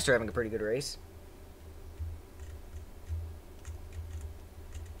and Master are having a pretty good race.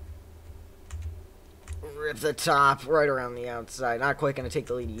 Rip the top, right around the outside. Not quite going to take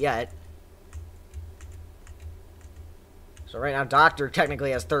the lead yet. So right now, Doctor technically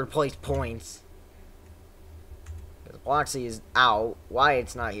has third place points. Because Bloxy is out.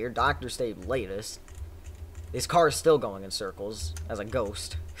 Wyatt's not here. Doctor stayed latest. His car is still going in circles as a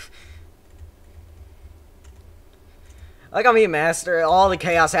ghost. Like on me and Master, all the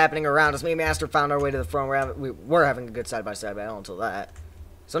chaos happening around us. Me and Master found our way to the front. We're having a good side-by-side battle until that.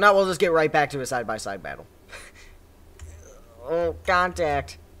 So now we'll just get right back to a side-by-side battle. Oh,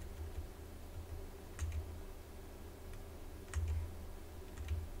 contact.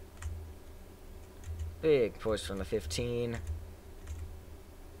 Big push from the 15.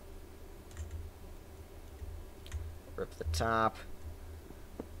 Rip the top.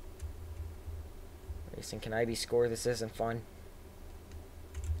 Racing, can I be score? This isn't fun.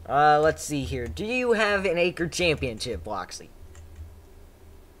 Let's see here. Do you have an ACRE championship, Bloxy?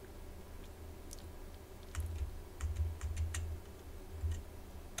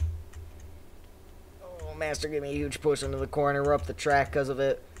 Oh, Master gave me a huge push into the corner. We're up the track because of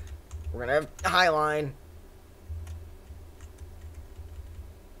it. We're going to have high line.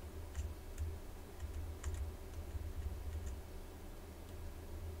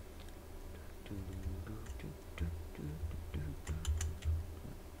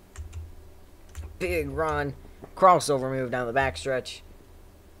 Big run. Crossover move down the backstretch.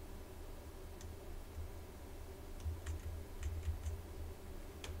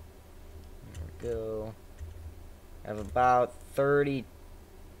 There we go. Have about 30...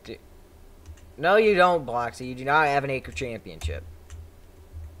 No, you don't, Bloxy. You do not have an ACRE championship.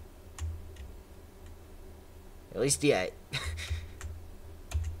 At least yet.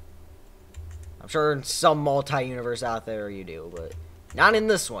 I'm sure in some multi-universe out there you do, but not in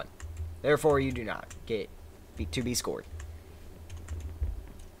this one. Therefore, you do not get to be scored.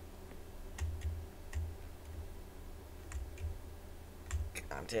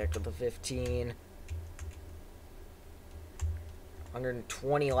 Contact with the 15.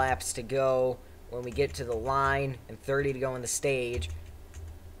 120 laps to go when we get to the line, and 30 to go in the stage.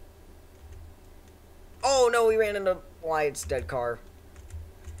 Oh no, we ran into Wyatt's dead car.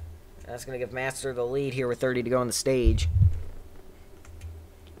 That's going to give Master the lead here with 30 to go in the stage.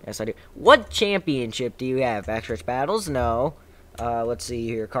 Yes, I do. What championship do you have? Backstretch Battles? No. Let's see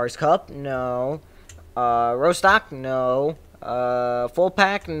here. Cars Cup? No. Rostock? No. Full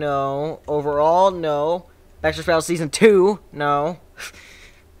Pack? No. Overall? No. Backstretch Battles Season 2? No.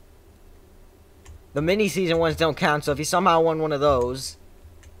 The mini season ones don't count, so if you somehow won one of those...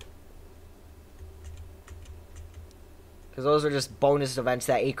 Because those are just bonus events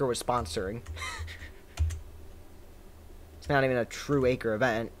that ACRE was sponsoring. It's not even a true ACRE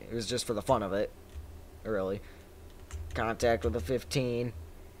event. It was just for the fun of it. Really. Contact with the 15.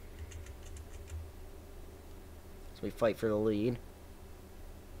 So we fight for the lead.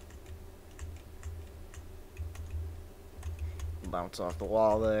 Bounce off the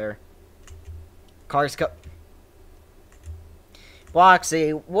wall there. Cars Cup.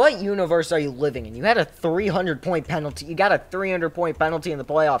 Bloxy, what universe are you living in? You had a 300-point penalty. You got a 300-point penalty in the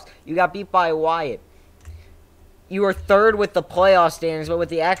playoffs. You got beat by Wyatt. You were third with the playoff standings, but with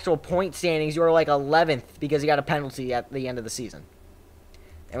the actual point standings, you were like 11th because you got a penalty at the end of the season.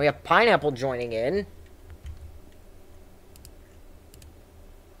 And we have Pineapple joining in.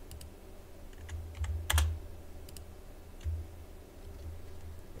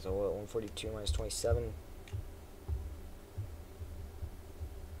 So what, 142 minus 27?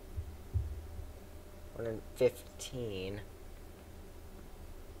 115.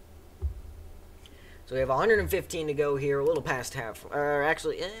 So we have 115 to go here, a little past half.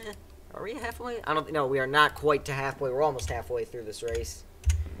 Actually, are we halfway? I don't know. We are not quite to halfway. We're almost halfway through this race.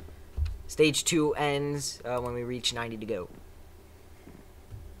 Stage 2 ends when we reach 90 to go.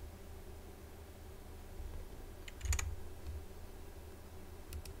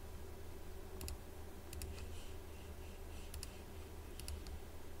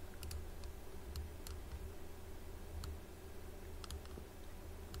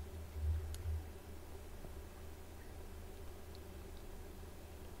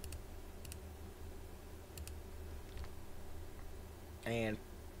 And,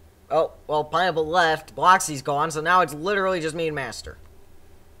 oh, well, Pineapple left. Bloxy's gone, so now it's literally just me and Master.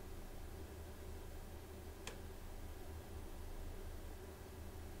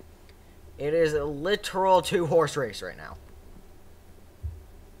 It is a literal two-horse race right now.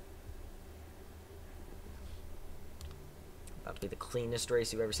 About to be the cleanest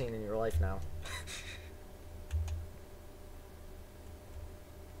race you've ever seen in your life now.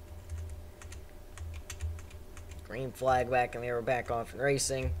 Green flag back in the air, we're back off and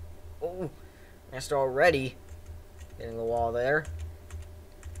racing. Oh, Master already hitting the wall there.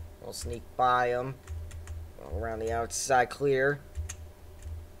 We'll sneak by him. Around the outside, clear.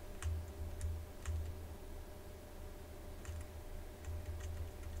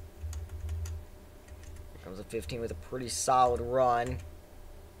 Here comes a 15 with a pretty solid run.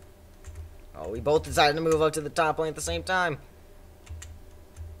 Oh, we both decided to move up to the top lane at the same time.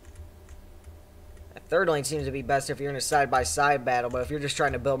 That third lane seems to be best if you're in a side-by-side battle, but if you're just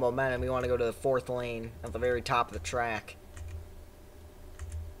trying to build momentum, you want to go to the fourth lane at the very top of the track.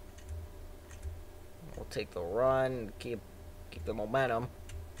 We'll take the run, keep the momentum.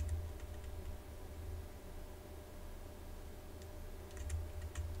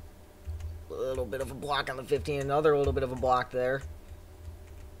 A little bit of a block on the 15, another little bit of a block there.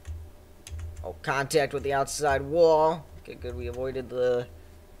 Oh, contact with the outside wall. Okay, good, we avoided the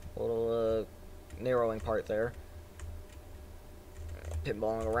little narrowing part there.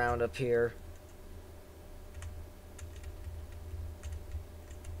 Pinballing around up here.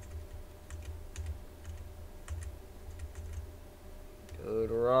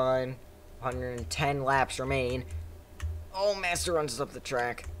 Good run. 110 laps remain. Oh, Master runs us up the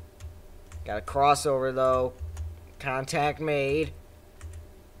track. Got a crossover, though. Contact made.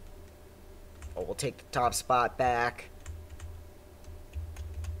 Oh, we'll take the top spot back.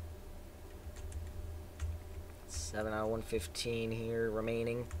 7 out of 115 here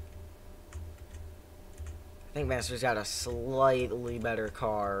remaining. I think Master's got a slightly better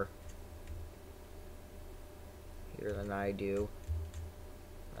car here than I do.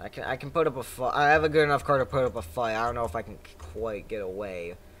 I can put up a fight. I have a good enough car to put up a fight. I don't know if I can quite get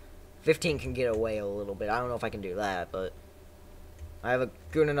away. 15 can get away a little bit. I don't know if I can do that, but I have a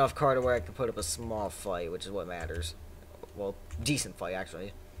good enough car to where I can put up a small fight, which is what matters. Well, decent fight,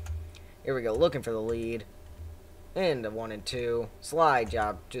 actually. Here we go, looking for the lead. Into 1 and 2. Slide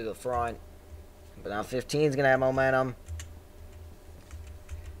job to the front. But now 15's going to have momentum.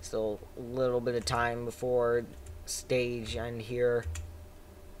 Still a little bit of time before stage end here.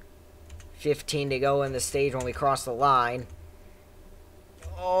 15 to go in the stage when we cross the line.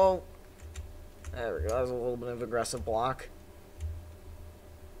 Oh. There we go. That was a little bit of aggressive block.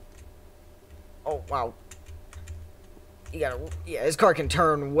 Oh, wow. Yeah, his car can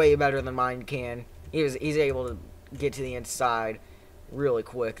turn way better than mine can. He's able to get to the inside really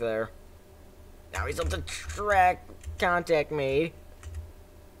quick there. Now he's up the track. Contact made.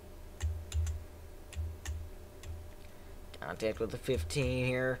 Contact with the 15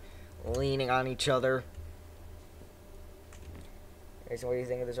 here. Leaning on each other. Okay, so what do you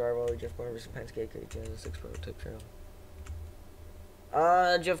think of this rival? Jeff Gordon versus Penske K2006 prototype trail?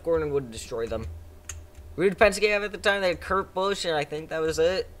 Jeff Gordon would destroy them. Who did Penske have at the time? They had Kurt Busch, and I think that was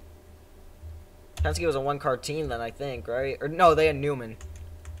it. Penske was a one-car team then, I think, right? Or no, they had Newman.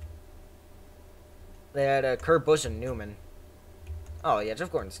 They had Kurt Busch and Newman. Oh, yeah,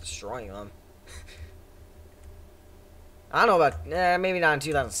 Jeff Gordon's destroying them. I don't know about... maybe not in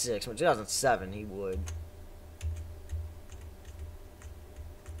 2006, but 2007 he would.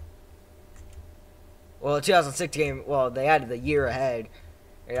 Well, the 2006 game... Well, they had the year ahead.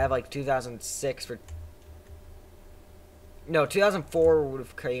 They'd have, like, 2006 for... No, 2004 would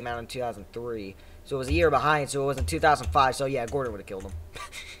have came out in 2003. So it was a year behind, so it was in 2005. So, yeah, Gordon would have killed him.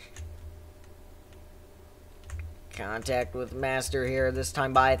 Contact with Master here. This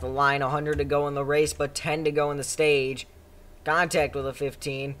time by at the line. 100 to go in the race, but 10 to go in the stage. Contact with a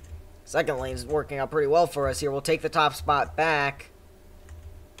 15. Second lane's working out pretty well for us here. We'll take the top spot back.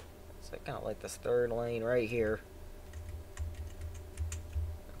 So I kind of like this third lane right here.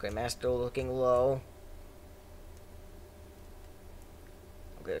 Okay, Master looking low.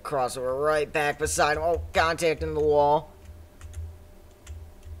 Okay, crossover right back beside him. Oh, contact in the wall.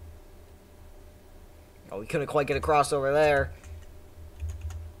 Oh, we couldn't quite get a crossover there.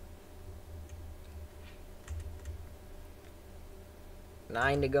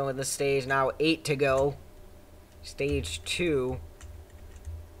 Nine to go in the stage. Now 8 to go. Stage 2.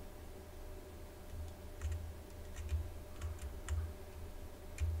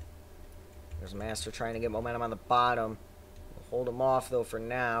 There's Master trying to get momentum on the bottom. We'll hold him off, though, for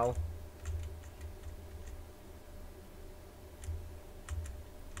now.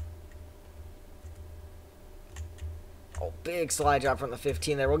 Oh, big slide job from the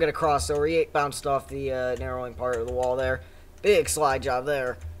 15 there. We'll get a crossover. He bounced off the narrowing part of the wall there. Big slide job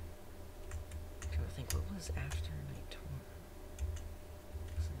there.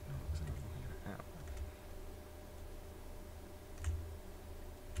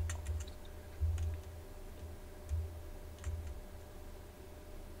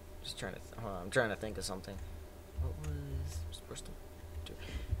 Just trying to. Hold on, I'm trying to think of something. What was I supposed to do?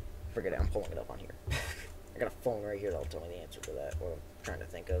 Forget it. I'm pulling it up on here. I got a phone right here that'll tell me the answer to that. What I'm trying to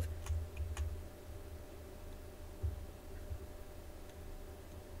think of.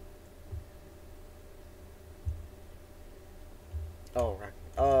 Oh, right.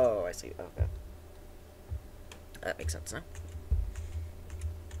 Oh, I see. Okay. That makes sense now.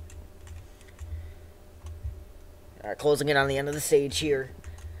 Alright, closing in on the end of the stage here.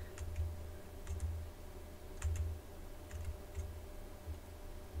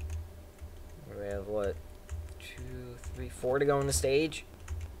 We have, what, 2, 3, 4 to go in the stage.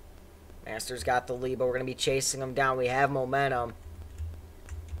 Master's got the lead, but we're going to be chasing him down. We have momentum.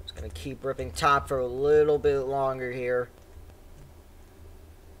 Just going to keep ripping top for a little bit longer here.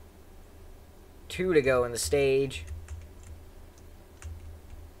 2 to go in the stage.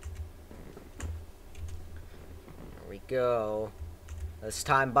 There we go. This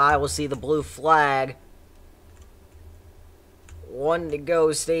time by, we'll see the blue flag. 1 to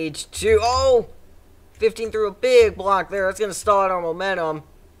go, stage 2. Oh! 15 through a big block there. That's going to stall out our momentum.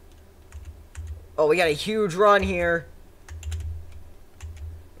 Oh, we got a huge run here.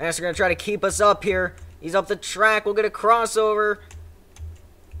 Master going to try to keep us up here. He's up the track. We'll get a crossover.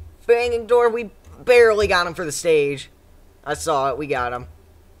 Banging door. We barely got him for the stage. I saw it. We got him.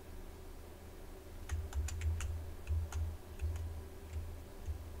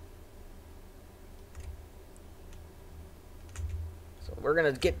 So we're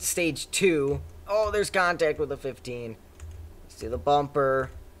going to get to stage 2. Oh, there's contact with the 15. See the bumper.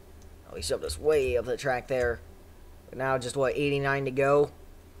 Oh, he shoved us way up the track there. But now just, what, 89 to go?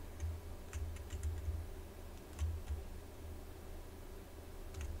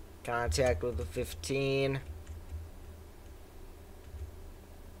 Contact with the 15.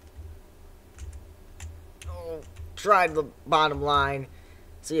 Oh, tried the bottom line.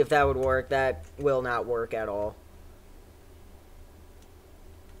 See if that would work. That will not work at all.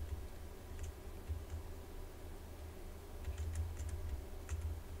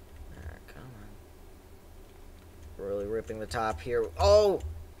 Come on. Really ripping the top here. Oh!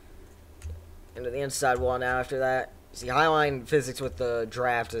 Into the inside wall now after that. See, highline physics with the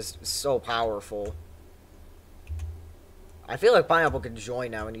draft is so powerful. I feel like Pineapple could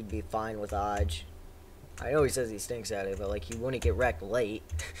join now and he'd be fine with Odge. I know he says he stinks at it, but like he wouldn't get wrecked late.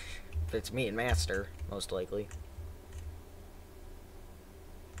 If it's me and Master, most likely.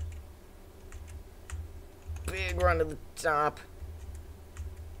 Big run to the top.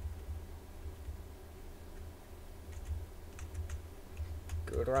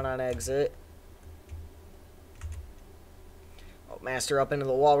 Good run on exit. Master up into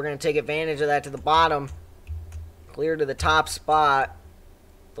the wall. We're going to take advantage of that to the bottom. Clear to the top spot.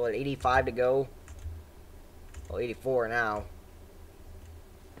 What, 85 to go? Well, 84 now.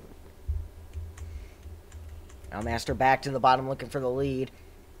 Now Master back to the bottom looking for the lead.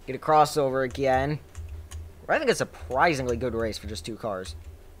 Get a crossover again. I think it's a surprisingly good race for just 2 cars.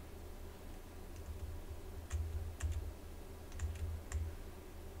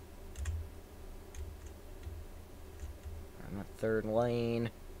 Third lane.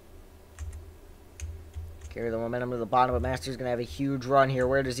 Carry the momentum to the bottom, but Master's going to have a huge run here.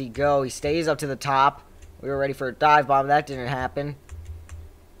 Where does he go? He stays up to the top. We were ready for a dive bomb. That didn't happen.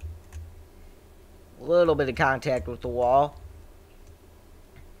 A little bit of contact with the wall.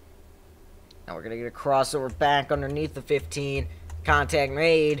 Now we're going to get a crossover back underneath the 15. Contact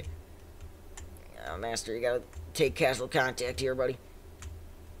made. Oh, Master, you got to take casual contact here, buddy.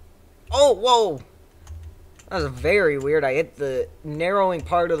 Oh, whoa! That was very weird. I hit the narrowing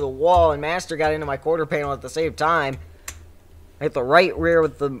part of the wall, and Master got into my quarter panel at the same time. I hit the right rear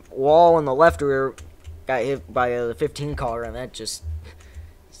with the wall, and the left rear got hit by the 15 car, and that just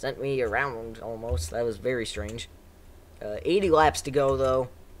sent me around almost. That was very strange. 80 laps to go, though.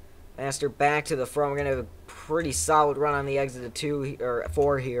 Master back to the front. We're going to have a pretty solid run on the exit of 2 or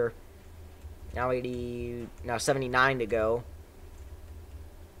 4 here. Now 79 to go.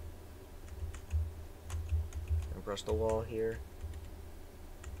 Brush the wall here.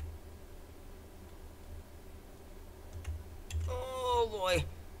 Oh boy.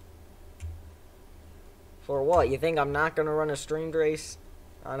 For what? You think I'm not gonna run a streamed race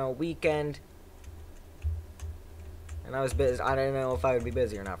on a weekend? And I was busy. I didn't know if I would be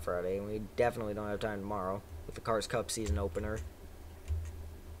busy or not Friday. And we definitely don't have time tomorrow with the Cars Cup season opener.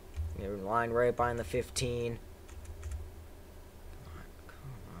 You're in line right behind the 15. Come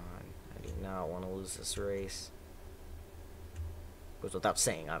on. I do not want to lose this race. Goes without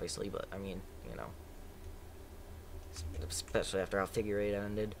saying, obviously, but I mean, you know, especially after how figure 8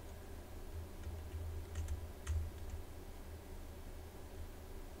 ended.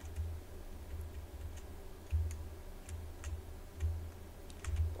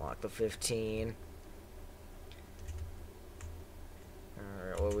 Lock the 15.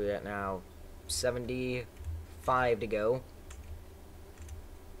 Alright, what are we at now? 75 to go.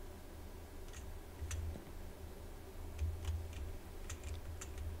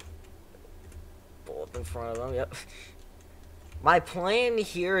 Pull up in front of them, yep. My plan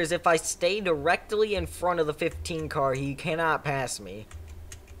here is if I stay directly in front of the 15 car, he cannot pass me.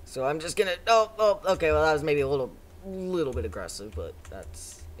 So I'm just gonna... Oh, okay, well that was maybe a little bit aggressive, but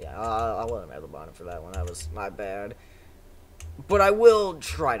that's... Yeah, I'll let him have the bottom for that one. That was my bad. But I will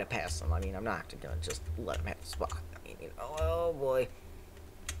try to pass him. I mean, I'm not gonna just let him have the spot. I mean, oh boy.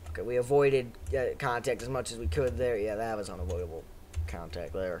 Okay, we avoided contact as much as we could there. Yeah, that was unavoidable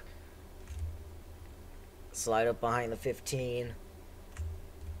contact there. Slide up behind the 15.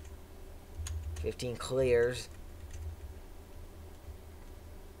 15 clears.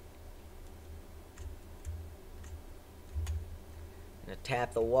 Gonna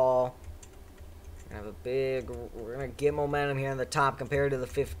tap the wall. Have a big... We're gonna get momentum here on the top compared to the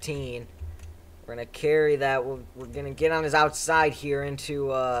 15. We're gonna carry that. We're gonna get on his outside here into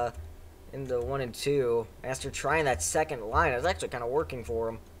 1 and 2. After trying that second line, it was actually kind of working for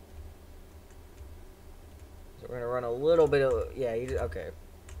him. So we're gonna run a little bit of... Yeah, okay.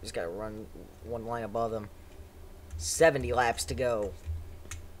 Just gotta run one line above him. 70 laps to go.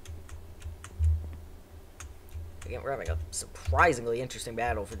 Again, we're having a surprisingly interesting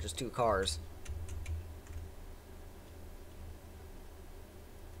battle for just 2 cars.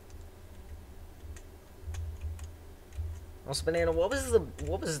 Also, Banana, what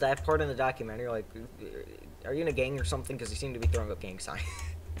was that part in the documentary? Like, are you in a gang or something? Because you seem to be throwing up gang signs.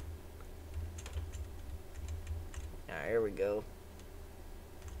 Alright, here we go.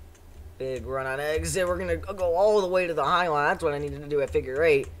 Big run on exit. We're gonna go all the way to the high line. That's what I needed to do at figure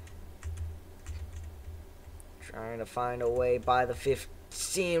 8. Trying to find a way by the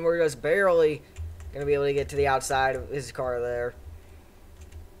 15. We're just barely gonna be able to get to the outside of his car there.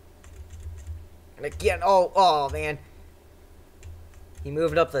 And again, oh man. He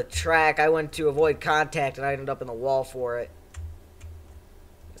moved up the track. I went to avoid contact, and I ended up in the wall for it.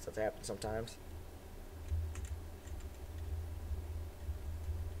 Guess that's happened sometimes.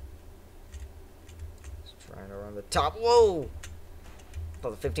 Just trying to run the top. Whoa!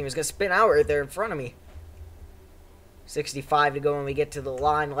 Thought the 15 was going to spin out right there in front of me. 65 to go when we get to the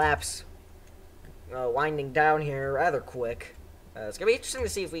line. Laps winding down here rather quick. It's going to be interesting to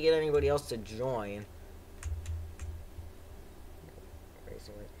see if we get anybody else to join.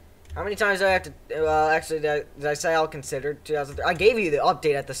 How many times do I have to... actually, did I say I'll consider 2003? I gave you the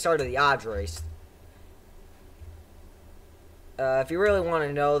update at the start of the Odge race. If you really want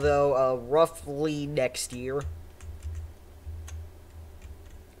to know, though, roughly next year.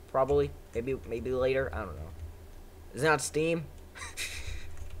 Probably. Maybe later. I don't know. Is it on Steam?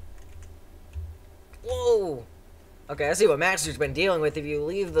 Whoa! Okay, I see what Master's been dealing with. If you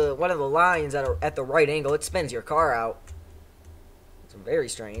leave one of the lines at the right angle, it spins your car out. It's very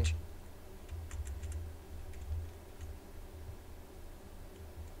strange.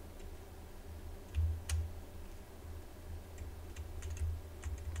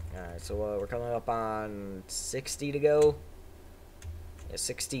 Alright, so we're coming up on 60 to go. Yeah,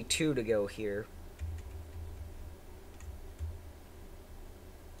 62 to go here.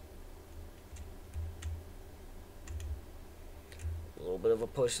 A little bit of a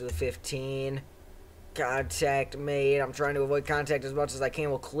push to the 15. Contact made. I'm trying to avoid contact as much as I can.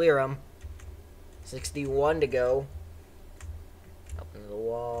 We'll clear him. 61 to go. Up into the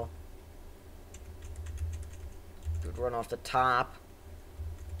wall. Good run off the top.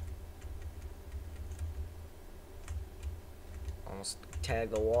 Almost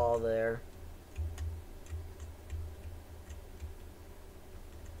tagged the wall there.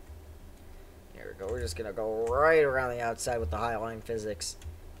 There we go. We're just going to go right around the outside with the high line physics.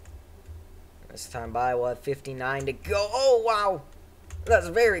 This time by, what, 59 to go. Oh, wow. That's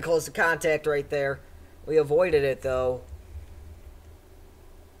very close to contact right there. We avoided it, though.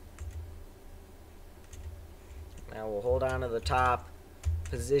 Now we'll hold on to the top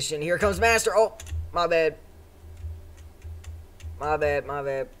position. Here comes Master. Oh, my bad. My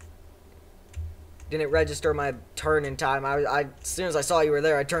bad. Didn't register my turn in time. As soon as I saw you were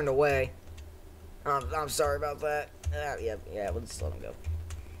there, I turned away. I'm sorry about that. Yeah, we'll just let him go.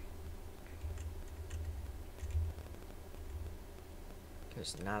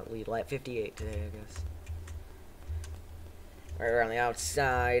 Just not lead lap 58 today, I guess. Right around the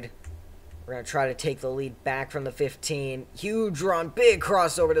outside. We're going to try to take the lead back from the 15. Huge run. Big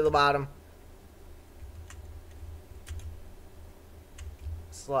crossover to the bottom.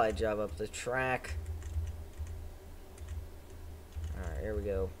 Slide job up the track. Alright, here we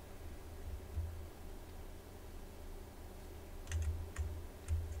go.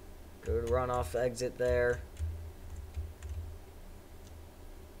 Good runoff exit there.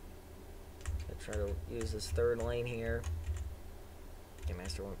 Try to use this third lane here. Okay,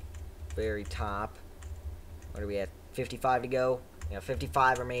 Master went very top. What are we at? 55 to go. Yeah,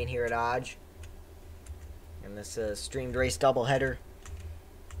 55 remain here at Odge. And this streamed race doubleheader.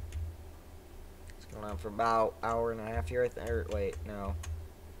 It's going on for about an hour and a half here. Wait, no.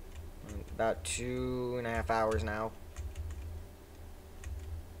 About 2.5 hours now.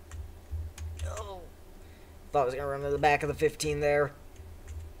 Oh. Thought I was going to run to the back of the 15 there.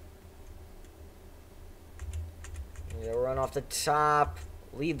 Run off the top,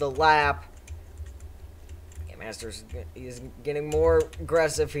 lead the lap. Yeah, Masters is getting more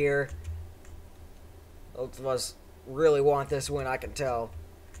aggressive here. Both of us really want this win, I can tell.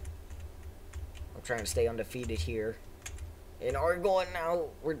 I'm trying to stay undefeated here. And are going now,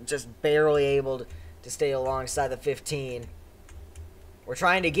 we're just barely able to stay alongside the 15. We're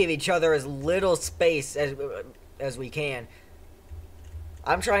trying to give each other as little space as we can.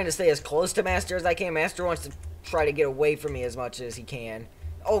 I'm trying to stay as close to Master as I can. Master wants to try to get away from me as much as he can.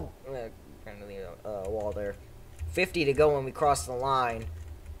 Oh, kind of the wall there. 50 to go when we cross the line.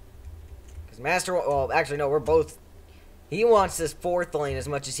 Because Master, well, actually, no, we're both. He wants this fourth lane as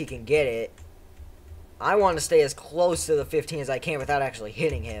much as he can get it. I want to stay as close to the 15 as I can without actually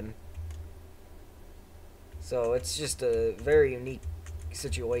hitting him. So it's just a very unique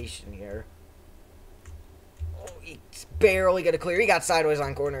situation here. Oh, he's barely going to clear. He got sideways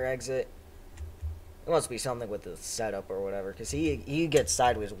on corner exit. It must be something with the setup or whatever, because he gets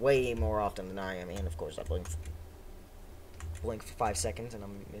sideways way more often than I am. And of course, I blink for 5 seconds, and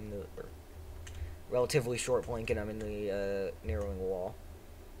I'm in the relatively short blink, and I'm in the narrowing wall.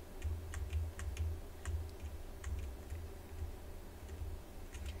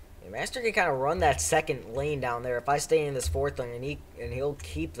 Yeah, Master can kind of run that second lane down there if I stay in this fourth lane, and he'll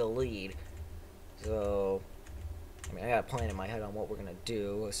keep the lead. So, I mean, I got a plan in my head on what we're going to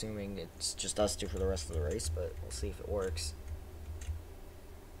do, assuming it's just us two for the rest of the race, but we'll see if it works.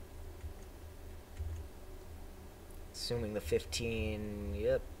 Assuming the 15,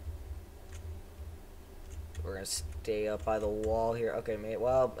 yep. We're going to stay up by the wall here. Okay, mate,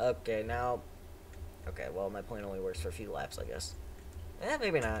 well, okay, now. Okay, well, my plan only works for a few laps, I guess. Eh,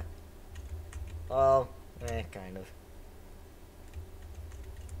 maybe not. Well, kind of.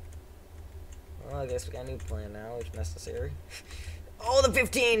 Well, I guess we got a new plan now, if necessary. Oh, the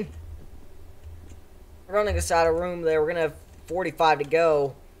 15! Running us out of room there. We're going to have 45 to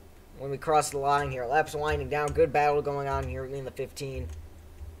go when we cross the line here. Laps winding down. Good battle going on here in the 15.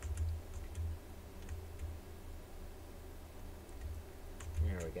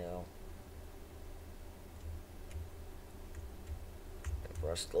 There we go.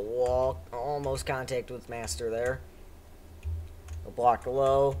 Brush the wall. Almost contact with Master there. We'll block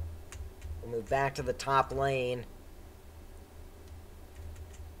low. We'll move back to the top lane.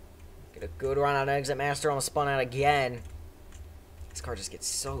 Get a good run on exit. Master almost spun out again. This car just gets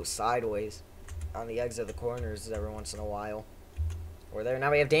so sideways on the exit of the corners every once in a while. We're there.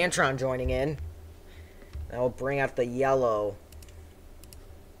 Now we have Dantron joining in. That will bring out the yellow.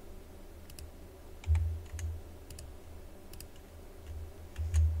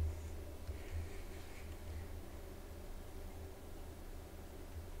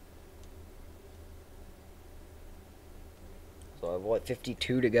 So I have, what,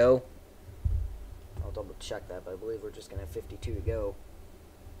 52 to go? I'll double check that, but I believe we're just going to have 52 to go.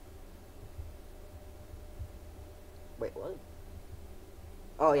 Wait, what?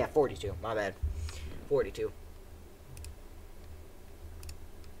 Oh, yeah, 42. My bad. 42.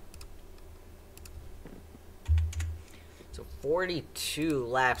 So 42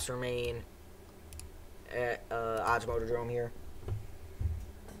 laps remain at Odge Motordrome here.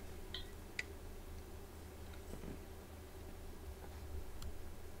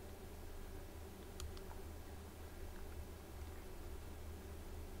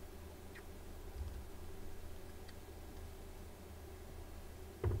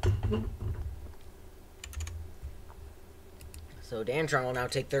 So Dantron will now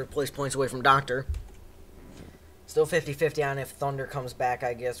take third place points away from Doctor. Still 50-50 on if Thunder comes back,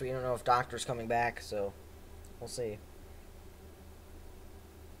 I guess. We don't know if Doctor's coming back, so we'll see.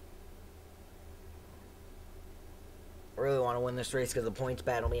 I really want to win this race because the points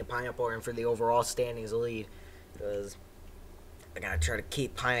battle me and Pineapple are in for the overall standings lead. Because I gotta try to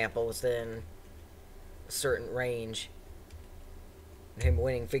keep Pineapple within a certain range. And him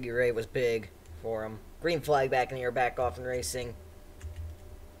winning figure 8 was big for him. Green flag back in the air, back off and racing.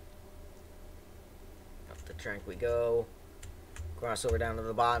 Up the track we go. Crossover down to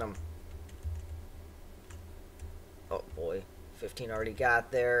the bottom. Oh boy. 15 already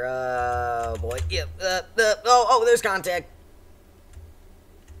got there. Oh, boy. Yep. Oh, there's contact.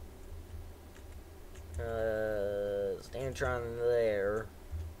 Stantron there.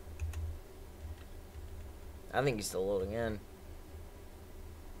 I think he's still loading in.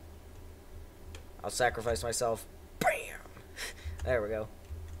 I'll sacrifice myself. Bam! There we go.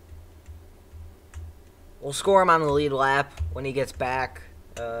 We'll score him on the lead lap when he gets back.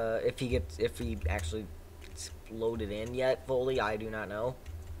 If he actually gets loaded in yet fully, I do not know.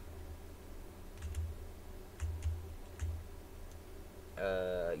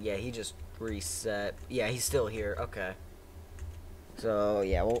 Yeah, he just reset. Yeah, he's still here. Okay. So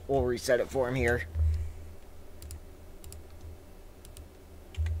yeah, we'll reset it for him here.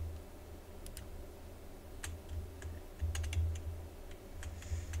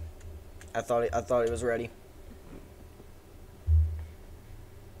 I thought he was ready.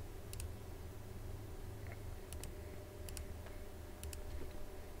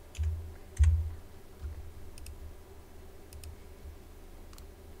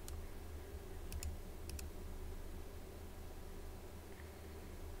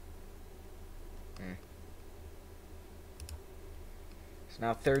 It's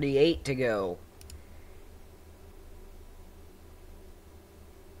now 38 to go.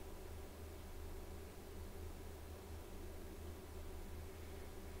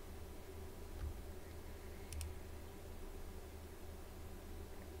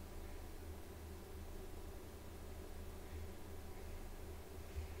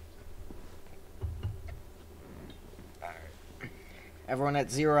 Everyone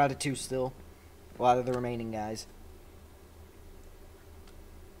at 0 out of 2 still. A lot of the remaining guys.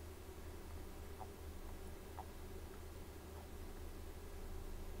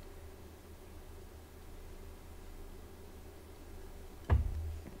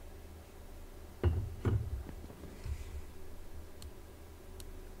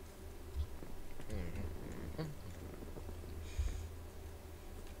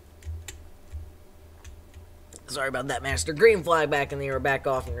 Sorry about that, Master. Green flag back in the air, back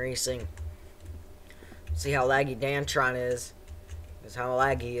off and racing. See how laggy Dantron is. Because how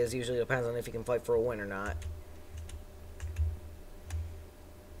laggy he is usually depends on if he can fight for a win or not.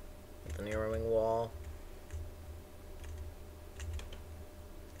 The narrowing wall.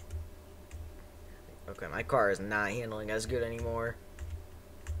 Okay, my car is not handling as good anymore.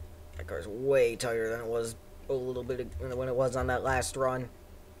 My car is way tighter than it was a little bit when it was on that last run.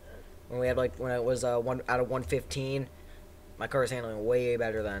 When it was 1 out of 115, my car is handling way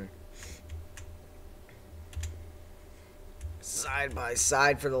better then. Side by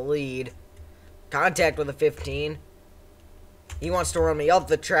side for the lead. Contact with a 15. He wants to run me up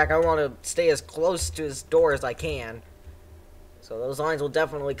the track. I want to stay as close to his door as I can. So those lines will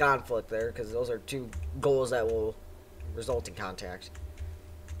definitely conflict there because those are two goals that will result in contact.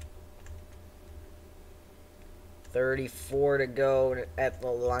 34 to go at the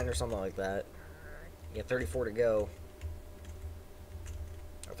line or something like that. Yeah, 34 to go.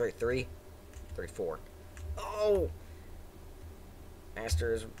 Or 33? 34. Oh!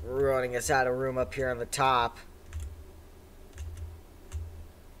 Master is running us out of room up here on the top.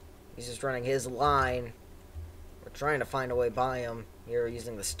 He's just running his line. We're trying to find a way by him here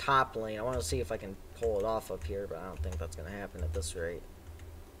using this top lane. I want to see if I can pull it off up here, but I don't think that's going to happen at this rate.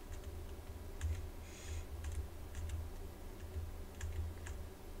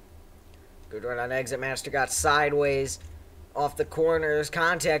 Good run on exit. Master got sideways off the corner. There's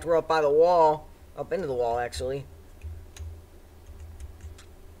contact. We're up by the wall. Up into the wall, actually.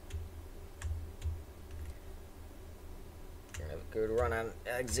 Good run on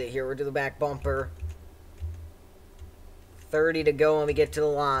exit here. We're to the back bumper. 30 to go when we get to the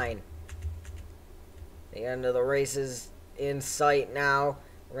line. The end of the race is in sight now.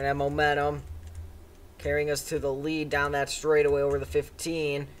 We're going to have momentum. Carrying us to the lead down that straightaway over the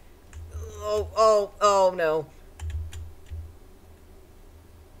 15. Oh, no.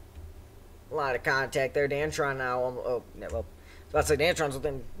 A lot of contact there. Dantron now. Oh, no, well, I was about to say Dantron's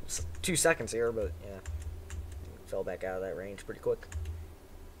within 2 seconds here, but yeah. Fell back out of that range pretty quick.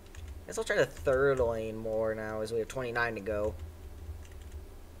 Guess I'll try the third lane more now as we have 29 to go.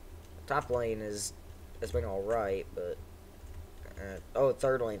 Top lane has been alright, but... oh,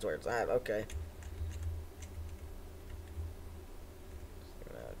 third lane's where it's at. Okay.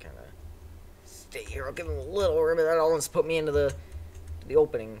 Kind of stay here. I'll give him a little room, and that almost put me into the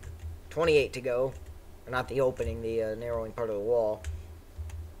opening. 28 to go. Or not the opening, the narrowing part of the wall.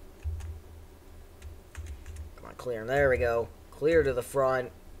 Come on, clear him. There we go. Clear to the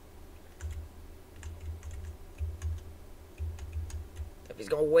front. If he's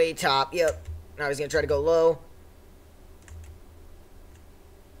going way top, yep. Now he's going to try to go low.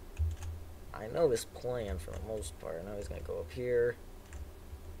 I know this plan for the most part. I know he's going to go up here.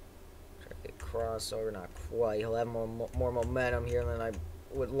 Try to get crossover. Not quite. He'll have more momentum here than I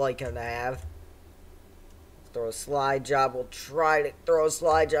would like him to have. Throw a slide job. We'll try to throw a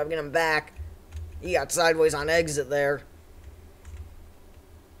slide job. Get him back. He got sideways on exit there.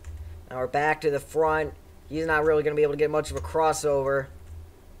 Now we're back to the front. He's not really going to be able to get much of a crossover.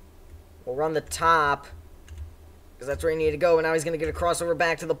 We'll run the top, because that's where he needed to go. And now he's going to get a crossover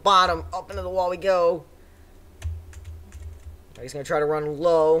back to the bottom. Up into the wall we go. Now he's going to try to run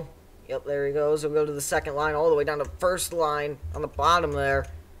low. Yep, there he goes. We'll go to the second line all the way down to first line on the bottom there.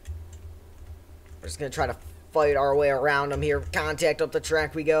 We're just going to try to fight our way around him here. Contact up the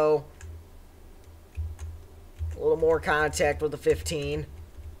track we go. A little more contact with the 15.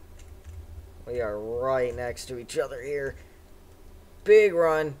 We are right next to each other here. Big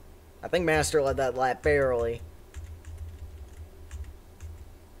run. I think Master led that lap barely.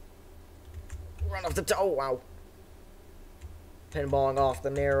 Run off the toe. Oh, wow. Pinballing off the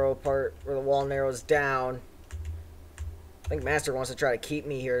narrow part where the wall narrows down. I think Master wants to try to keep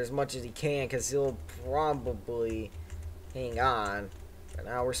me here as much as he can because he'll probably hang on. But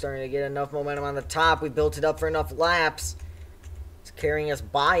now we're starting to get enough momentum on the top. We built it up for enough laps. It's carrying us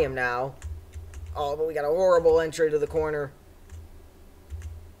by him now. Oh, but we got a horrible entry to the corner.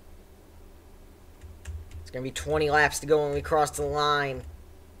 It's going to be 20 laps to go when we cross the line.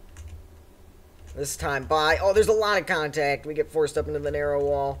 This time by. Oh, there's a lot of contact. We get forced up into the narrow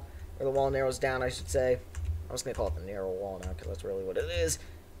wall. Or the wall narrows down, I should say. I'm just going to call it the narrow wall now because that's really what it is.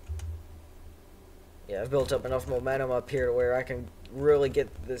 Yeah, I've built up enough momentum up here to where I can really get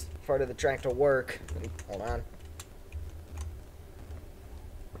this part of the track to work. Hold on.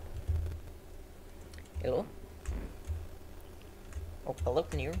 Hello? Oh, hello,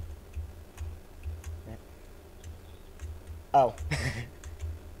 can you hear me? Oh.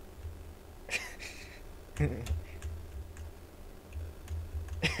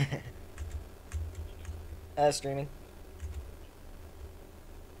 Streaming.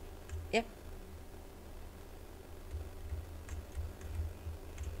 Yeah.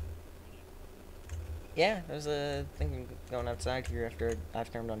 Yeah, I was thinking of going outside here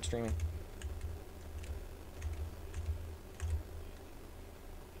after I'm done streaming.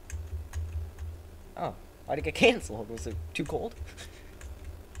 Oh, why'd it get canceled? Was it too cold?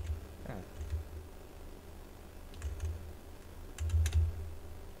 Oh.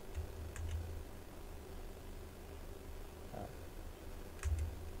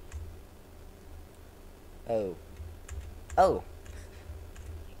 Oh. Oh.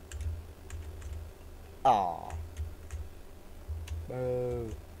 Aw. Boo.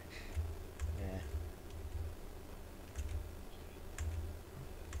 Yeah.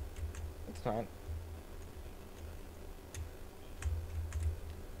 It's fine.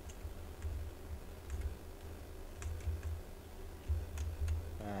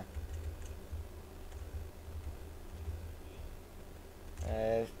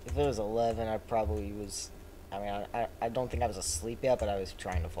 If it was 11, I probably was... I mean, I don't think I was asleep yet, but I was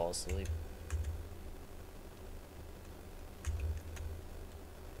trying to fall asleep.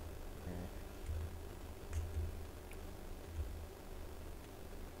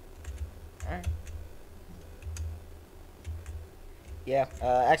 Alright. Yeah,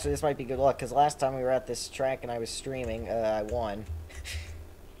 actually this might be good luck, because last time we were at this track and I was streaming, I won.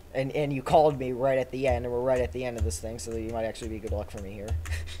 And you called me right at the end, and we're right at the end of this thing, so you might actually be good luck for me here.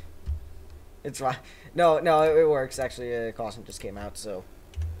 It's fine. No, it works. Actually, costume just came out, so...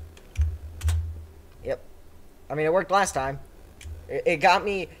 Yep. I mean, it worked last time. It got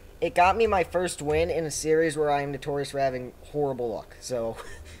me my first win in a series where I am notorious for having horrible luck, so...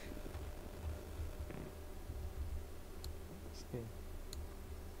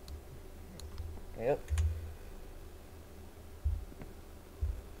 Yep.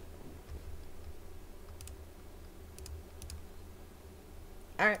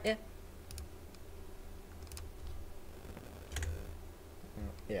 Alright, yeah.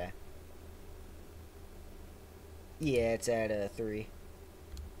 Yeah. Yeah, it's at 3.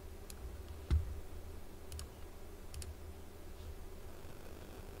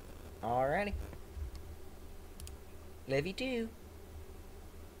 Alrighty. Love you too.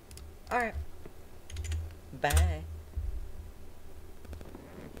 Alright. Bye.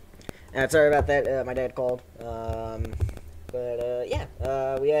 Sorry about that. My dad called. But yeah.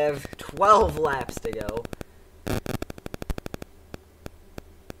 We have 12 laps to go.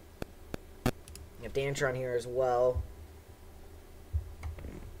 We have Dantron here as well.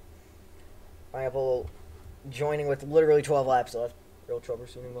 Pineapple joining with literally 12 laps left. Real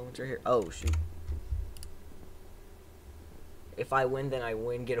troubleshooting moments are here. Oh, shoot. If I win, then I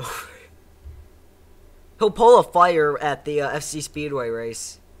win. Get over it. He'll pull a fire at the FC Speedway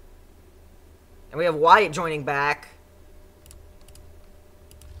race. And we have Wyatt joining back.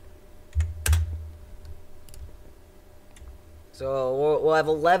 So we'll have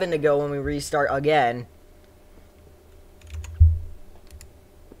 11 to go when we restart again.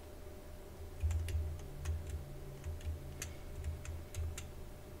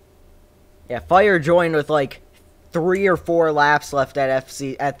 Yeah, Fire joined with like 3 or 4 laps left at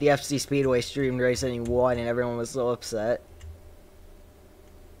the FC Speedway streamed race, and he won, and everyone was so upset.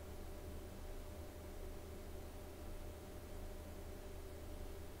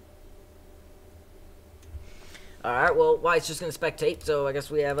 Alright, well, Wyatt's just going to spectate, so I guess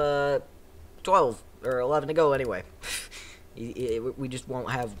we have 12 or 11 to go anyway. We just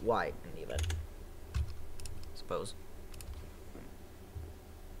won't have Wyatt in the event, I suppose.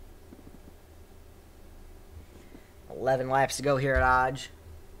 $11 laps to go here at Odge.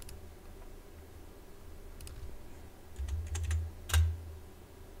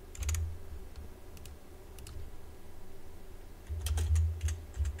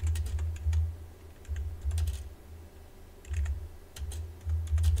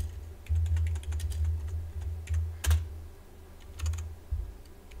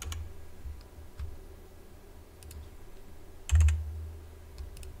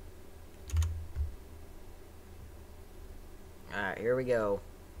 Alright, here we go.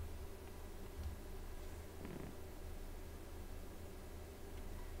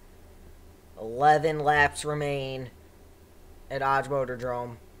 $11 laps remain at Odge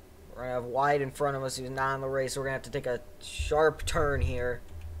Motordrome. We're going to have Wyatt in front of us who's not in the race, so we're going to have to take a sharp turn here.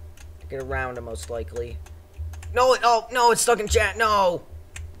 Get around him, most likely. No, oh, no, it's stuck in chat. No.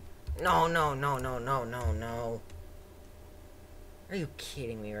 No, no, no, no, no, no, no. Are you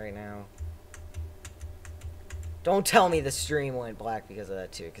kidding me right now? Don't tell me the stream went black because of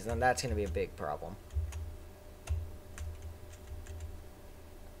that, too, because then that's going to be a big problem.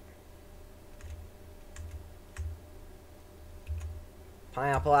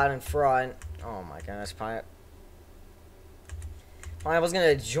 Pineapple out in front. Oh, my gosh. Pineapple's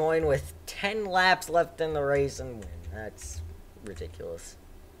going to join with 10 laps left in the race and win. That's ridiculous.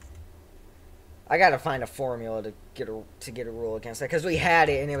 I got to find a formula to get a rule against that, because we had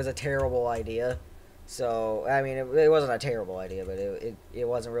it, and it was a terrible idea. So, I mean, it wasn't a terrible idea, but it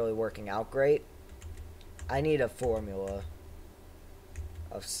wasn't really working out great. I need a formula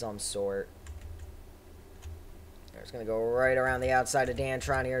of some sort. It's going to go right around the outside of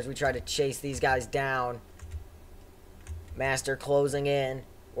Dantron here as we try to chase these guys down. Master closing in.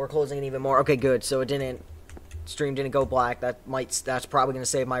 We're closing in even more. Okay, good. So stream didn't go black. That's probably going to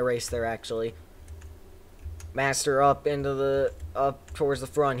save my race there, actually. Master up towards the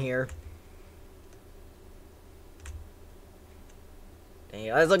front here. Dang,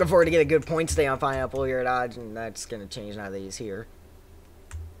 I was looking forward to get a good point stay on Pineapple here at Odge, and that's going to change now that he's here.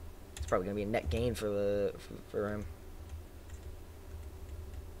 It's probably going to be a net gain for him.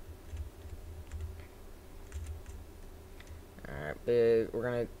 All right,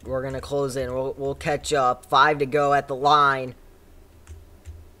 we're gonna close in. We'll catch up. 5 to go at the line.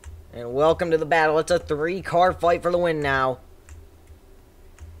 And welcome to the battle. It's a 3-car fight for the win now.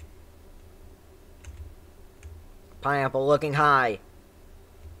 Pineapple looking high.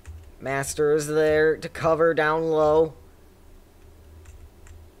 Master is there to cover down low.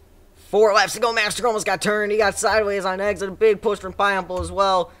 4 laps to go. Master almost got turned. He got sideways on exit. A big push from Pineapple as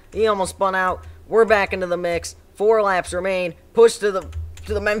well. He almost spun out. We're back into the mix. 4 laps remain. Push to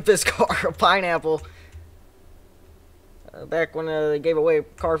the Memphis car of Pineapple. Back when they gave away a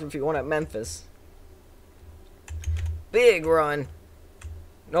car for F1 at Memphis. Big run.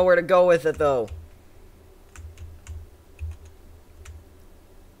 Nowhere to go with it though.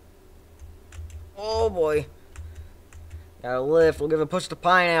 Oh boy. Got a lift. We'll give a push to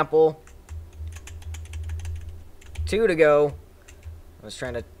Pineapple. 2 to go. I was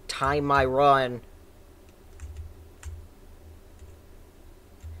trying to time my run.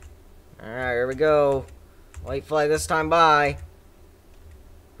 Alright, here we go. White flag this time by.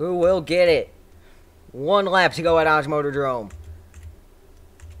 Who will get it? 1 lap to go at Odge Motordrome.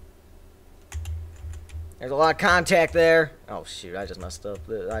 There's a lot of contact there. Oh shoot, I just messed up.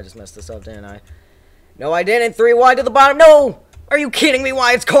 I just messed this up, didn't I? No, I didn't. 3 wide to the bottom. No! Are you kidding me?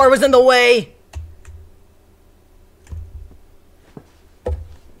 Wyatt's car was in the way.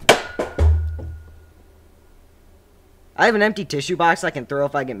 I have an empty tissue box I can throw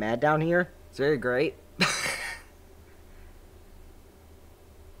if I get mad down here. It's very great.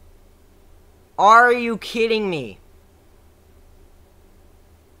 Are you kidding me?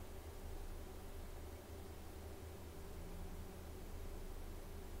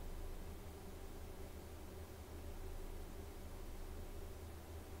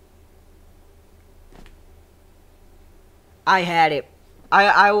 I had it.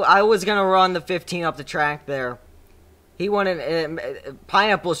 I was gonna run the 15 up the track there. He wanted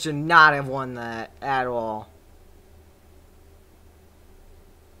Pineapple should not have won that at all.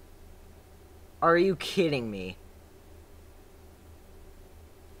 Are you kidding me?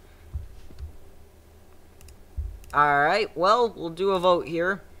 Alright, well, we'll do a vote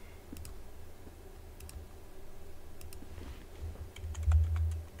here.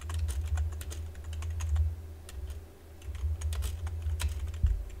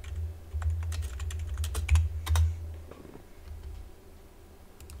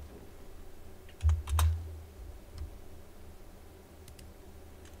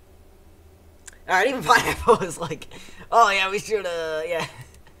 Alright, even Pineapple was like, oh yeah, we should, yeah.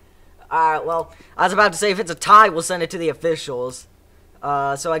 Alright, well, I was about to say if it's a tie, we'll send it to the officials.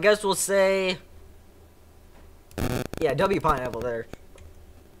 So I guess we'll say, yeah, W Pineapple there.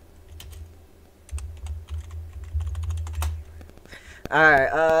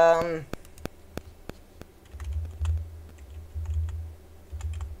 Alright,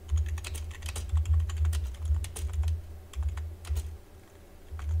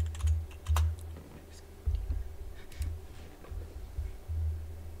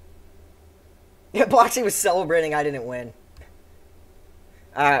 yeah, Boxy was celebrating I didn't win.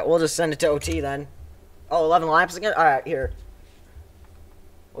 Alright, we'll just send it to OT then. Oh, 11 laps again? Alright, here.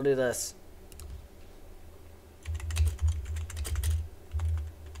 We'll do this.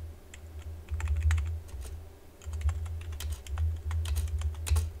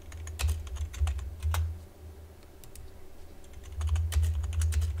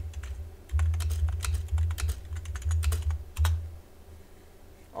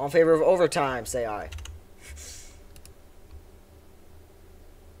 All in favor of overtime, say aye.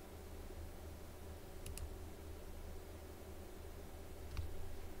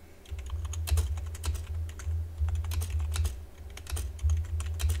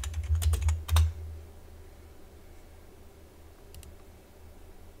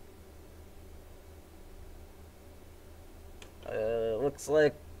 Looks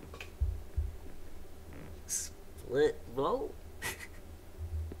like split vote.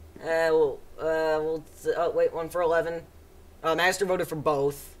 We'll oh, wait, 1 for 11. Master voted for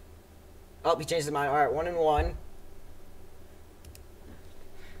both. Oh, he changed his mind. Alright, 1 and 1.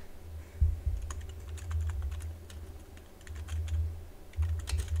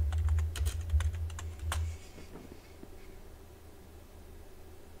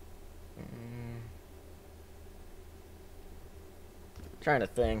 Trying to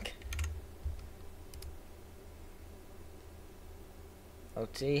think.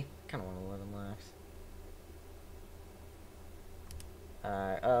 OT? Kind of want to 11 laps.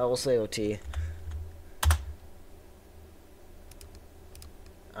 Alright, we'll say OT.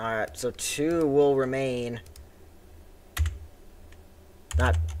 Alright, so 2 will remain.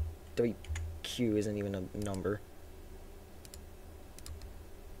 Not WQ isn't even a number.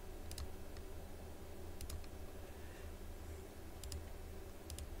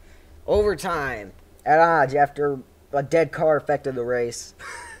 Overtime at Odge after a dead car affected the race.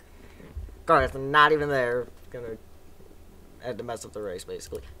 Car is not even there. Gonna had to mess up the race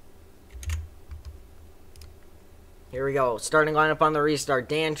basically. Here we go. Starting lineup on the restart.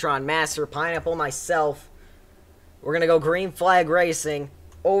 Dantron, Master, Pineapple, myself. We're gonna go green flag racing.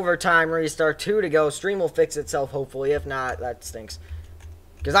 Overtime restart. 2 to go. Stream will fix itself hopefully. If not, that stinks.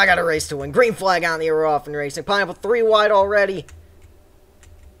 Because I got a race to win. Green flag on the air off and racing. Pineapple 3 wide already.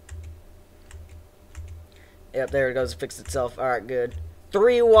 Yep, there it goes. It fixed itself. Alright, good.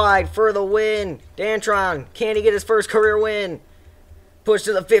 3 wide for the win. Dantron, can he get his first career win? Push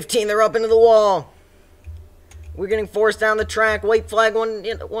to the 15. They're up into the wall. We're getting forced down the track. White flag,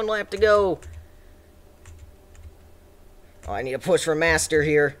 one lap to go. Oh, I need a push for Master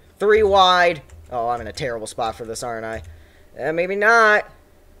here. 3 wide. Oh, I'm in a terrible spot for this, aren't I? Maybe not.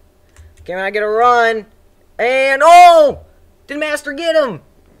 Can I get a run? And, oh! Did Master get him?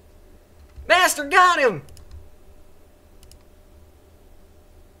 Master got him!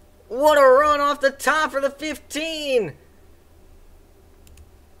 What a run off the top for the 15!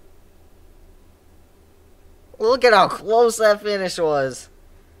 Look at how close that finish was.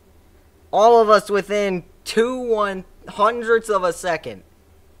 All of us within 2/100ths of a second.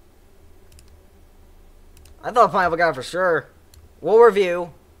 I thought Pineapple got it for sure. We'll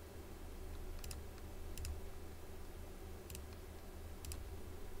review.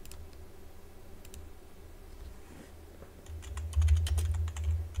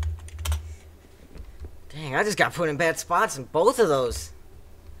 Dang, I just got put in bad spots in both of those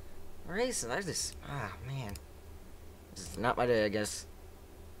races. I just, man. This is not my day, I guess.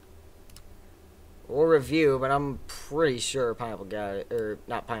 We'll review, but I'm pretty sure Pineapple got it. Or,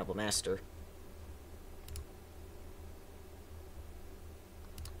 not Pineapple Master.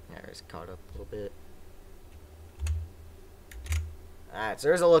 Yeah, it's caught up a little bit. Alright, so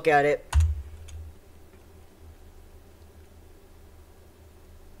there's a look at it.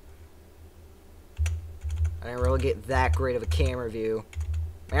 I didn't really get that great of a camera view.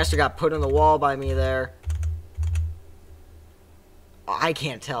 Master got put on the wall by me there. Oh, I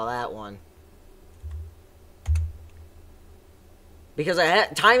can't tell that one. Because I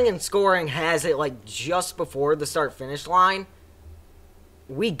had, timing and scoring has it like just before the start-finish line.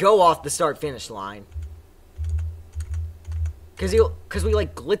 We go off the start-finish line. Because we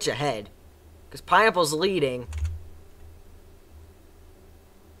like glitch ahead. Because Pineapple's leading.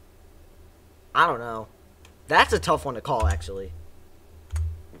 I don't know. That's a tough one to call, actually.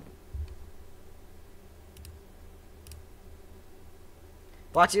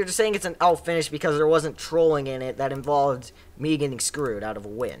 Watch, you're just saying it's an out finish because there wasn't trolling in it that involved me getting screwed out of a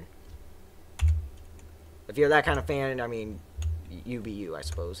win. If you're that kind of fan, I mean, you be you, I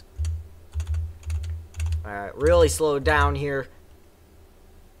suppose. Alright, really slowed down here.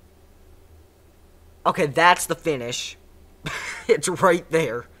 Okay, that's the finish. It's right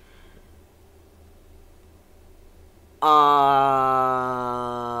there.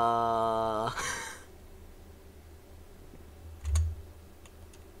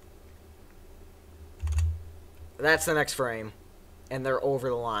 That's the next frame. And they're over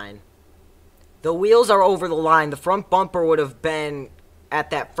the line. The wheels are over the line. The front bumper would have been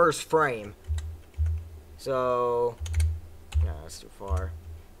at that first frame. So, no, that's too far.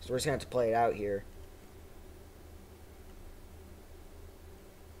 So we're just going to have to play it out here.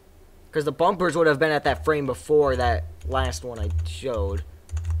 Because the bumpers would have been at that frame before that last one I showed.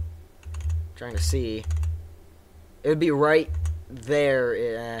 Trying to see. It would be right there.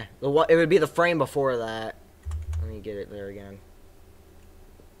 It would be the frame before that. Let me get it there again.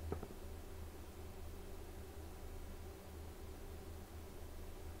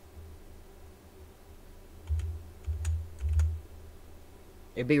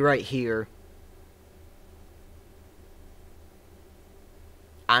 It'd be right here.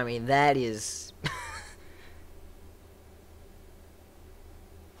 I mean, that is...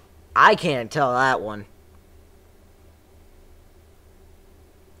 I can't tell that one.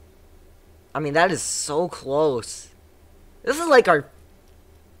 I mean, that is so close. This is like our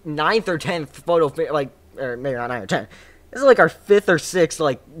 9th or 10th photo, like, or maybe not 9 or 10. This is like our 5th or 6th,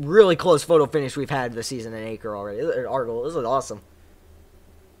 like, really close photo finish we've had this season in ACRE already. Argle, this is awesome.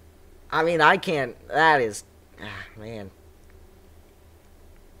 I mean, I can't, that is, man.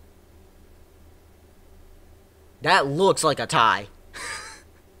 That looks like a tie.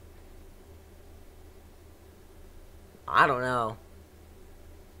 I don't know.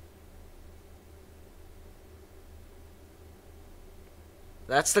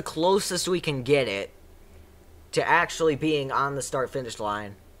 That's the closest we can get it to actually being on the start-finish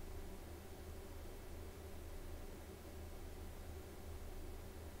line.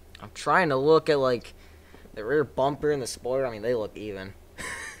 I'm trying to look at, like, the rear bumper and the spoiler. I mean, they look even.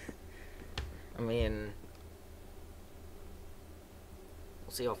 I mean...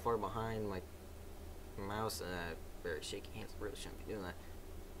 We'll see how far behind my mouse. Very shaky hands. Really shouldn't be doing that.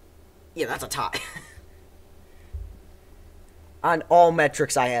 Yeah, that's a tie. On all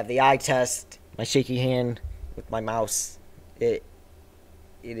metrics I have, the eye test, my shaky hand with my mouse, it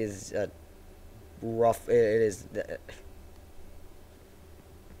is rough. It is.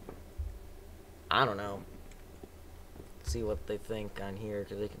 I don't know. See what they think on here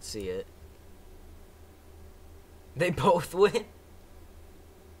because they can see it. They both win.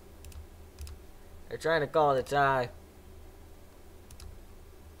 They're trying to call it a tie.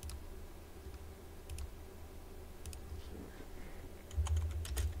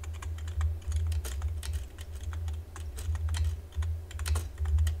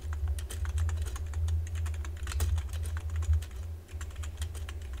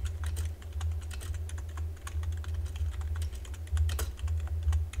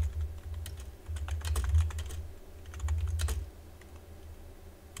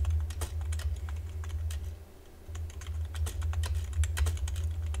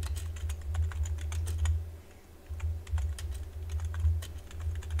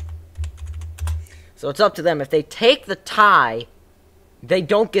 So it's up to them. If they take the tie, they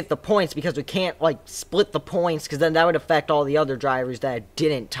don't get the points because we can't, like, split the points because then that would affect all the other drivers that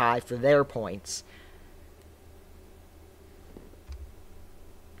didn't tie for their points.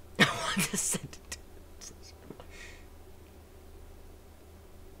 What is it?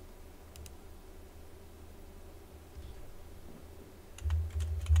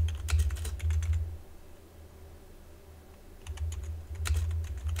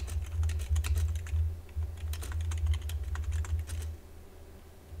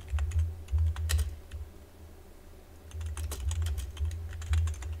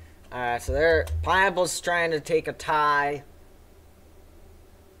 Alright, so Pineapple's trying to take a tie.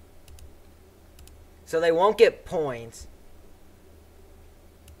 So they won't get points.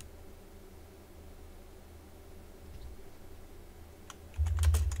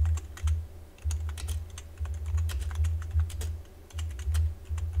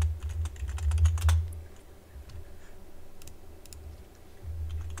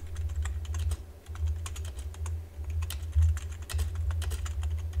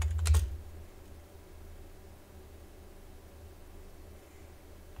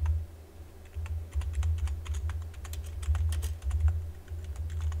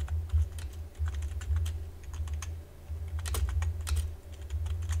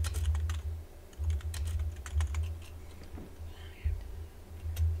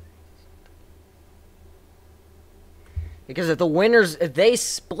 Because if they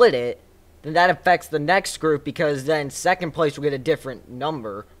split it, then that affects the next group, because then second place will get a different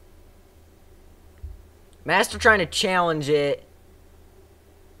number. Master trying to challenge it.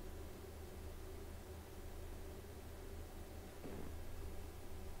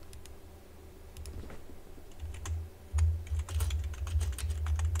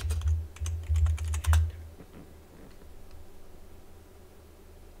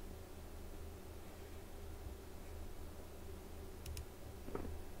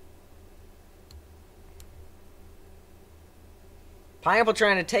 Pineapple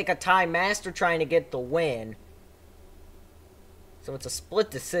trying to take a tie, Master trying to get the win. So it's a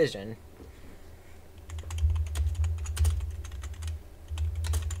split decision.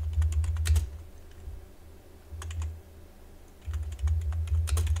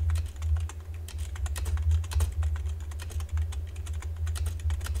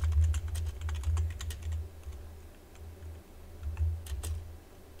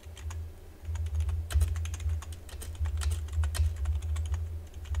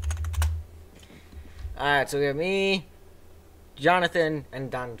 Alright, so we have me, Jonathan, and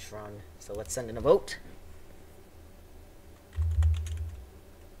Dontron. So let's send in a vote.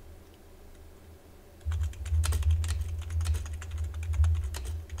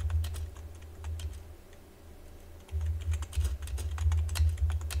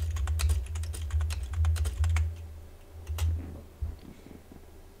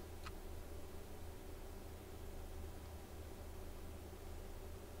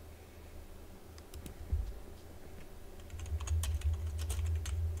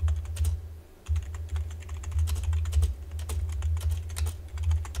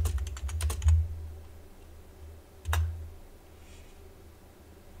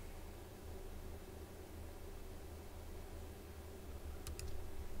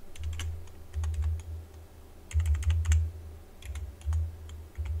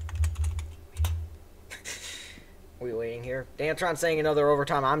 We waiting here. Dantron saying another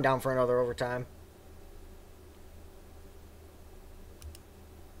overtime. I'm down for another overtime.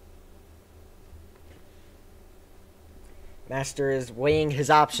 Master is weighing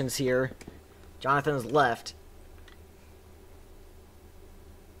his options here. Jonathan is left.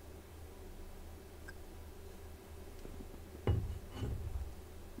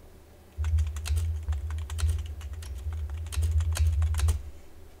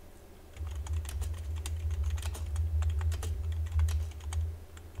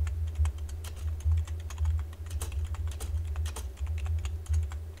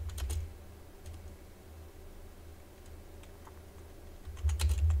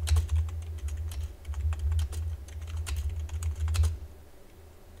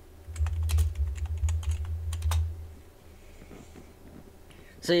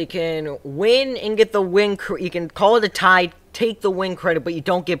 So you can win and get the win. You can call it a tie, take the win credit, but you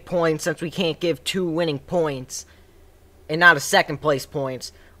don't get points since we can't give 2 winning points and not a second place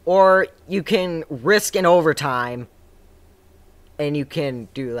points. Or you can risk an overtime and you can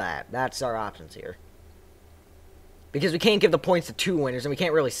do that. That's our options here. Because we can't give the points to 2 winners and we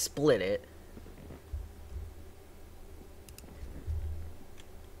can't really split it.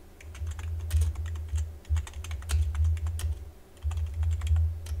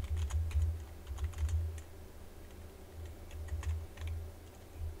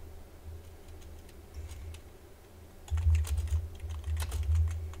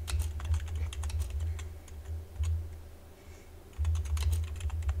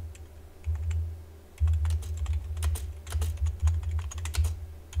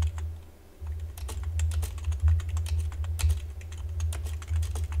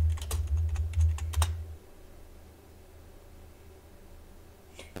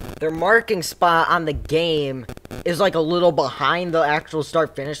 Their marking spot on the game is like a little behind the actual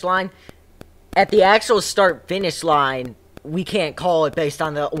start-finish line. At the actual start-finish line, we can't call it based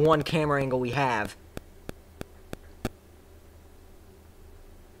on the one camera angle we have.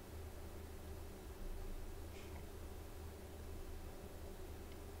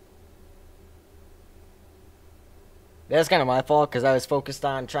 That's kind of my fault, because I was focused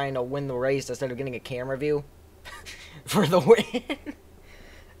on trying to win the race instead of getting a camera view for the win.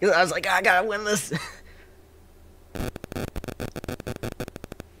 Because I was like, I gotta win this.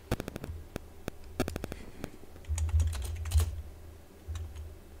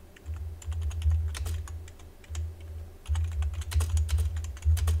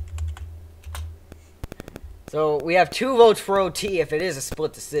 So, we have 2 votes for OT if it is a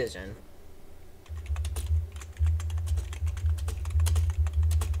split decision.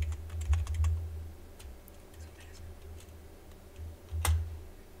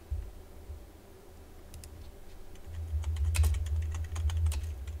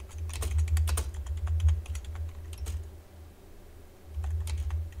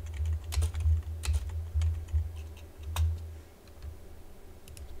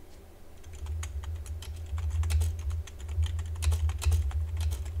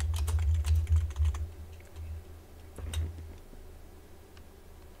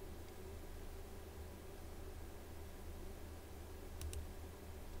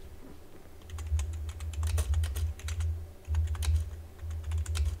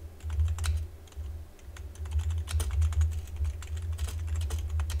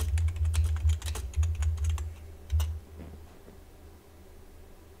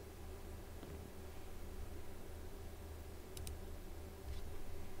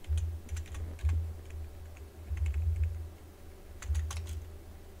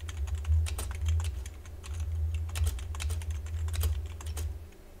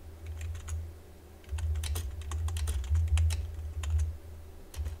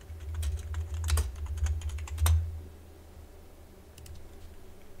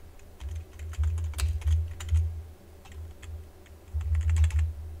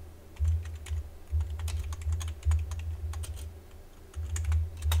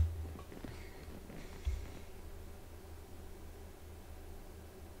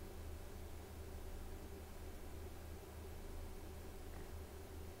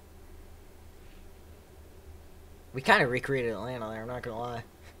 We kind of recreated Atlanta there, I'm not gonna lie.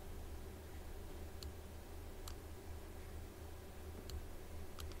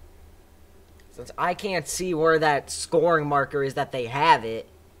 Since I can't see where that scoring marker is that they have it,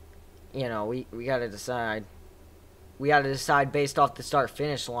 you know, we gotta decide. We gotta decide based off the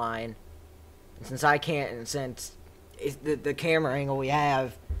start-finish line. And since I can't, and since it's the camera angle we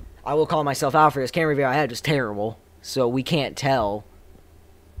have, I will call myself out for this. Camera view I had was terrible, so we can't tell.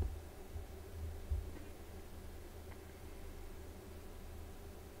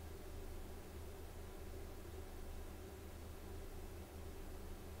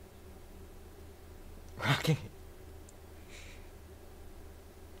 Okay.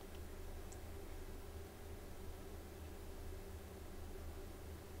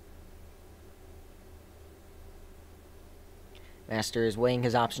 Master is weighing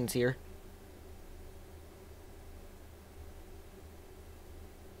his options here.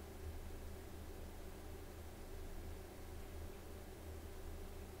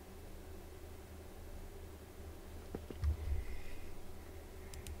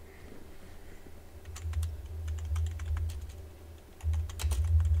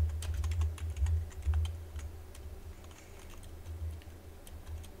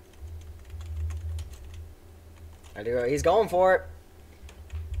 He's going for it.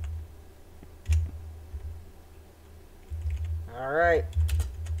 All right.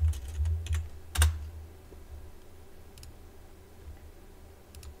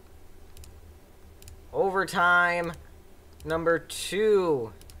 Overtime number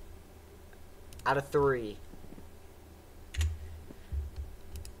 2 out of 3.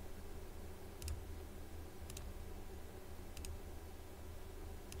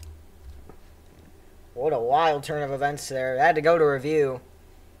 What a wild turn of events there. I had to go to review.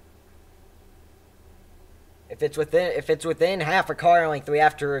 If it's within half a car length, we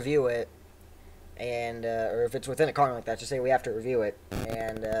have to review it. And or if it's within a car length, I should say we have to review it.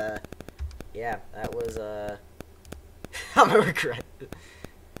 And yeah, that was I'm gonna regret it.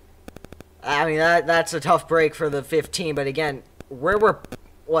 I mean that's a tough break for the 15, but again, where we're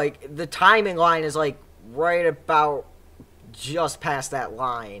like the timing line is like right about just past that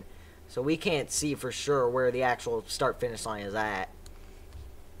line. So we can't see for sure where the actual start-finish line is at,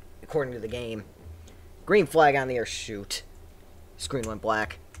 according to the game. Green flag on the air, shoot. Screen went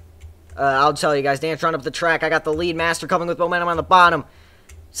black. I'll tell you guys, Dan's run up the track. I got the lead. Master coming with momentum on the bottom.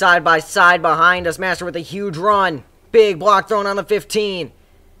 Side by side behind us. Master with a huge run. Big block thrown on the 15.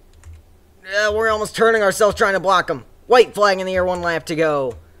 We're almost turning ourselves trying to block him. White flag in the air, 1 lap to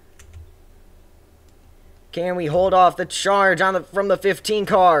go. Can we hold off the charge from the 15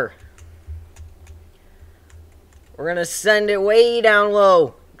 car? We're going to send it way down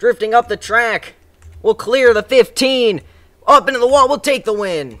low. Drifting up the track. We'll clear the 15. Up into the wall. We'll take the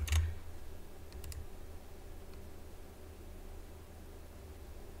win.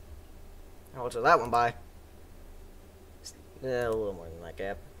 How much was that one by? Yeah, a little more than that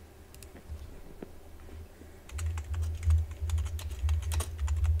gap.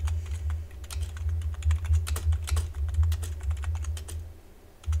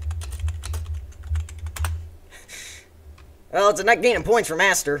 Well, it's a net gain in points for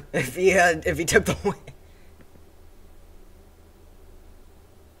Master if he took the win.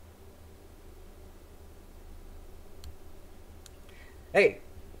 Hey,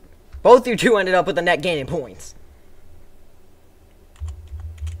 both you two ended up with a net gain in points.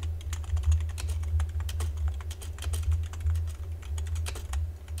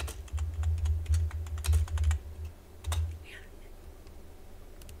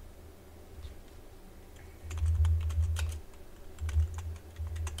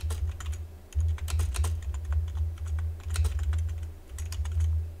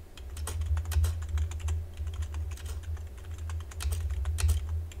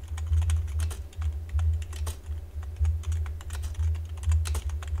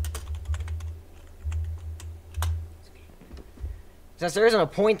 Since there isn't a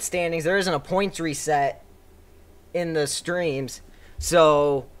point standings, there isn't a points reset in the streams.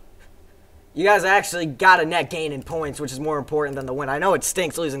 So, you guys actually got a net gain in points, which is more important than the win. I know it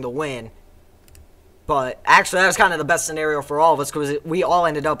stinks losing the win. But, actually, that was kind of the best scenario for all of us, because we all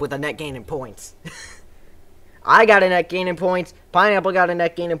ended up with a net gain in points. I got a net gain in points. Pineapple got a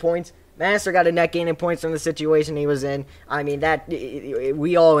net gain in points. Master got a net gain in points from the situation he was in. I mean,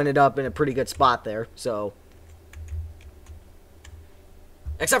 we all ended up in a pretty good spot there, so...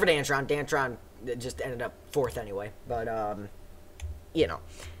 Except for Dantron. Dantron just ended up 4th anyway. But, you know.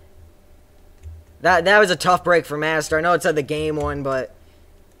 That was a tough break for Master. I know it said the game won, but,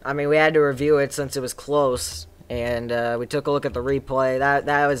 I mean, we had to review it since it was close. And, we took a look at the replay.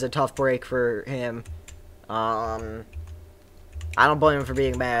 That was a tough break for him. I don't blame him for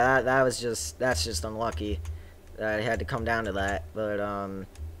being mad. That's just unlucky that it had to come down to that. But, I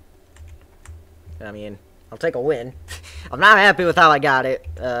mean... I'll take a win. I'm not happy with how I got it.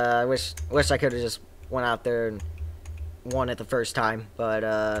 I wish I could have just went out there and won it the first time. But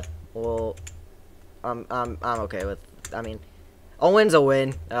well, I'm okay with. I mean, a win's a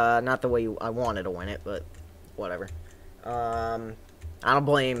win. Not the way I wanted to win it, but whatever. I don't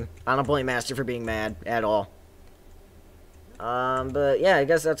blame Master for being mad at all. But yeah, I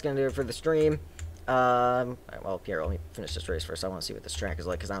guess that's gonna do it for the stream. Well, here, let me finish this race first. I want to see what this track is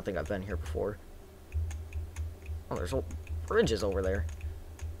like because I don't think I've been here before. Oh, there's bridges over there.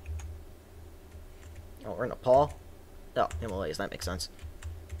 Oh, we're in Nepal? Oh, Himalayas, that makes sense.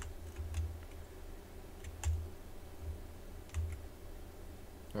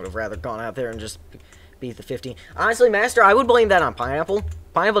 I would have rather gone out there and just beat the 15. Honestly, Master, I would blame that on Pineapple.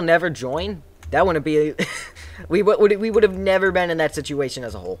 Pineapple never joined. That wouldn't be... we would have never been in that situation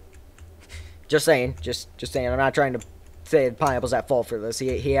as a whole. Just saying. Just saying. I'm not trying to say Pineapple's at fault for this.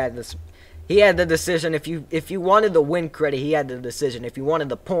 He had this... He had the decision. If you wanted the win credit, he had the decision. If you wanted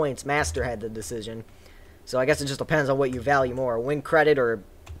the points, Master had the decision. So I guess it just depends on what you value more, a win credit or a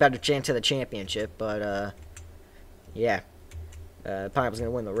better chance of the championship. But, yeah. Pineapple's going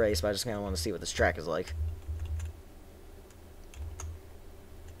to win the race, but I just kind of want to see what this track is like.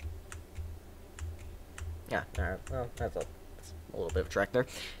 Yeah, alright. Well, that's a little bit of a track there.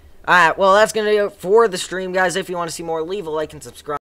 Alright, well, that's going to do it for the stream, guys. If you want to see more, leave a like and subscribe.